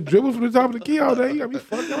 I'm not finna dribble from the top of the key all day. You got me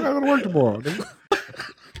fucked up. I gotta go to work tomorrow. Nigga.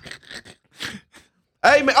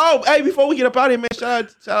 Hey man, before we get up out of here, man,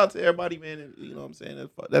 shout out to everybody, man. And, you know what I'm saying?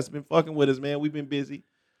 That's been fucking with us, man. We've been busy.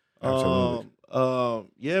 Absolutely.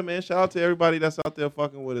 Yeah, man. Shout out to everybody that's out there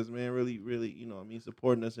fucking with us, man. Really, really, you know what I mean,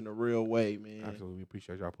 supporting us in a real way, man. Absolutely. We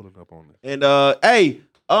appreciate y'all pulling up on this. And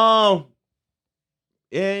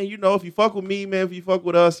and you know, if you fuck with me, man, if you fuck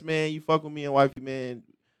with us, man, you fuck with me and wifey, man.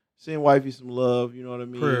 Send wifey some love, you know what I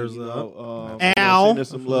mean? Prayers you up. know, Ow. send her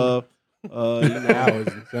some love. You know, That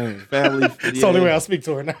was insane. family. It's the only way I speak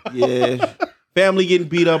to her now. Yeah. Family getting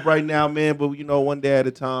beat up right now, man. But you know, one day at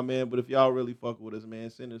a time, man. But if y'all really fuck with us, man,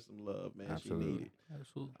 send her some love, man. Absolutely. She need it.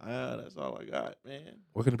 Absolutely. That's all I got, man.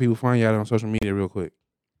 Where can the people find y'all on social media real quick?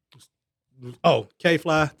 Oh,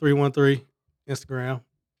 KFly313 Instagram.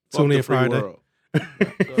 Fuck Tune the in free Friday. world.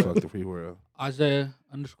 Fuck the free world.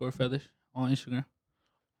 Isaiah_feathers on Instagram.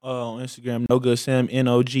 On Instagram, no good Sam,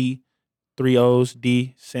 NOG 3 O's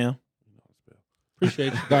D Sam.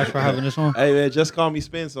 Appreciate you guys for having us on. Hey man, just call me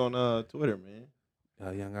Spence on Twitter,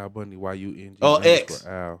 man. Young Al Bundy, YUNG. Oh, X.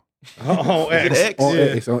 Al. Oh, Is it X. X? On Yeah.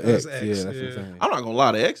 X. On That's X. X, Yeah, that's yeah. insane. I'm not gonna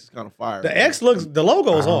lie, the X is kind of fire. The man. X looks, the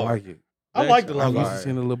logo I is don't hard. like it. I like the I logo. used to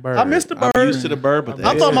see the little bird. I missed the bird. I'm used to the bird, but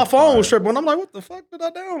I the thought X my is phone was fire. tripping. I'm like, what the fuck did I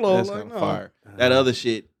download? That's Like, kind no. of fire. That other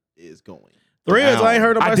shit is going. Threads, I ain't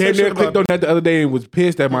heard I nobody say damn shit near clicked about on that the other day and was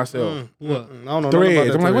pissed at myself. I don't know nothing Threads.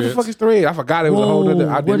 about I'm like, what the fuck is Threads? I forgot it was a whole other.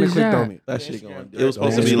 I What didn't is click that? on it. That shit going. Instagram It was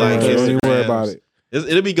supposed Don't to be even like worry- don't even worry Instagrams. about it.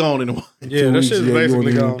 It'll be gone in a while. Yeah, 2 that weeks, shit's yeah, you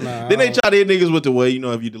basically won't gone now. Then they try to hit niggas with the way,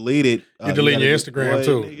 if you delete it, You deleting your gotta Instagram, boy,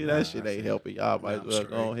 too. Nigga, that shit ain't helping. Y'all might as well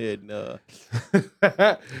go ahead and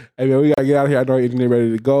Hey man, we gotta get out of here. I know engineer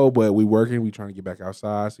ready to go, but we working. We trying to get back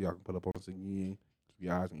outside so y'all can put up on us again. Keep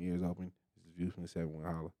your eyes and ears open. This is Views from the 7-1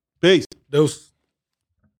 Holla. peace. Deuce.